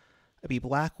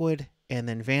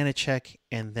Vanacek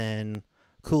and then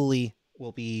Cooley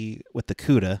will be with the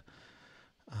CUDA.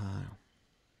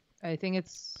 I think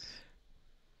it's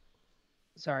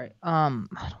sorry. I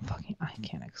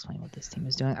can't explain what this team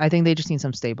is doing. I think they just need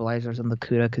some stabilizers on the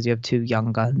CUDA because you have two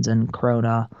young guns in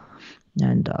Krona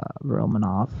and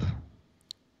Romanov.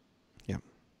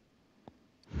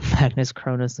 Magnus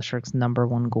Kronos, the Sharks' number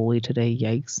 1 goalie today.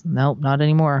 Yikes. Nope, not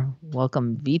anymore.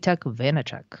 Welcome Vitek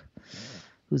Vanacek,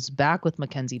 who's back with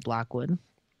Mackenzie Blackwood.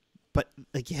 But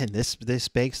again, this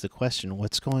begs the question,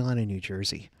 what's going on in New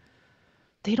Jersey?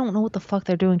 They don't know what the fuck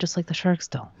they're doing, just like the Sharks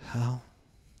don't. Well,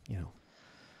 and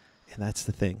that's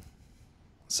the thing.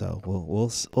 So we'll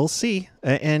see.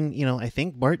 And I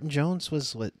think Martin Jones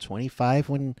was 25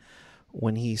 when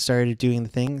he started doing the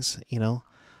things,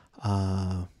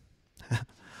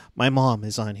 My mom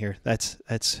is on here. That's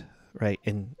right.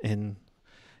 And AJ,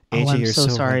 I'm you're so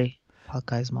sorry, right.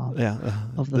 Hawkeye's mom. Yeah,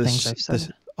 of the things I've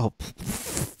said.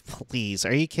 Please,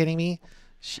 are you kidding me?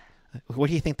 Where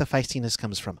do you think the feistiness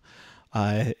comes from?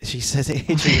 She says,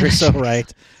 AJ, you're so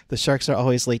right. The Sharks are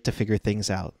always late to figure things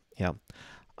out. Yeah.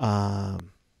 Well,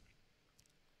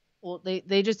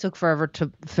 they just took forever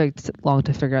long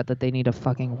to figure out that they need a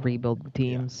fucking rebuild the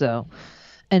team. Yeah. So,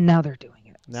 and now they're doing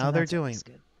it. Now they're doing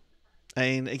it. I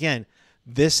mean, again,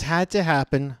 this had to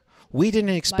happen. We didn't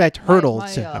expect Hertl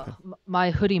to happen.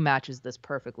 My hoodie matches this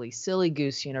perfectly. Silly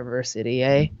Goose University,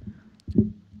 eh?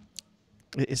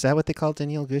 Is that what they call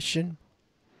Daniel Gushin?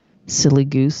 Silly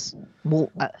Goose. Well,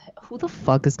 who the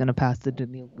fuck is going to pass the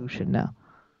Daniel Gushin now?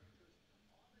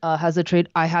 Has a trade.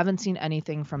 I haven't seen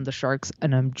anything from the Sharks,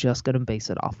 and I'm just going to base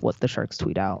it off what the Sharks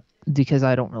tweet out because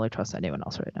I don't really trust anyone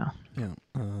else right now. Yeah.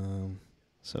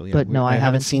 So yeah, but no, I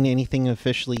haven't seen anything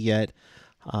officially yet.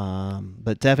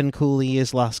 But Devin Cooley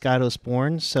is Los Gatos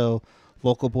born, so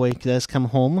local boy does come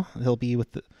home. He'll be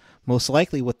most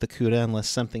likely with the CUDA unless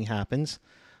something happens.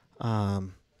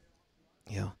 I'm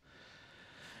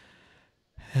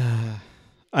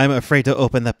afraid to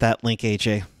open up that link,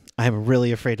 AJ. I'm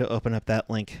really afraid to open up that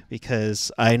link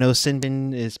because I know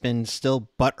Sinbin has been still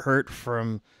butthurt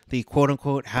from the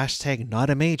quote-unquote hashtag not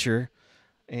a major.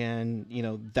 And,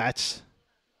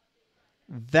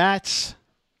 that's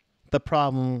the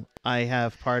problem. I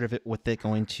have part of it with it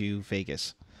going to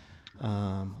Vegas.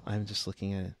 I'm just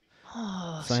looking at it.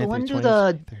 So Signed through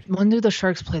 2030. when do the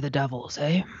Sharks play the Devils?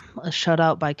 Eh, a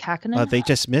shutout by Kakkonen. They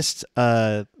just missed.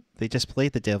 They just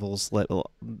played the Devils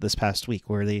this past week,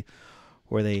 where they.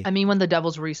 I mean, when the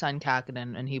Devils re-sign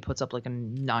Kakkonen and he puts up like a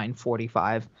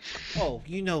 945. Oh,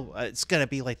 it's gonna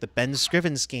be like the Ben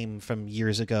Scrivens game from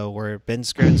years ago, where Ben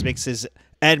Scrivens makes his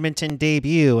Edmonton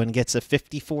debut and gets a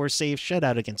 54 save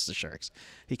shutout against the Sharks.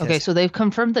 Okay, so they've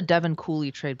confirmed the Devin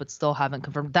Cooley trade, but still haven't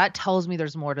confirmed. That tells me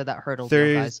there's more to that Hertl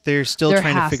deal, guys. They're still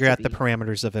trying to figure out the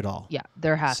parameters of it all. Yeah,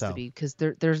 there has to be, because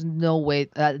there's no way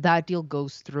that deal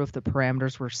goes through if the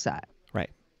parameters were set. Right.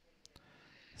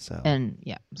 So. And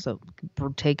yeah, so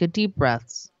take a deep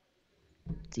breaths.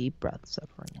 Deep breaths,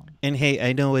 everyone. And hey,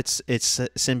 I know it's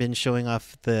Sinbin showing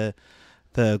off the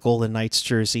Golden Knights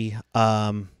jersey.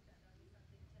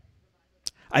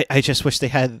 I just wish they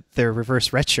had their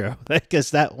reverse retro, because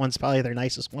that one's probably their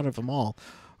nicest one of them all,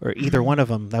 or either one of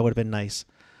them. That would have been nice.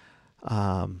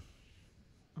 Okay.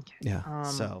 Yeah.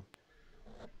 So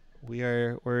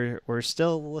we're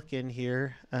still looking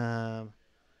here.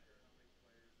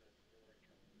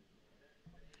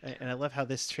 And I love how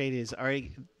this trade is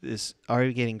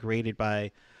already getting graded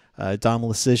by Dom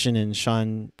Lecision and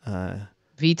Sean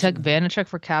Vitek Vanacek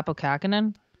for Capo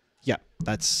Kakkonen. Yeah,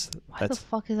 Why the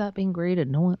fuck is that being graded?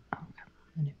 No one.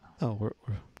 Oh, we're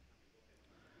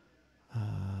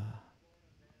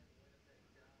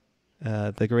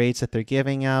the grades that they're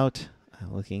giving out.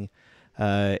 Looking,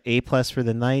 A+ for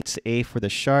the Knights, A for the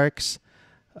Sharks.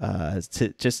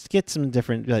 To just get some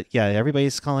different. Yeah,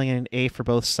 everybody's calling it an A for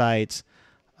both sides.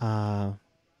 And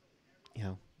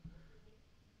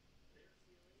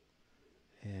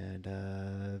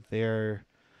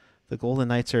the Golden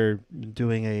Knights are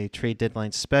doing a trade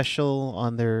deadline special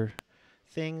on their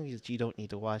thing. You don't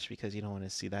need to watch because you don't want to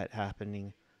see that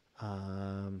happening.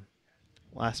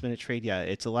 Last minute trade, yeah,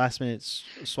 it's a last minute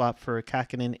swap for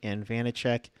Kakkonen and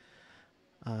Vanacek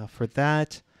for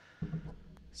that.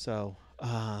 So,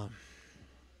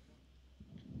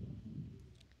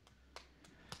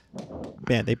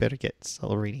 man, they better get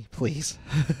Cellerini, please.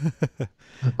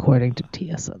 According to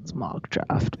TSN's mock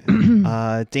draft.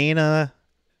 Dana,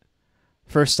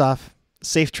 first off,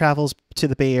 safe travels to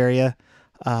the Bay Area.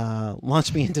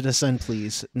 Launch me into the sun,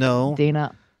 please. No.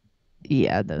 Dana,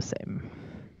 yeah, the same.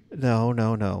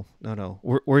 No.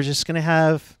 We're just going to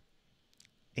have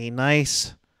a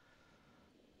nice,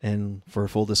 and for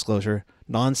full disclosure,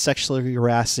 non-sexually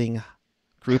harassing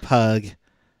group hug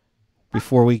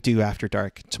before we do After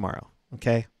Dark tomorrow.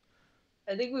 Okay?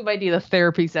 I think we might need a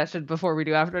therapy session before we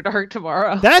do After Dark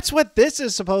tomorrow. That's what this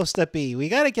is supposed to be. We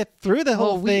got to get through the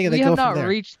whole thing and then go from there. We have not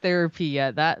reached therapy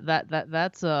yet.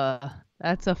 That's a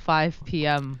 5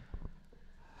 p.m.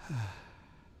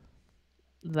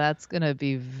 That's gonna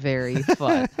be very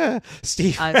fun.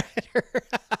 Steve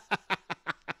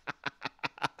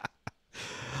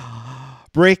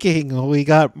Breaking. We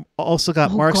also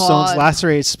got Mark Stone's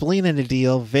lacerated spleen in the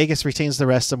deal. Vegas retains the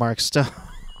rest of Mark Stone.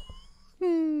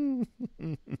 Are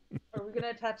we gonna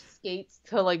attach skates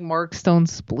to like Mark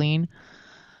Stone's spleen?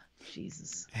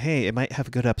 Jesus. Hey, it might have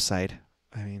a good upside.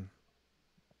 I mean,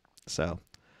 so.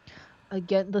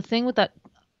 Again, the thing with that.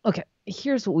 Okay,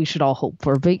 here's what we should all hope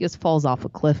for. Vegas falls off a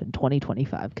cliff in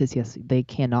 2025 because, yes, they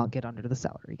cannot get under the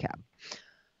salary cap.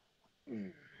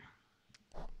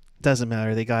 Doesn't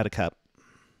matter. They got a cup.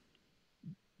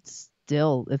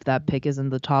 Still, if that pick is in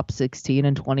the top 16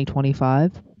 in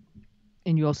 2025,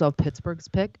 and you also have Pittsburgh's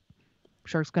pick,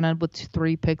 Sharks going to end with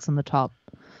 3 picks in the top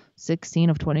 16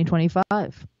 of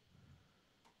 2025.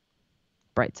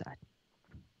 Bright side.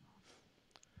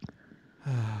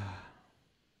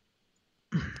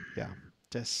 Yeah,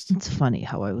 just it's funny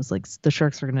how I was like, the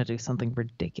Sharks are gonna do something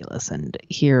ridiculous, and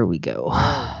here we go.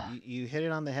 Oh, you hit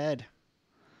it on the head.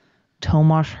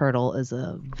 Tomas Hertl is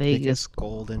a Vegas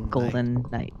Golden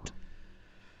Knight.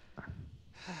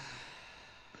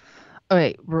 All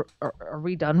right, are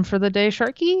we done for the day,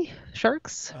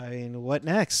 Sharks? I mean, what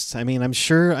next? I mean, I'm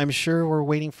sure we're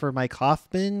waiting for Mike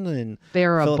Hoffman and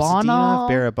Barabanov.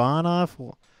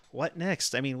 What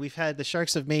next? I mean, the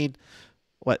Sharks have made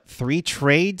 3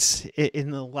 trades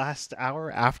in the last hour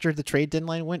after the trade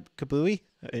deadline went kabooey,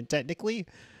 technically,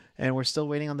 and we're still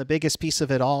waiting on the biggest piece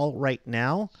of it all right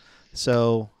now.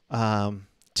 So,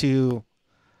 to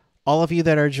all of you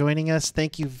that are joining us,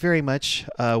 thank you very much.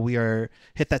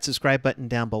 Hit that subscribe button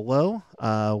down below.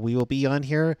 We will be on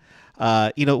here.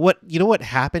 You know what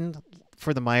happened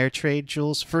for the Meyer trade,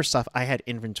 Jules? First off, I had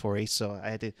inventory, so I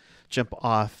had to jump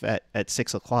off at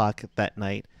 6:00 that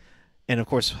night. And, of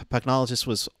course, Pucknologist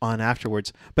was on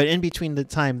afterwards. But in between the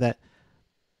time that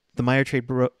the Meyer trade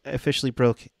officially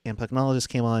broke and Pucknologist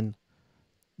came on,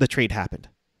 the trade happened.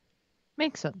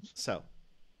 Makes sense. So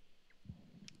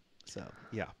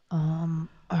yeah. All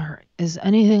right. Is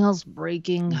anything else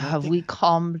breaking? Have Nothing. we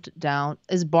calmed down?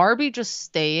 Is Barbie just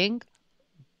staying?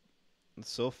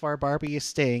 So far, Barbie is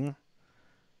staying.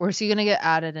 Or is he gonna get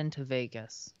added into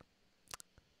Vegas?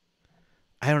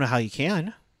 I don't know how you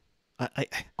can.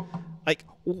 Like,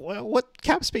 what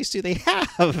cap space do they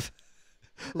have?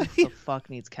 Who the fuck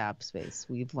needs cap space?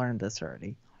 We've learned this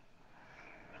already.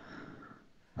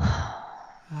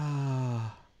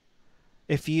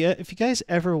 If you guys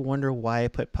ever wonder why I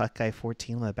put Puck Guy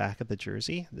 14 on the back of the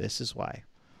jersey, this is why.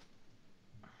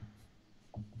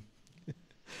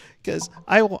 Because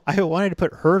I wanted to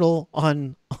put Hertl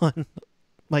on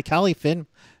my Cali fin.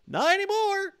 Not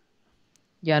anymore.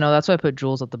 Yeah, no, that's why I put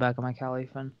Jules at the back of my Cali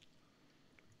fin.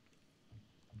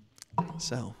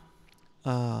 So,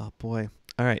 boy.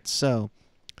 All right, so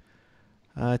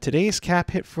today's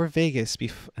cap hit for Vegas,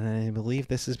 and I believe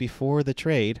this is before the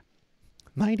trade,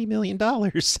 $90 million. All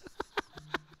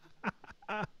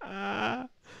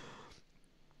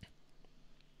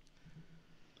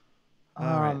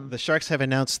right, the Sharks have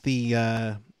announced the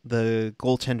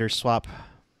goaltender swap.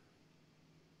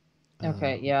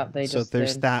 Okay, yeah, they so just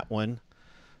there's did. that one.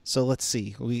 So let's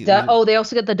see. They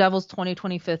also get the Devils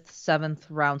 2025 7th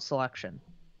round selection.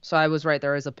 So I was right.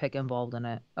 There is a pick involved in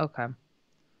it. Okay.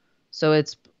 So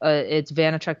it's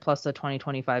Vanacek plus the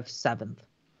 2025 7th.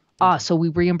 Okay. So we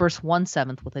reimburse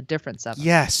 1/7 with a different 7th.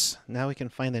 Yes. Now we can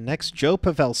find the next Joe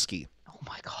Pavelski. Oh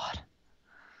my God.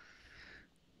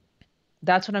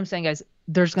 That's what I'm saying, guys.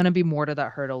 There's going to be more to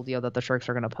that Hertl deal that the Sharks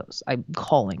are going to post. I'm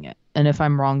calling it. And if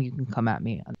I'm wrong, you can come at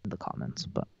me in the comments,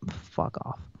 but fuck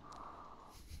off.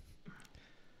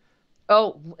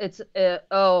 Oh,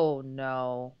 oh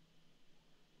no.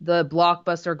 The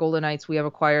blockbuster Golden Knights, we have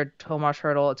acquired Tomas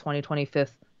Hertl, a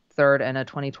 2025 third and a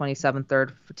 2027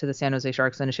 third to the San Jose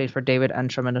Sharks in exchange for David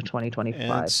Enstrom in a 2025.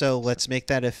 And so let's make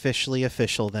that officially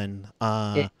official then.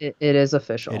 It is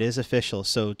official. It is official.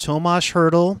 So Tomas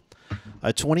Hertl,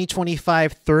 a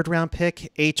 2025 third round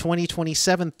pick, a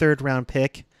 2027 third round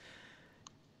pick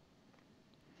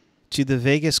to the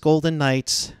Vegas Golden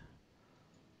Knights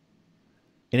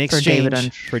in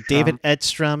exchange for David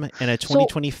Edstrom and a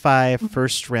 2025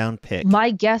 first round pick.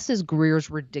 My guess is Greer's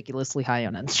ridiculously high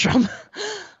on Edstrom.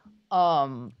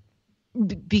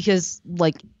 Because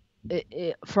like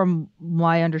from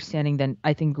my understanding, then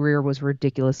I think Greer was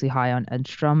ridiculously high on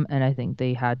Edstrom, and I think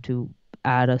they had to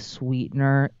add a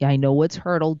sweetener. I know it's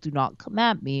Hertl, do not come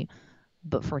at me,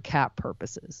 but for cap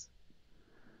purposes.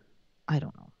 I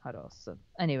don't know how else. So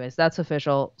anyways, that's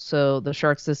official. So the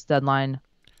Sharks this deadline,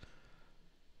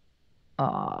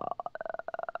 I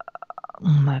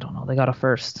don't know. They got a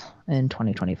first in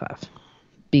 2025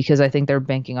 because I think they're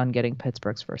banking on getting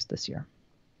Pittsburgh's first this year.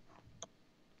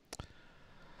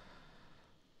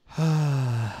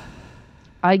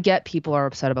 I get people are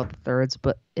upset about the thirds,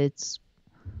 but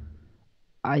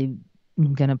I'm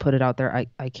going to put it out there.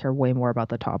 I care way more about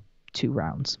the top 2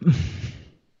 rounds.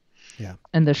 Yeah.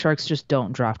 And the Sharks just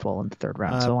don't draft well in the third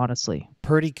round. So honestly,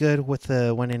 pretty good with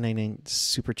the 199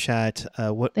 super chat.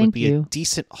 What would be a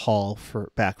decent haul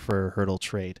for Hertl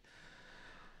trade?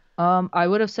 I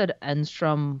would have said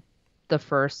Enstrom the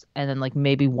first, and then like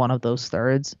maybe one of those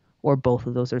thirds or both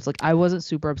of those thirds. Like I wasn't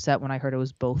super upset when I heard it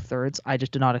was both thirds. I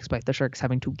just did not expect the Sharks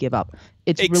having to give up.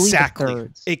 It's really the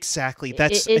thirds. Exactly. I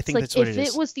think like, that's what it is. If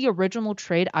it was the original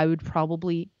trade, I would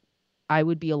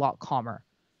be a lot calmer.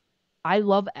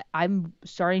 I'm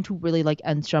starting to really like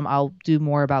Enstrom. I'll do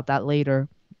more about that later.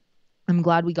 I'm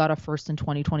glad we got a first in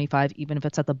 2025, even if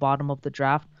it's at the bottom of the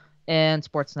draft. And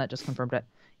Sportsnet just confirmed it.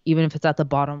 Even if it's at the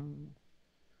bottom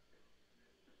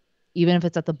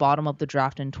of the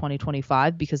draft in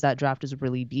 2025, because that draft is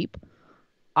really deep.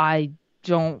 I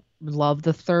don't love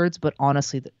the thirds, but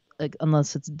honestly, like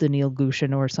unless it's Daniil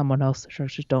Gushin or someone else, the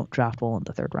Sharks just don't draft well in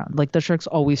the third round. Like the Sharks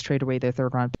always trade away their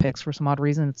third round picks for some odd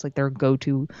reason. It's like their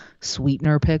go-to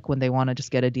sweetener pick when they want to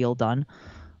just get a deal done.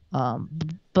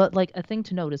 But like a thing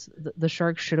to note is the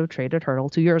Sharks should have traded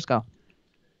Hertl 2 years ago.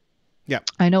 Yeah,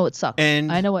 I know it sucks.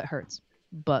 And I know it hurts,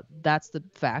 but that's the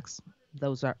facts.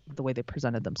 Those are the way they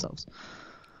presented themselves.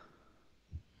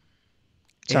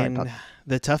 Sorry, and Puck.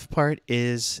 The tough part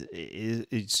is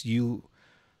you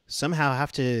somehow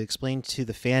have to explain to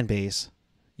the fan base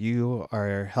you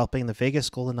are helping the Vegas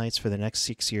Golden Knights for the next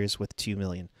 6 years with $2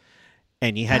 million,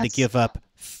 and you had to give up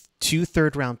 2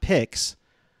 third-round picks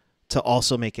to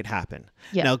also make it happen.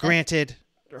 Yeah. Now, granted,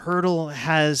 Hertl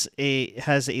has a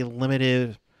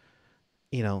limited,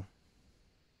 has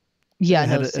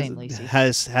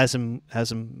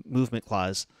a movement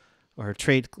clause or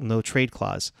no trade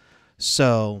clause,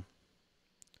 so.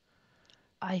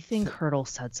 I think Hertl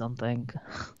said something.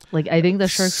 Like, I think the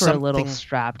Sharks were a little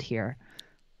strapped here.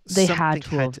 They had to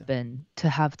have been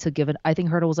to give it. I think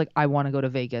Hertl was like, I want to go to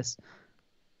Vegas,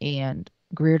 and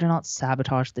Greer did not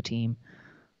sabotage the team.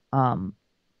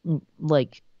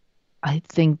 Like, I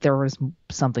think there was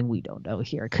something we don't know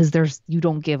here, because you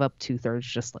don't give up 2/3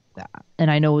 just like that. And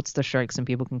I know it's the Sharks, and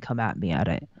people can come at me at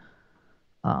it.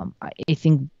 I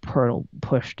think Hertl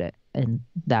pushed it, and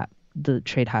that the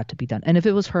trade had to be done. And if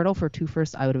it was Hertl for 2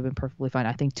 firsts, I would have been perfectly fine.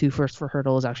 I think 2 firsts for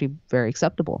Hertl is actually very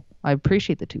acceptable. I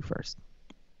appreciate the 2 firsts.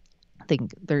 I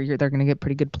think they're going to get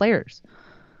pretty good players.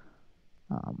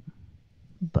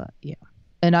 But yeah.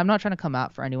 And I'm not trying to come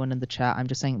out for anyone in the chat. I'm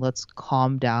just saying let's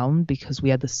calm down, because we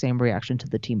had the same reaction to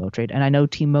the Timo trade. And I know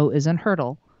Timo isn't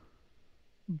Hertl,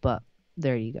 but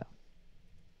there you go.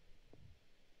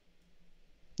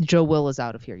 Joe Will is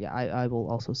out of here. Yeah, I will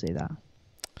also say that.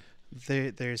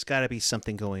 There's got to be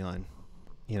something going on.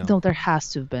 No, there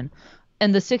has to have been.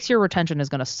 And the 6-year retention is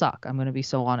going to suck. I'm going to be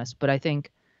so honest. But I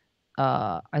think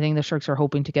the Sharks are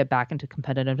hoping to get back into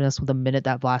competitiveness with the minute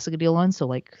that Vlasic deal ends. So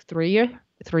like 3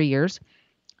 years.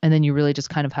 And then you really just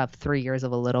kind of have 3 years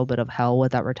of a little bit of hell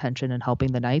with that retention and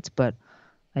helping the Knights. But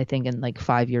I think in like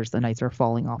 5 years, the Knights are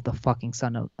falling off the fucking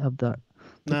sun of the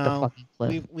fucking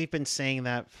cliff. We've been saying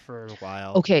that for a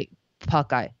while. Okay, puck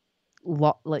guy.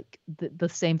 Like the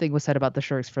same thing was said about the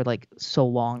Sharks for like so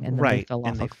long, and then they fell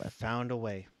off a cliff. Found a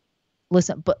way.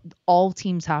 Listen, but all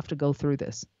teams have to go through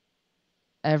this.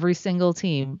 Every single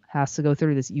team has to go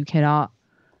through this. You cannot,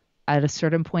 at a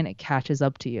certain point, it catches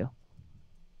up to you.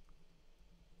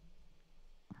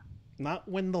 Not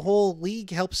when the whole league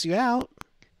helps you out.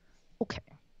 Okay.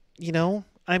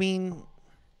 I mean,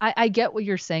 I get what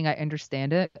you're saying. I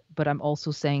understand it, but I'm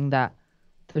also saying that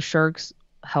the Sharks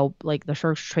the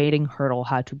Sharks trading Hertl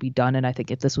had to be done, and I think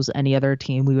if this was any other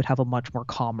team, we would have a much more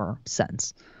calmer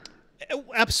sense.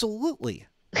 Absolutely.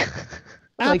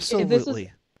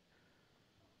 Absolutely.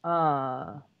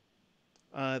 The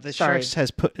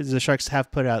Sharks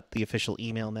have put out the official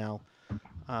email now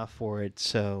for it,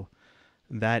 so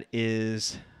that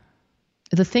is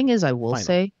the thing is, I will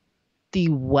say the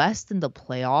West in the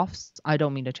playoffs, I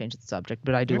don't mean to change the subject,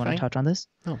 but I do want to touch on this.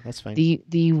 Oh, that's fine.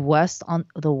 The West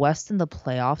in the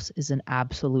playoffs is an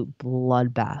absolute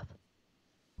bloodbath.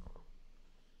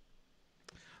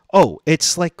 Oh,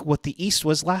 it's like what the East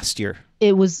was last year.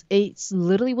 It's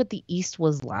literally what the East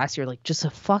was last year, like just a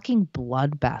fucking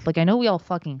bloodbath. Like, I know we all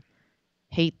fucking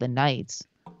hate the Knights.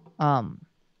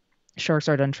 Sharks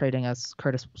are done trading us,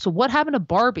 Curtis. So what happened to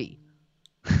Barbie?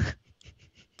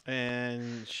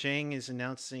 And Shang is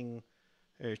tweeting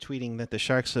that the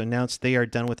Sharks announced they are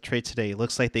done with trade today.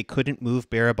 Looks like they couldn't move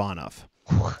Barabanov.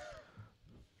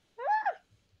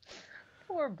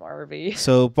 Poor Barbie.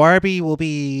 So Barbie will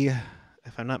be,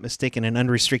 if I'm not mistaken, an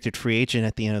unrestricted free agent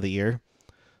at the end of the year.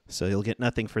 So you'll get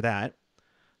nothing for that.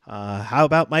 How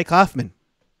about Mike Hoffman?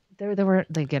 They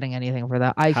weren't getting anything for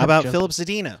that. How about Filip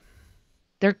Zadina?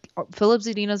 Filip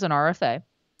Zadina's an RFA.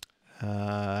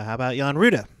 How about Jan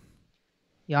Ruda?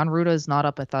 Jan Ruda is not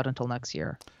up, I thought, until next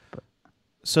year. But...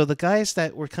 So the guys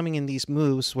that were coming in these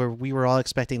moves, where we were all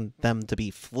expecting them to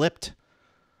be flipped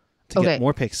to get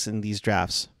more picks in these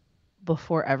drafts.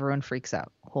 Before everyone freaks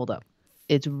out, hold up.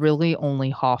 It's really only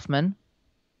Hoffman,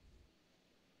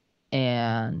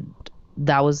 and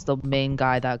that was the main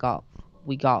guy that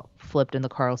we got flipped in the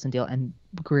Karlsson deal, and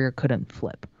Greer couldn't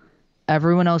flip.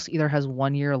 Everyone else either has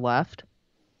 1 year left,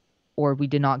 or we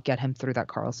did not get him through that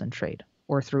Karlsson trade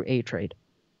or through a trade.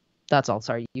 That's all.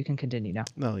 Sorry, you can continue now.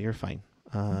 No, you're fine.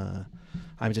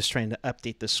 I'm just trying to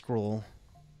update the scroll.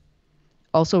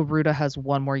 Also, Ruda has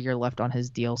 1 more year left on his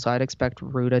deal, so I'd expect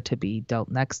Ruda to be dealt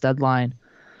next deadline.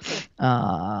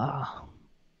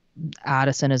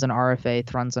 Addison is an RFA,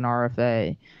 Thrun's an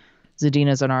RFA,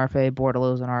 Zadina's an RFA,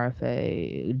 Bordelot's an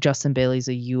RFA, Justin Bailey's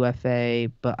a UFA,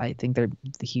 but I think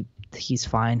he's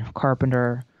fine.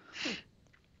 Carpenter,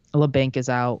 LeBanc is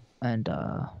out, and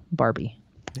Barbie.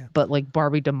 Yeah. But like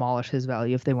Barbie demolished his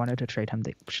value. If they wanted to trade him,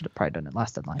 they should have probably done it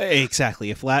last deadline. Exactly.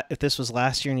 If this was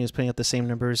last year and he was putting up the same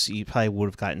numbers, you probably would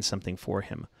have gotten something for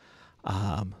him.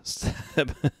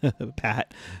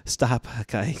 Pat, stop,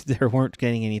 guy. They weren't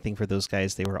getting anything for those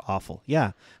guys. They were awful.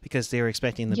 Yeah, because they were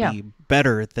expecting them to be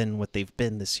better than what they've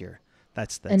been this year.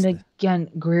 Again,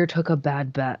 Greer took a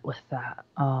bad bet with that.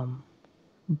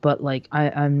 But like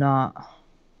I'm not.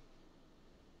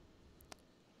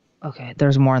 Okay,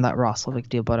 there's more in that Roslovic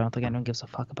deal, but I don't think anyone gives a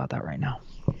fuck about that right now.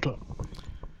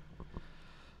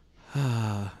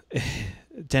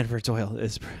 Denver Doyle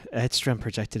is Edstrom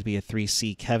projected to be a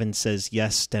 3C. Kevin says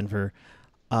yes, Denver.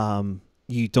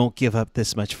 You don't give up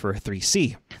this much for a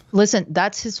 3C. Listen,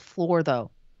 that's his floor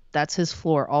though. That's his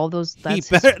floor. All those.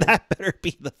 That better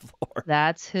be the floor.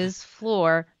 That's his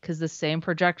floor, because the same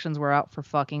projections were out for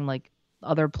fucking like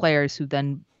other players who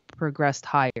then progressed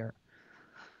higher.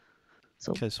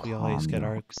 So Because we always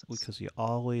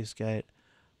get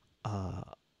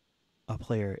a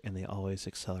player and they always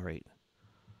accelerate.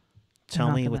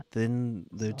 Tell me within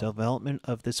the development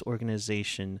of this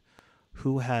organization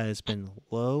who has been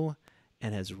low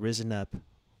and has risen up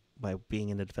by being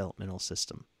in a developmental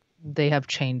system. They have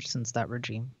changed since that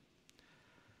regime.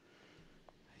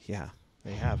 Yeah,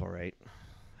 they have, all right.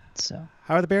 So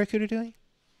how are the Barracuda doing?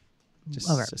 Just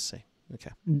say.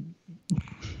 Okay.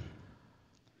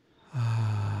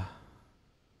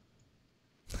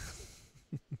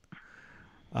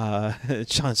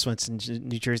 John Swenson,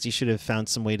 New Jersey should have found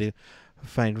some way to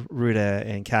find Ruda,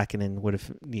 and Kakinen would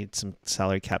have needed some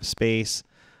salary cap space.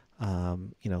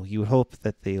 You would hope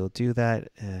that they'll do that.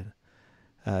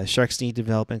 Sharks need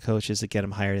development coaches to get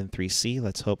them higher than 3C.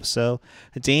 Let's hope so.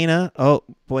 Dana,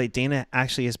 Dana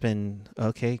actually has been,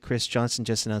 okay, Chris Johnson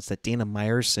just announced that Dana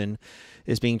Meyerson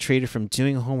is being traded from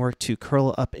doing homework to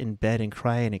curl up in bed and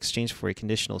cry in exchange for a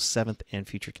conditional 7th and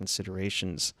future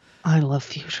considerations. I love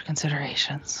future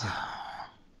considerations. Yeah.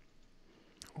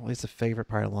 Always the favorite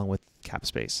part, along with cap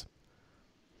space.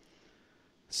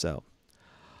 So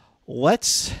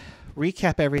let's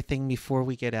recap everything before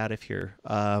we get out of here.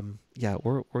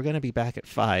 We're going to be back at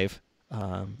 5.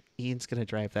 Ian's going to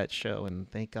drive that show, and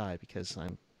thank God, because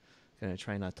I'm going to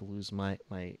try not to lose my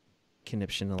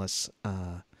conniption unless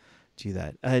do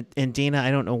that. And Dana,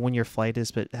 I don't know when your flight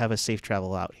is, but have a safe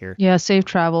travel out here. Yeah, safe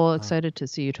travel. Excited to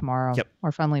see you tomorrow. Yep.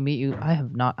 Or finally meet you. I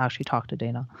have not actually talked to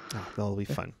Dana. That'll be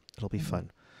fun. It'll be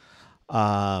fun.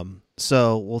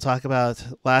 So we'll talk about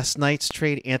last night's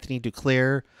trade. Anthony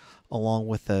Duclair, along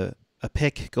with a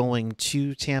pick going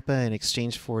to Tampa in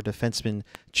exchange for defenseman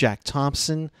Jack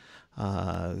Thompson,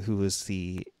 who was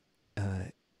the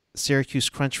Syracuse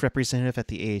Crunch representative at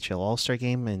the AHL All-Star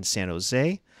Game in San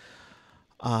Jose,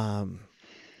 and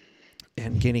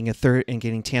getting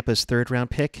Tampa's 3rd round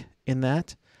pick in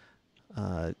that.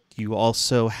 You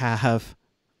also have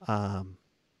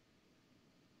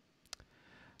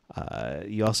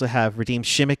Radim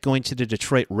Shimmick going to the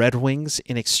Detroit Red Wings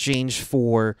in exchange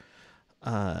for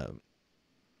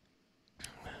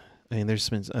there's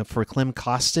been for Klim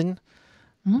Kostin,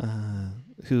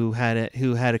 who had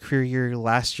a career year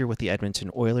last year with the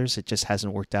Edmonton Oilers. It just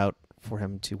hasn't worked out for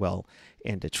him too well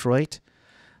in Detroit.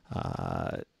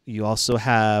 You also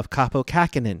have Kaapo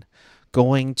Kähkönen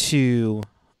going to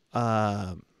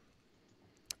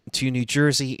New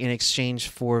Jersey in exchange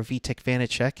for Vitek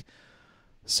Vanacek.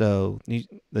 So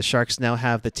the Sharks now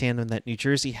have the tandem that New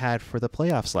Jersey had for the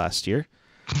playoffs last year.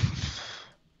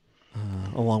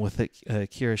 Along with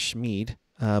Kira Schmid,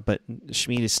 but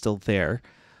Schmid is still there.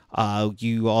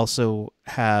 You also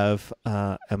have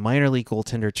a minor league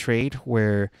goaltender trade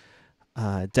where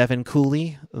Devin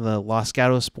Cooley, the Los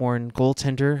Gatos-born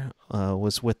goaltender,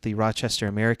 was with the Rochester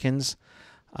Americans.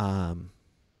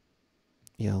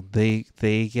 They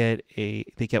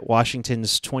get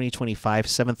Washington's 2025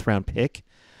 7th round pick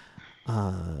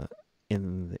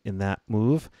in that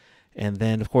move. And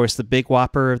then, of course, the big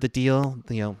whopper of the deal,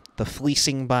 the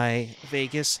fleecing by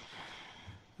Vegas.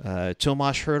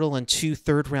 Tomas Hertl and 2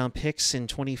 third-round picks in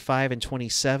 25 and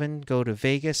 27 go to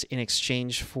Vegas in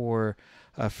exchange for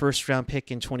a first-round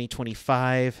pick in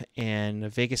 2025 and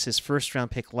Vegas's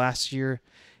first-round pick last year,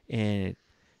 and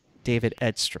David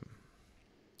Edstrom.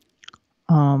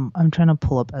 I'm trying to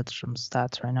pull up Edstrom's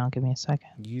stats right now. Give me a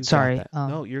second. Sorry.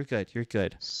 No, you're good. You're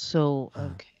good. So,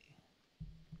 okay.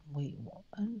 Wait, what?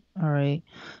 All right.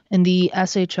 In the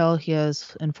SHL, he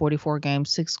has in 44 games,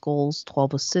 6 goals,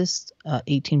 12 assists,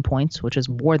 18 points, which is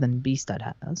more than Beasted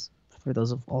has. For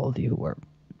those of all of you who are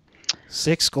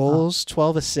 6 goals,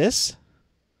 12 assists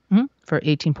for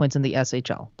 18 points in the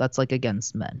SHL. That's like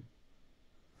against men.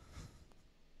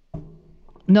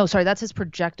 No, sorry, that's his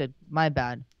projected. My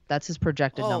bad. That's his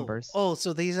projected numbers. Oh,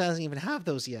 so these doesn't even have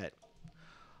those yet.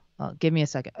 Give me a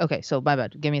second. Okay, so my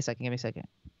bad. Give me a second.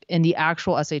 In the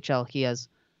actual SHL, he has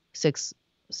six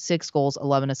goals,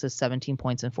 11 assists, 17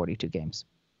 points in 42 games.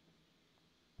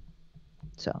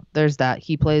 So there's that.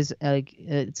 He plays,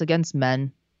 it's against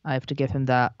men. I have to give him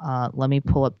that. Let me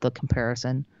pull up the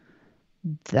comparison.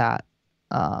 That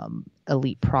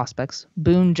elite prospects.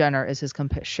 Boone Jenner is his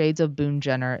Shades of Boone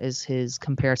Jenner is his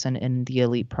comparison in the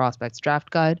elite prospects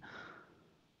draft guide.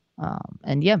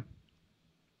 And yeah,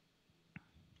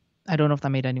 I don't know if that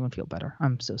made anyone feel better.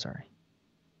 I'm so sorry.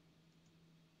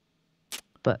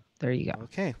 But there you go.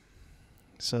 Okay.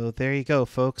 So there you go,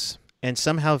 folks. And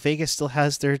somehow Vegas still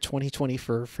has their 2020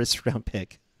 first round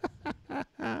pick.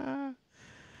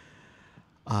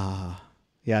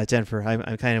 Yeah, Denver.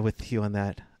 I'm kind of with you on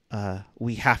that.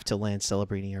 We have to land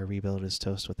celebrating our rebuild as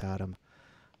toast without him.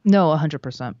 No,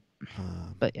 100%.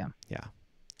 But yeah. Yeah.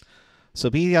 So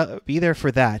be there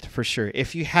for that for sure.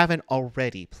 If you haven't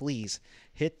already, please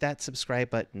hit that subscribe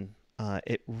button.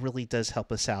 It really does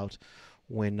help us out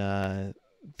when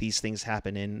these things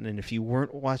happen. And if you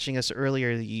weren't watching us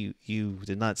earlier, you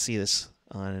did not see this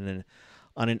on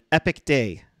an epic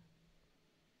day.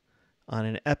 On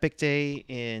an epic day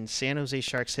in San Jose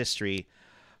Sharks history,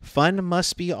 fun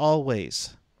must be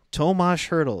always. Tomas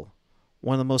Hertl,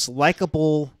 one of the most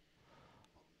likable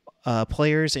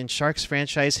players in Sharks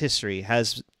franchise history,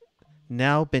 has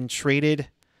now been traded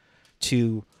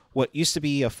to what used to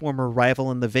be a former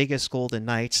rival in the Vegas Golden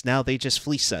Knights. Now they just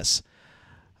fleece us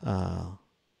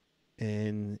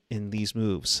in these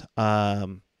moves.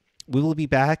 We will be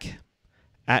back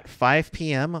at 5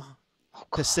 p.m.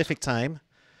 Pacific time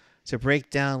to break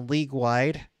down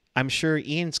league-wide. I'm sure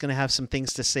Ian's going to have some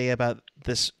things to say about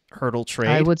this Hertl trade.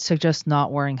 I would suggest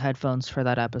not wearing headphones for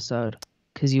that episode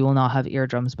because you will not have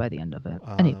eardrums by the end of it.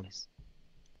 Anyways.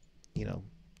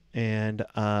 And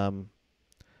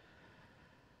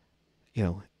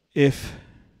if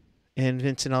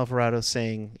Vincent Alvarado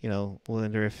saying, we'll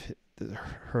wonder if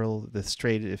this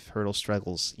trade, if Hertl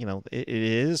struggles, it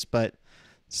is, but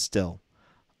still.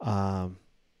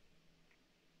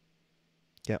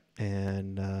 Yep.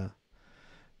 And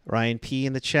Ryan P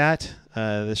in the chat.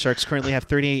 The Sharks currently have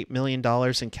 $38 million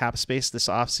in cap space this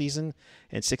offseason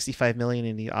and $65 million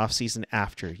in the offseason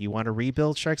after. You want to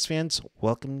rebuild, Sharks fans?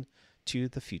 Welcome to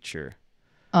the future.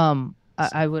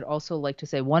 I would also like to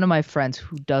say one of my friends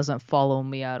who doesn't follow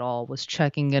me at all was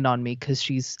checking in on me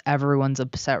because everyone's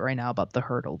upset right now about the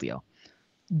Hertl deal.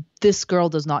 This girl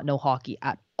does not know hockey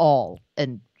at all.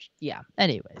 And yeah,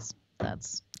 anyways,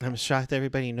 I'm shocked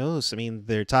everybody knows. I mean,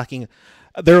 they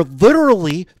are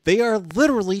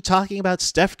literally talking about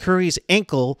Steph Curry's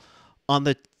ankle on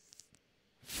the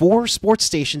 4 sports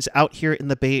stations out here in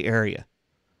the Bay Area.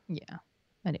 Yeah.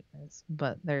 Anyways,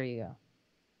 but there you go.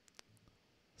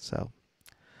 So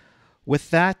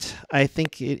with that, I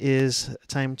think it is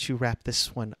time to wrap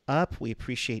this one up. We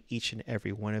appreciate each and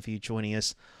every one of you joining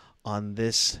us on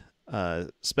this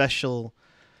special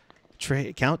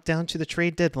countdown to the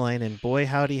trade deadline, and boy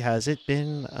howdy has it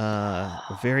been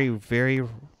a very, very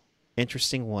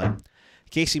interesting one. In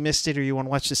case you missed it or you want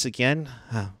to watch this again,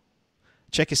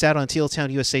 check us out on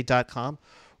tealtownusa.com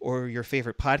or your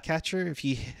favorite podcatcher. If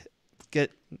you get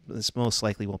this, most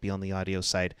likely won't be on the audio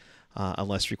side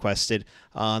unless requested.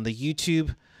 On the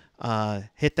YouTube,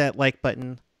 hit that like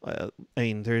button.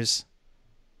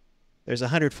 There's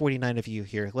 149 of you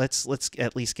here. Let's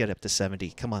at least get up to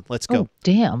 70. Come on, let's go. Oh,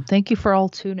 damn. Thank you for all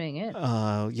tuning in.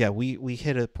 Yeah, we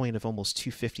hit a point of almost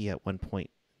 250 at one point,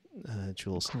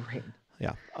 Jules. Great.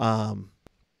 Yeah.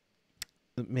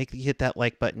 Hit that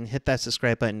like button, hit that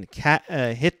subscribe button,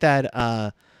 hit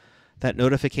that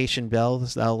notification bell.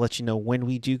 That'll let you know when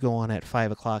we do go on at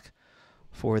 5 o'clock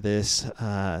for this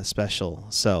special.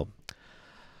 So,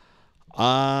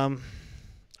 I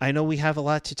know we have a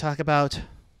lot to talk about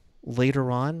later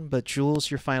on, but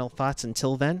Jules, your final thoughts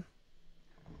until then?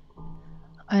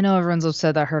 I know everyone's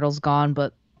upset that Hertl's gone,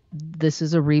 but this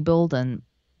is a rebuild, and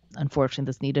unfortunately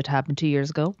this needed to happen 2 years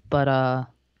ago. But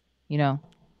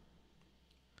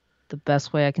the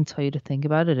best way I can tell you to think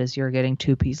about it is you're getting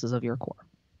 2 pieces of your core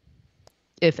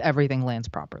if everything lands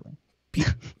properly.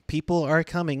 People are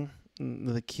coming.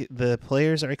 The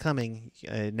players are coming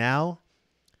now.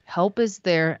 Help is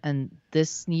there, and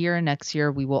this year and next year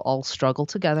we will all struggle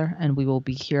together, and we will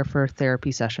be here for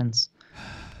therapy sessions.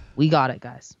 We got it,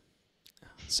 guys.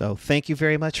 So thank you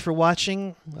very much for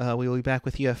watching. We will be back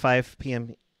with you at 5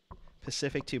 p.m.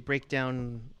 Pacific to break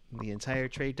down the entire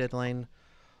trade deadline.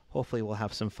 Hopefully we'll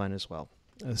have some fun as well.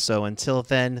 So until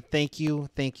then, thank you.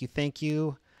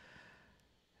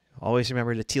 Always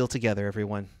remember to teal together,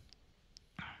 everyone.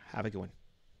 Have a good one.